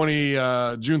on the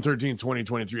June 13th,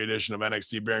 2023 edition of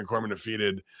NXT, Baron Corbin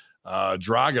defeated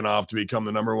Dragunov to become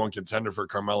the #1 contender for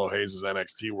Carmelo Hayes'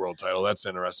 NXT World Title. That's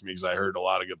interesting because I heard a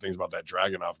lot of good things about that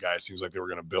Dragunov guy. It seems like they were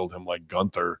going to build him like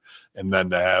Gunther, and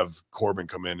then to have Corbin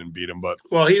come in and beat him. But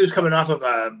he was coming off of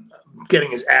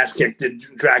getting his ass kicked at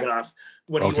Dragunov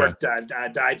when he worked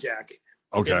Dijak.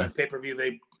 Okay. Pay-per-view,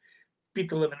 they beat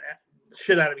the living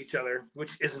shit out of each other,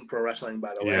 which isn't pro wrestling,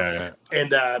 by the way. Yeah.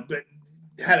 And but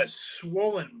had a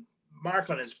swollen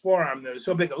mark on his forearm that was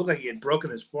so big it looked like he had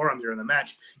broken his forearm during the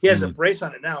match. He has a brace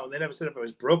on it now, and they never said if it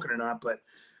was broken or not. But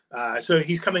so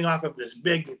he's coming off of this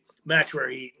big match where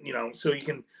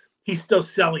he's still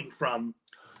selling from.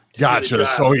 Gotcha.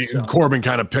 So Corbin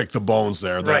kind of picked the bones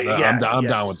there. I'm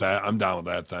down with that. I'm down with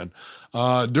that then.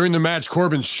 During the match,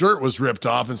 Corbin's shirt was ripped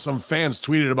off, and some fans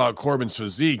tweeted about Corbin's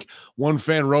physique. One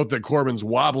fan wrote that Corbin's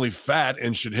wobbly fat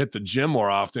and should hit the gym more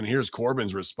often. Here's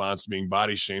Corbin's response to being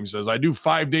body shamed. He says, "I do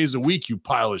 5 days a week, you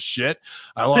pile of shit.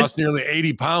 I lost nearly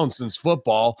 80 pounds since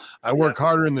football. I work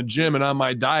harder in the gym and on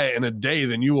my diet in a day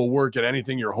than you will work at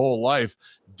anything your whole life.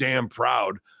 Damn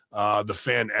proud." The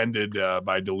fan ended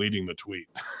by deleting the tweet.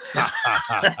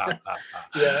 I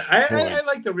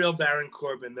like the real Baron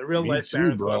Corbin, the real life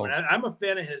Baron Corbin. I'm a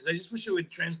fan of his. I just wish it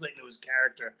would translate into his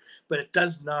character, but it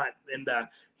does not. And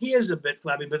he is a bit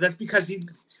flabby, but that's because he,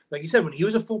 like you said, when he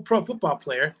was a full pro football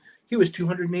player, he was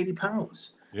 280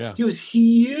 pounds. Yeah, he was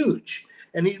huge,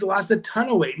 and he lost a ton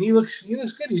of weight, and he looks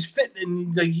good. He's fit,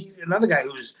 and he's another guy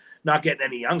who's not getting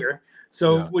any younger.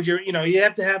 So would you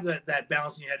have to have that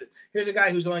balance in your head. Here's a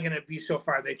guy who's only going to be so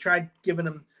far. They tried giving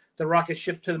him the rocket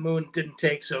ship to the moon, didn't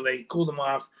take, so they cooled him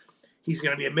off. He's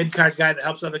going to be a mid-card guy that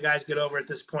helps other guys get over at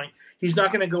this point. He's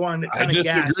not going to go on a ton of gas.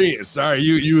 I disagree. Sorry,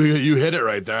 you hit it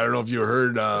right there. I don't know if you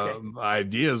heard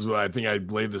ideas. I think I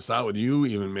laid this out with you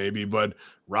even maybe, but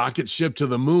rocket ship to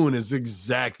the moon is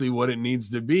exactly what it needs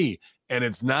to be. And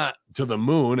it's not to the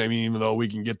moon. I mean, even though we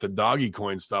can get the doggy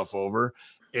coin stuff over,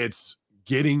 it's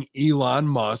getting Elon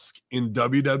Musk in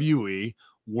WWE,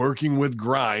 working with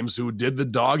Grimes, who did the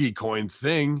doggy coin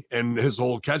thing, and his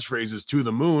whole catchphrase is to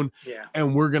the moon. Yeah.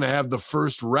 And we're going to have the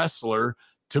first wrestler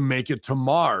to make it to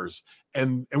Mars.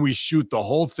 And we shoot the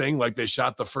whole thing like they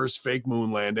shot the first fake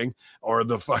moon landing or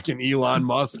the fucking Elon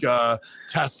Musk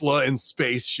Tesla in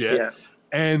space shit. Yeah.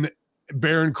 And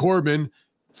Baron Corbin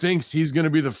thinks he's going to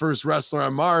be the first wrestler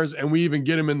on Mars, and we even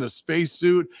get him in the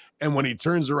spacesuit, and when he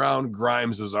turns around,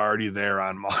 Grimes is already there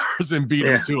on Mars and beat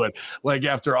him to it. Like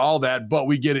after all that, but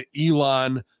we get an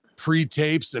Elon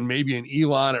pre-tapes and maybe an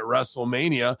Elon at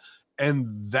WrestleMania, and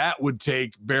that would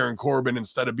take Baron Corbin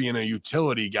instead of being a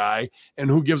utility guy.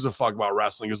 And who gives a fuck about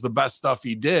wrestling? Because the best stuff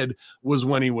he did was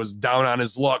when he was down on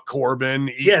his luck, Corbin,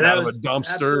 eating out of a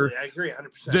dumpster. Absolutely. I agree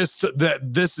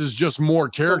 100%. This is just more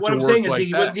character what I'm work saying is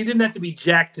like he didn't have to be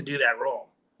jacked to do that role.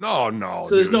 No.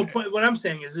 So there's no point. What I'm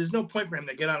saying is there's no point for him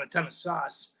to get on a ton of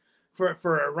sauce for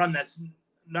a run that's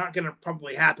not going to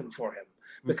probably happen for him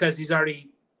because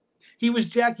he was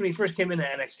jacked when he first came into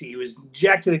NXT. He was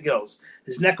jacked to the gills.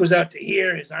 His neck was out to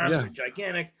here. His arms were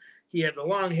gigantic. He had the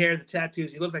long hair, the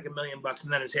tattoos. He looked like $1 million,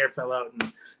 and then his hair fell out,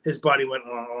 and his body went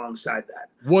alongside that.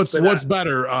 What's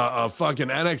better, a fucking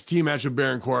NXT match with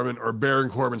Baron Corbin or Baron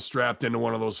Corbin strapped into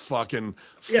one of those fucking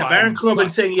Baron Corbin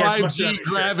saying 5G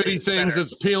gravity things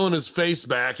that's peeling his face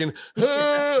back and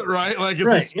right, like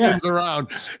as he spins around,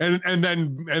 and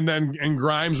then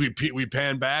Grimes we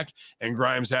pan back and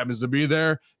Grimes happens to be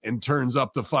there and turns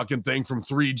up the fucking thing from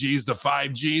 3Gs to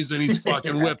 5Gs and he's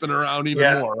fucking whipping around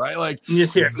even more, right? Like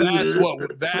that's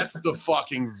the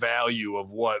fucking value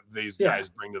of what these guys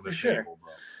bring to the table,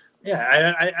 bro.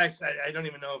 Yeah, I don't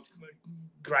even know if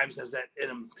Grimes has that in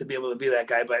him to be able to be that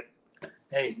guy, but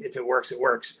hey, if it works, it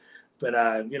works. But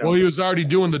well, he was already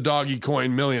doing the doggy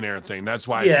coin millionaire thing. That's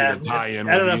why I see the tie-in.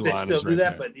 I don't know if they still do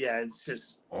that, but it's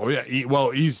just. Oh yeah,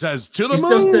 he says to the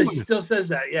moon. He still says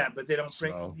that, but they don't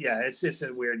bring. So. Yeah, it's just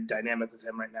a weird dynamic with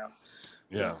him right now.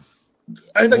 Yeah,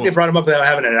 I think they brought him up without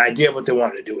having an idea of what they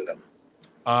wanted to do with him.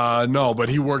 No, but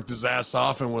he worked his ass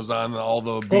off and was on all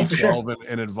the B12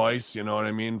 and advice. You know what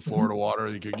I mean? Florida water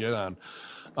he could get on.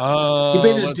 He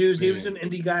paid his dues. He was an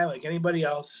indie guy like anybody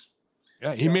else.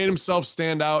 Yeah, he made himself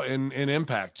stand out in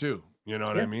Impact too. You know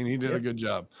what I mean? He did a good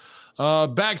job.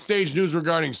 Backstage news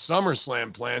regarding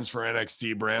SummerSlam plans for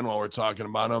NXT brand while we're talking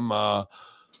about them.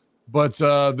 But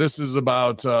this is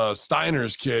about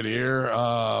Steiner's kid here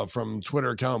from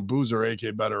Twitter account Boozer, aka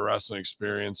Better Wrestling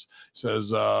Experience. Says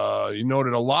he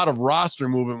noted a lot of roster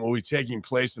movement will be taking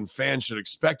place and fans should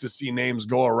expect to see names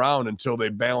go around until they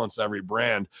balance every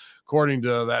brand. According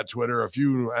to that Twitter, a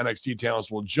few NXT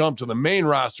talents will jump to the main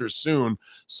roster soon,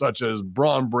 such as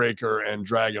Braun Breaker and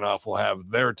Dragunov will have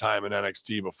their time in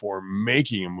NXT before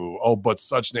making a move. Oh, but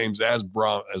such names as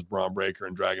Braun Breaker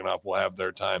and Dragunov will have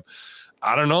their time.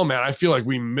 I don't know, man. I feel like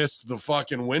we missed the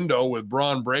fucking window with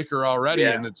Braun Breaker already,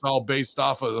 and it's all based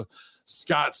off of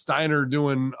Rick Steiner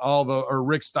doing all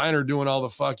the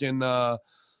fucking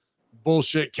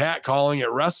bullshit catcalling at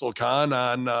WrestleCon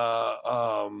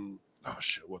on oh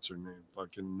shit, what's her name?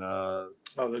 Fucking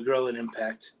the girl in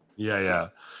Impact. Yeah.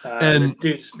 And the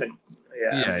dude's I'm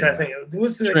trying to think.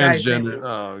 What's the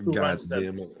transgender? Who runs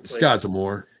damn it. Scott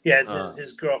D'Amore. Yeah, it's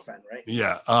his girlfriend, right?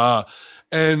 Yeah.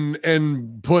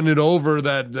 And putting it over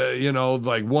that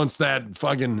like once that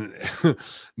fucking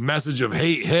message of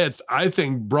hate hits, I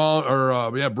think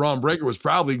Braun Breaker was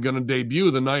probably going to debut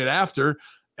the night after.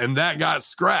 And that got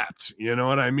scrapped. You know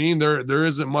what I mean? There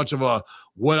isn't much of a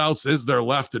what else is there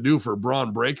left to do for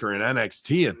Braun Breaker in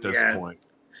NXT at this point.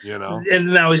 You know, and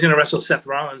now he's going to wrestle Seth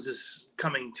Rollins this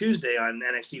coming Tuesday on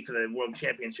NXT for the World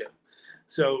Championship.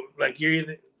 So, like, you're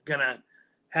either going to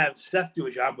have Seth do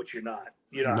a job, which you're not.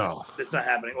 No, that's not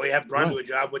happening. Or you have Braun do a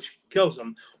job, which kills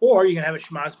him. Or you're going to have a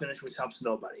schmoz finish, which helps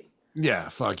nobody. Yeah,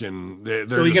 fucking.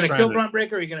 So you're going to kill Braun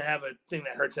Breaker, or you're going to have a thing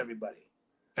that hurts everybody.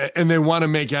 And they want to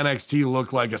make NXT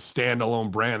look like a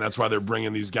standalone brand. That's why they're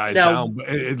bringing these guys down. But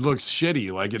it looks shitty.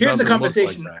 Like here's the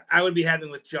conversation I would be having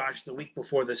with Josh the week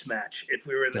before this match. If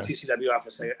we were in the TCW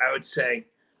office, I would say,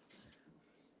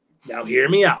 now hear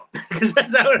me out. Because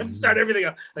that's how I would start everything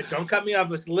up. Like, don't cut me off.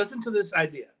 Let's listen to this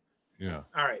idea. Yeah.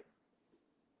 All right.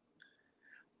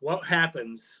 What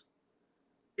happens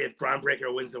if Braun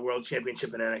Breaker wins the World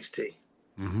Championship in NXT?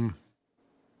 Mm-hmm.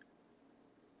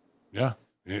 Yeah.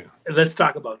 Let's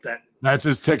talk about that. That's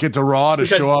his ticket to Raw to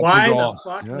show up. Why the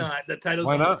fuck not? The title's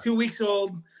only 2 weeks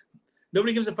old.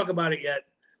 Nobody gives a fuck about it yet.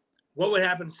 What would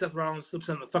happen if Seth Rollins slips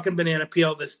on the fucking banana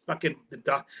peel? This fucking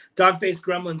dog-faced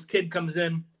gremlins kid comes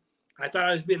in. I thought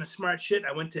I was being a smart shit.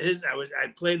 I went to I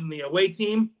played in the away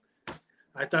team.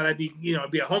 I thought I'd be,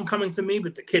 it'd be a homecoming for me,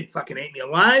 but the kid fucking ate me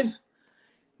alive.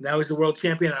 Now he's the world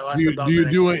champion. I lost the belt. Do you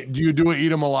do a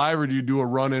eat him alive, or do you do a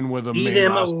run in with a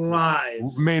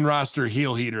main roster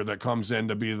heel heater that comes in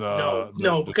to be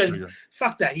the because trigger?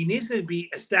 Fuck that. He needs to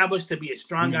be established to be a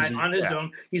strong guy on his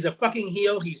own. He's a fucking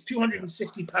heel. He's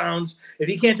 260 pounds. If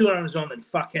he can't do it on his own, then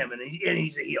fuck him. And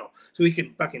he's a heel, so he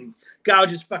can fucking gouge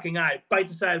his fucking eye, bite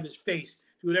the side of his face,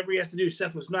 do whatever he has to do.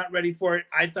 Seth was not ready for it.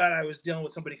 I thought I was dealing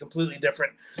with somebody completely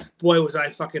different. Boy, was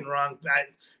I fucking wrong.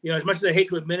 As much as I hate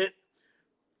to admit it,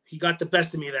 he got the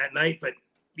best of me that night, but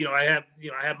I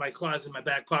have my claws in my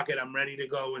back pocket. I'm ready to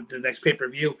go into the next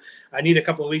pay-per-view. I need a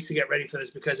couple of weeks to get ready for this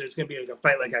because there's going to be like a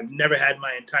fight like I've never had in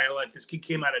my entire life. This kid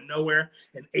came out of nowhere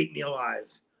and ate me alive.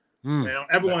 I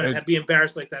don't ever want to be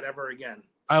embarrassed like that ever again.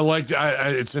 I like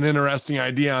that. It's an interesting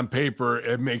idea on paper.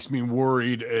 It makes me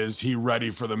worried. Is he ready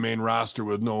for the main roster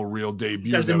with no real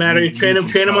debut? Doesn't matter. You train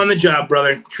him on the job,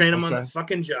 brother. Train him on the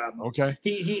fucking job. Okay.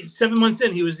 He 7 months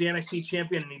in, he was the NXT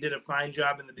champion, and he did a fine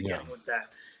job in the beginning with that.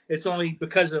 It's only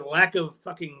because of the lack of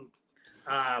fucking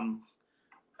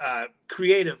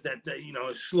creative that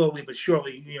slowly but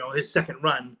surely, his second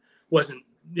run wasn't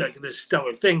like this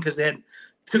stellar thing because they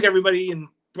took everybody and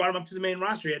brought him up to the main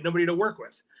roster. He had nobody to work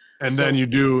with. And then you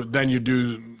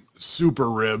do super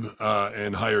rib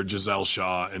and hire Giselle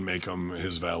Shaw and make him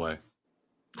his valet.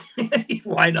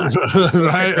 Why not?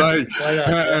 Right? Like, Why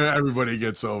not? Everybody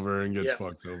gets over and gets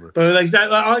fucked over. But like that,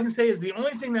 all I can say is the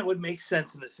only thing that would make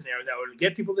sense in this scenario that would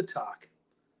get people to talk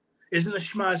isn't a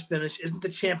schmaz finish, isn't the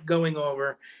champ going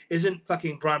over, isn't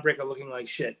fucking Braun Breaker looking like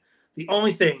shit. The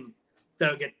only thing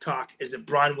that would get talk is that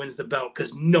Braun wins the belt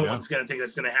because no one's gonna think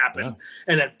that's gonna happen. Yeah.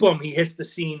 And then boom, he hits the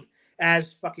scene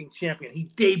as fucking champion. He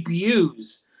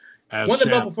debuts, won the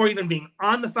belt before even being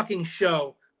on the fucking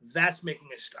show. That's making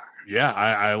a star. Yeah,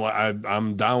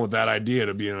 I'm down with that idea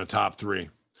to be in a top 3.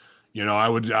 You know, I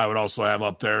would also have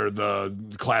up there the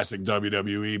classic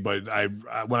WWE, but I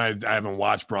haven't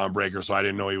watched Braun Breaker, so I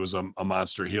didn't know he was a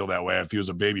monster heel that way. If he was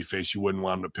a babyface, you wouldn't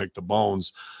want him to pick the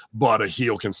bones, but a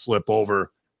heel can slip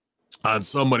over on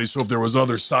somebody. So if there was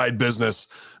other side business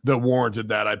that warranted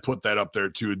that, I'd put that up there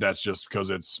too. That's just because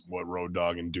it's what Road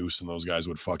Dogg and Deuce and those guys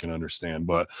would fucking understand.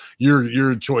 But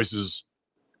your choice is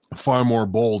far more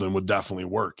bold and would definitely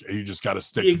work. You just got to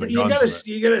stick to the guns.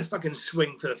 You gotta fucking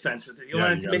swing for the fence with it. You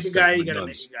want to make a guy, you gotta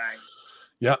make a guy.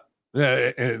 Yeah.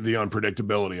 The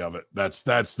unpredictability of it. That's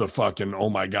the fucking oh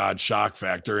my god shock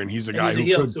factor. And he's a guy who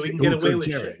could, so he can get away with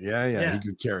shit. Yeah, he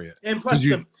could carry it. And plus,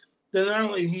 then not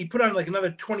only he put on like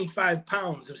another 25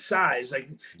 pounds of size, like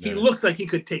he looks like he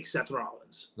could take Seth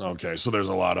Rollins. Okay, so there's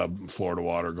a lot of Florida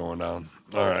water going down.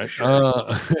 All right, sure.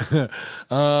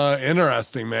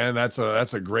 Interesting, man. That's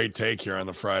a great take here on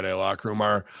the Friday Locker Room.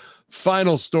 Our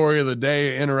final story of the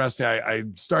day. Interesting. I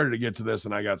started to get to this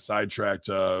and I got sidetracked.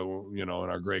 In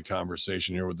our great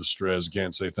conversation here with the Striz.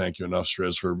 Can't say thank you enough,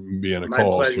 Striz, for being a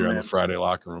co-host here on the Friday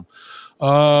Locker Room.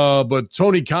 But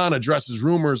Tony Khan addresses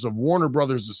rumors of Warner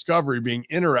Brothers Discovery being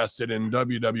interested in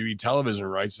WWE television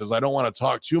rights. Says, I don't want to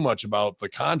talk too much about the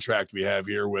contract we have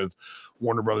here with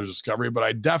Warner Brothers Discovery, but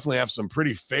I definitely have some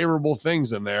pretty favorable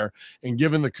things in there. And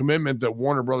given the commitment that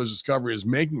Warner Brothers Discovery is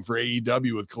making for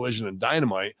AEW with Collision and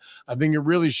Dynamite, I think it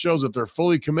really shows that they're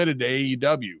fully committed to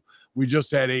AEW. We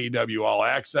just had AEW All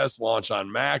Access launch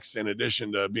on Max, in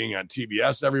addition to being on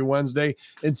TBS every Wednesday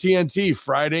and TNT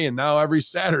Friday, and now every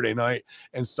Saturday night,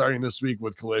 and starting this week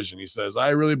with Collision. He says, I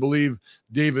really believe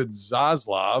David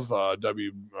Zaslav,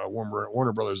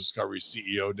 Warner Brothers Discovery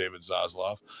CEO David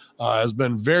Zaslav, has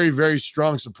been very, very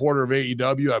strong supporter of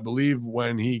AEW. I believe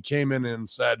when he came in and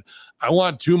said, I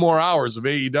want 2 more hours of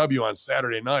AEW on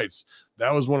Saturday nights,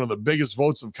 that was one of the biggest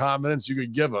votes of confidence you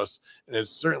could give us. And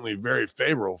it's certainly very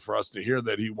favorable for us to hear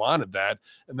that he wanted that.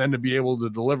 And then to be able to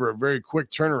deliver a very quick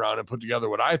turnaround and put together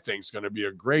what I think is going to be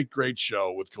a great, great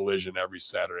show with Collision every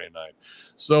Saturday night.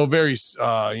 So very,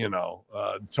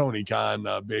 Tony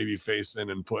Khan baby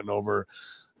facing and putting over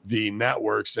the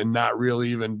networks and not really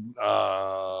even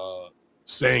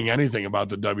saying anything about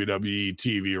the WWE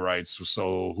TV rights.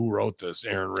 So who wrote this?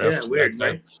 Aaron Rift. Yeah, weird,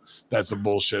 right? That's a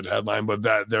bullshit headline, but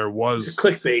that there was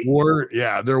clickbait word.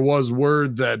 Yeah, there was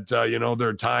word that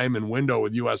their time and window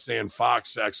with USA and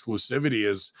Fox exclusivity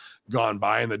has gone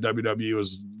by, and the WWE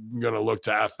was going to look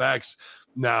to FX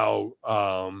now.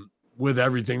 With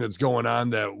everything that's going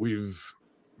on, that we've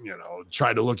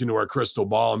try to look into our crystal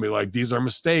ball and be like, these are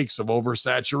mistakes of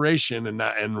oversaturation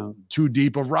and too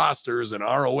deep of rosters and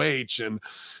ROH and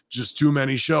just too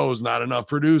many shows, not enough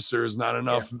producers, not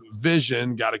enough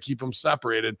vision, got to keep them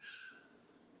separated.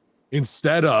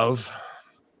 Instead of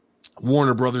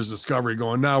Warner Brothers Discovery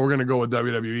going, now we're going to go with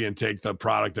WWE and take the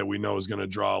product that we know is going to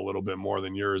draw a little bit more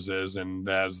than yours is and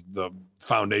as the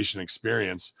foundation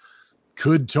experience.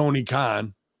 Could Tony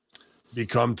Khan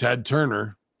become Ted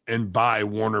Turner and buy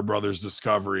Warner Brothers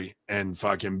Discovery and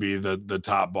fucking be the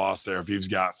top boss there if he's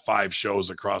got 5 shows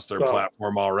across their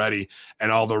platform already,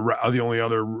 and all the only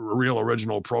other real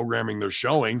original programming they're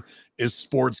showing is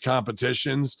sports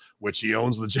competitions, which he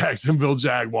owns the Jacksonville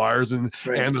Jaguars and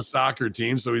the soccer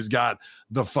team, so he's got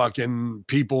the fucking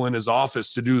people in his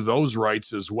office to do those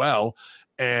rights as well.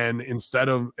 And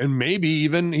maybe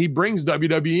even he brings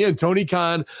WWE in. Tony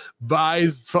Khan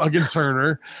buys fucking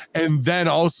Turner and then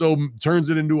also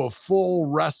turns it into a full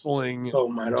wrestling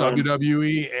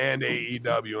WWE and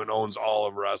AEW and owns all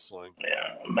of wrestling.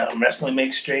 Yeah, wrestling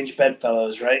makes strange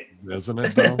bedfellows, right? Isn't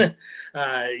it though?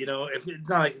 If it's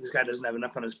not like this guy doesn't have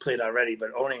enough on his plate already, but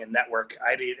owning a network,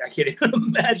 I can't even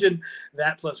imagine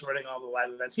that plus running all the live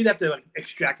events. He'd have to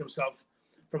extract himself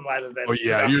from live events. Oh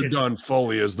yeah, you're done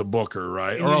fully as the booker,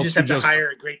 right? And you just have to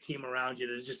hire a great team around you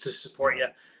to support you.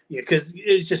 Yeah, because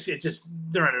it's just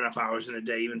there aren't enough hours in a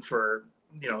day even for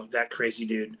that crazy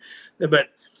dude.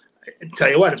 But I tell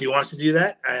you what, if he wants to do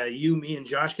that, me, and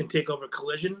Josh can take over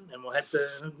Collision, and we'll have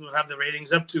the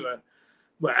ratings up to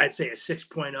well, I'd say a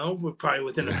 6.0. We're probably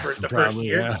within the first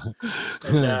year.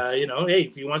 Yeah. And hey,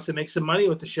 if he wants to make some money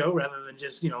with the show rather than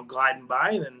just gliding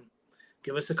by, then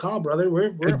give us a call, brother.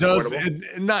 We're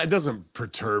affordable. It doesn't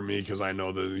perturb me because I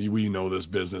know that we know this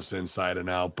business inside and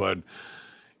out. But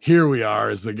here we are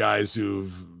as the guys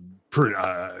who've,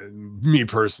 me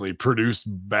personally, produced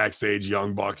backstage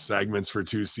Young Bucks segments for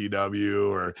 2CW,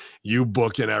 or you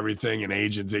booking everything and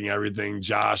agenting everything.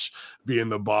 Josh being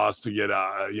the boss to get the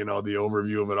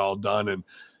overview of it all done. And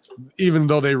even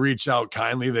though they reach out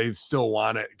kindly, they still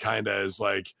want it kind of as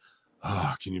like,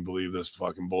 oh, can you believe this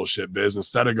fucking bullshit biz?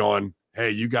 Instead of going,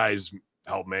 hey, you guys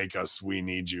help make us, we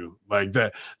need you. Like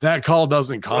that call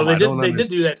doesn't come. Well, they did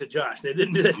do that to Josh. They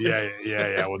didn't do that.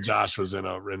 Yeah. Well, Josh was in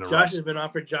a Josh has been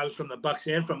offered jobs from the Bucks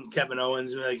and from Kevin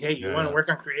Owens, and like, hey, you want to work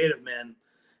on creative, man?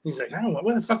 He's like, I don't know,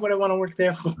 what the fuck would I want to work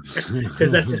there for?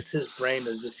 Because that's just his brain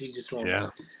he just won't.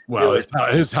 Yeah. Well,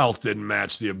 his health didn't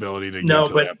match the ability to. No,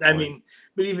 but I mean,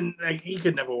 but even like he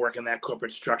could never work in that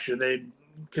corporate structure.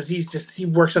 Because he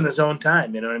works on his own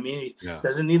time. You know what I mean? He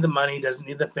doesn't need the money, doesn't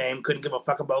need the fame, couldn't give a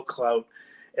fuck about clout.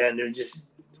 And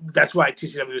that's why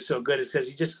 2CW is so good, is because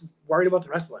he just worried about the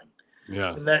wrestling.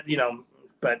 Yeah. And that,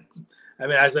 but I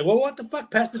mean, I was like, well, what the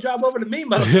fuck? Pass the job over to me,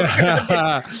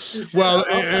 motherfucker. Well,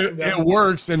 it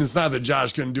works. And it's not that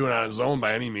Josh couldn't do it on his own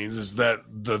by any means. It's that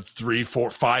the 3, 4,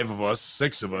 5 of us,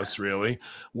 6 of us really,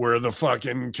 were the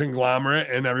fucking conglomerate,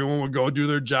 and everyone would go do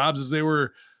their jobs as they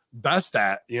were best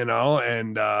at, and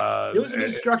it was a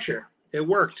good structure. It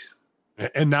worked.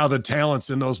 And now the talent's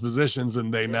in those positions,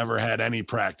 and they never had any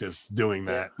practice doing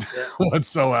that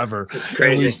whatsoever. It's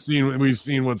crazy. And we've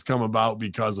seen what's come about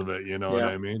because of it. You know what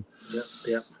I mean?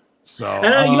 Yep. So,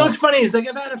 and what's funny is, like,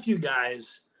 I've had a few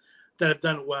guys that have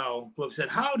done well who have said,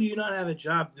 "How do you not have a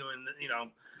job doing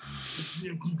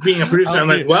being a producer?" I'm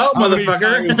like, "Well,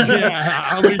 motherfucker."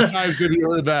 How many times have you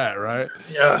heard that? Right?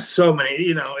 Yeah, so many.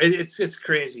 It's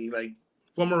crazy. Like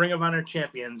former Ring of Honor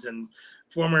champions and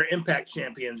former Impact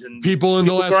champions and people in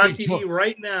the last on week. TV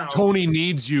right now. Tony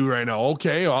needs you right now.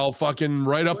 Okay, I'll fucking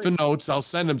write up the notes. I'll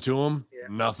send them to him. Yeah.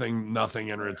 Nothing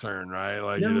in return, right?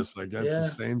 Like you're just like, that's the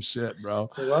same shit, bro.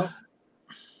 So, well,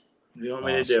 what do you want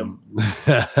me to do?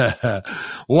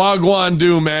 Wagwan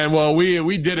do, man. Well,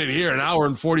 we did it here, an hour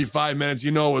and 45 minutes.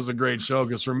 It was a great show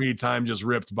because for me, time just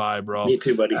ripped by, bro. Me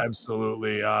too, buddy.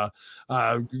 Absolutely.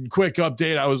 Quick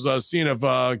update. I was seeing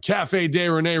if Cafe de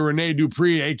Rene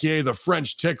Dupree, aka the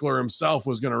French Tickler himself,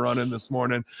 was going to run in this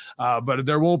morning. But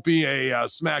there won't be a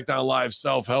SmackDown Live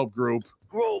self-help group.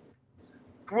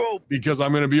 Because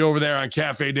I'm going to be over there on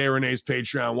Cafe de Rene's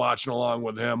Patreon watching along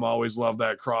with him. Always love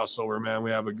that crossover, man.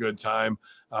 We have a good time.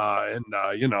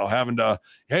 Having to,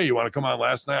 hey, you want to come on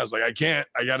last night? I was like, I can't.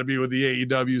 I got to be with the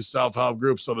AEW self-help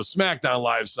group. So the SmackDown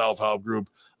Live self-help group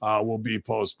will be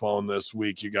postponed this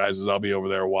week, you guys, as I'll be over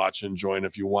there watching. Join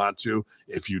if you want to,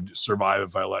 if you survive,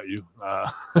 if I let you.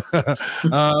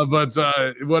 But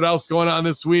what else going on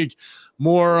this week?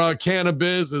 More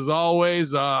cannabis, as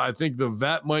always. I think the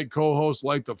Vet might co-host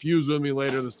Light the Fuse with me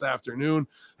later this afternoon.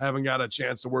 Haven't got a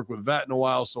chance to work with Vet in a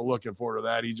while, so looking forward to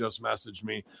that. He just messaged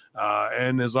me.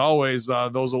 And as always,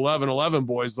 those 11-11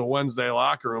 boys, the Wednesday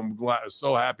locker room,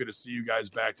 so happy to see you guys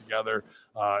back together,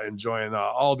 enjoying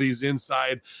all these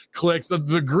inside clicks of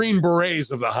the Green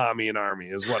Berets of the Hamin Army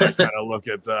is what I kind of look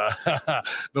at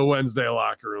the Wednesday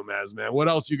locker room as, man. What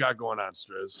else you got going on,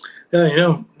 Striz?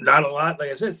 Not a lot.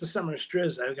 Like I said, it's the summer of Striz.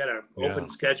 I've got an open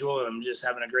schedule, and I'm just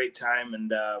having a great time.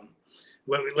 And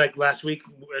like last week,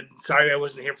 sorry I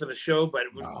wasn't here for the show, but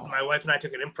my wife and I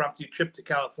took an impromptu trip to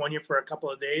California for a couple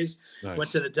of days. Nice.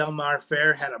 Went to the Del Mar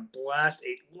Fair, had a blast,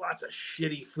 ate lots of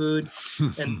shitty food,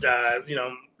 and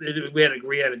we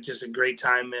had just a great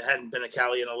time. It hadn't been to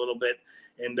Cali in a little bit.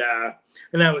 And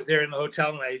I was there in the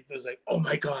hotel, and I was like, "Oh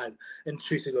my god!" And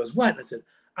Teresa goes, "What?" And I said,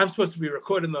 "I'm supposed to be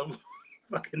recording the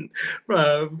fucking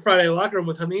Friday locker room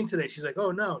with Hamin today." She's like,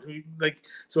 "Oh no!"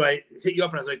 So I hit you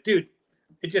up, and I was like, "Dude,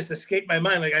 it just escaped my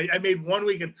mind." Like I made one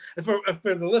weekend for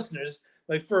the listeners.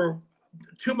 Like for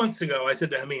 2 months ago, I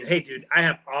said to Hamin, "Hey, dude, I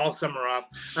have all summer off.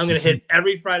 I'm gonna hit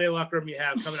every Friday locker room you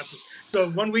have coming up." So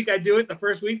 1 week I do it, the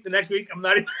first week, the next week I'm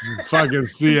not even fucking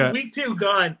see it. Week 2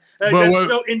 gone. That's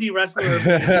so indie wrestler.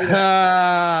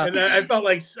 And I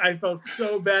felt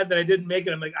so bad that I didn't make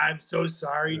it. I'm like, I'm so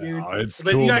sorry, dude. No, it's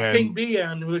but cool, you got man. King B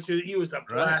on, he was a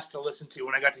blast to listen to.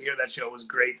 When I got to hear that show, it was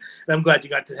great. And I'm glad you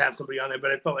got to have somebody on there.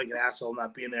 But I felt like an asshole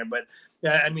not being there. But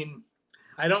yeah, I mean,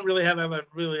 I don't really have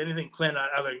anything planned on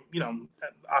other,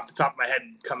 off the top of my head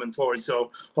coming forward. So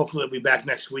hopefully I'll be back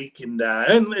next week. And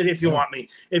if you want me,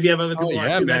 if you have other people,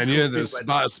 man,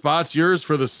 the spot's yours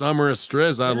for the summer of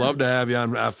Striz. I'd love to have you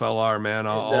on FLR, man,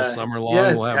 all summer long.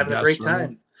 Yeah, we'll have having a great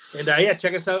time. And yeah,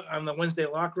 check us out on the Wednesday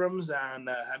locker rooms on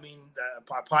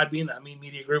Podbean, the Hamin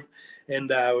Media Group. And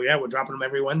yeah, we're dropping them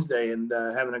every Wednesday and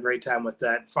having a great time with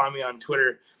that. Follow me on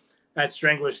Twitter at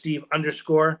Strangler Steve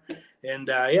 _. And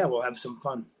yeah, we'll have some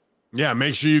fun. Yeah,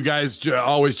 make sure you guys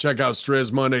always check out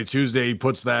Striz Monday, Tuesday. He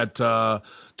puts that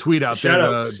tweet out there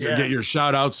to get your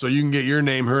shout outs so you can get your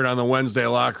name heard on the Wednesday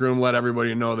locker room. Let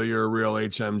everybody know that you're a real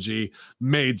HMG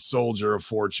made soldier of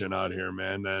fortune out here,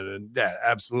 man. And yeah,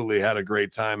 absolutely had a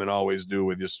great time and always do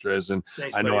with you, Striz. And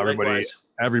thanks, I know buddy.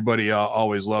 everybody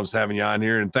always loves having you on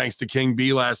here. And thanks to King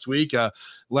B last week,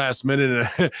 last minute,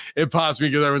 it paused me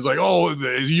because everyone's like, oh,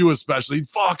 you especially.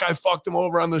 Fuck, I fucked him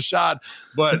over on the shot.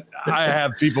 But I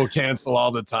have people cancel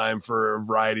all the time for a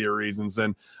variety of reasons.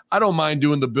 And I don't mind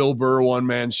doing the Bill Burr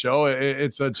one-man show.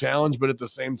 It's a challenge, but at the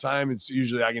same time, it's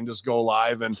usually I can just go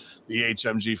live and the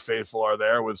HMG faithful are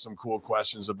there with some cool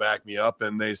questions to back me up,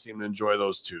 and they seem to enjoy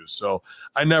those too. So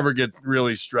I never get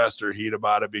really stressed or heat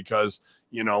about it because,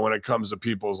 you know, when it comes to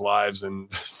people's lives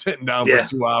and sitting down for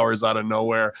 2 hours out of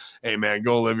nowhere, hey, man,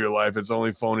 go live your life. It's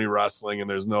only phony wrestling, and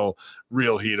there's no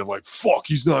real heat of like, fuck,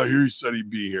 he's not here. He said he'd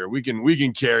be here. We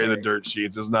can carry the dirt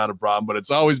sheets. It's not a problem, but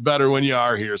it's always better when you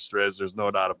are here, Striz. There's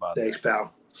no doubt about it. Thanks,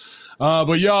 pal.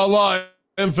 But y'all,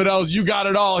 infidels, you got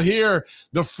it all here.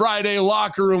 The Friday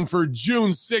locker room for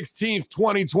June 16th,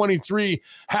 2023.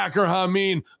 Hacker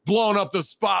Hamin blowing up the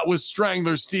spot with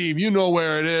Strangler Steve. You know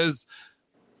where it is.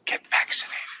 Get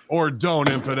vaccinated. Or don't,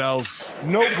 infidels.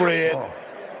 No bread,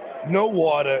 no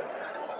water,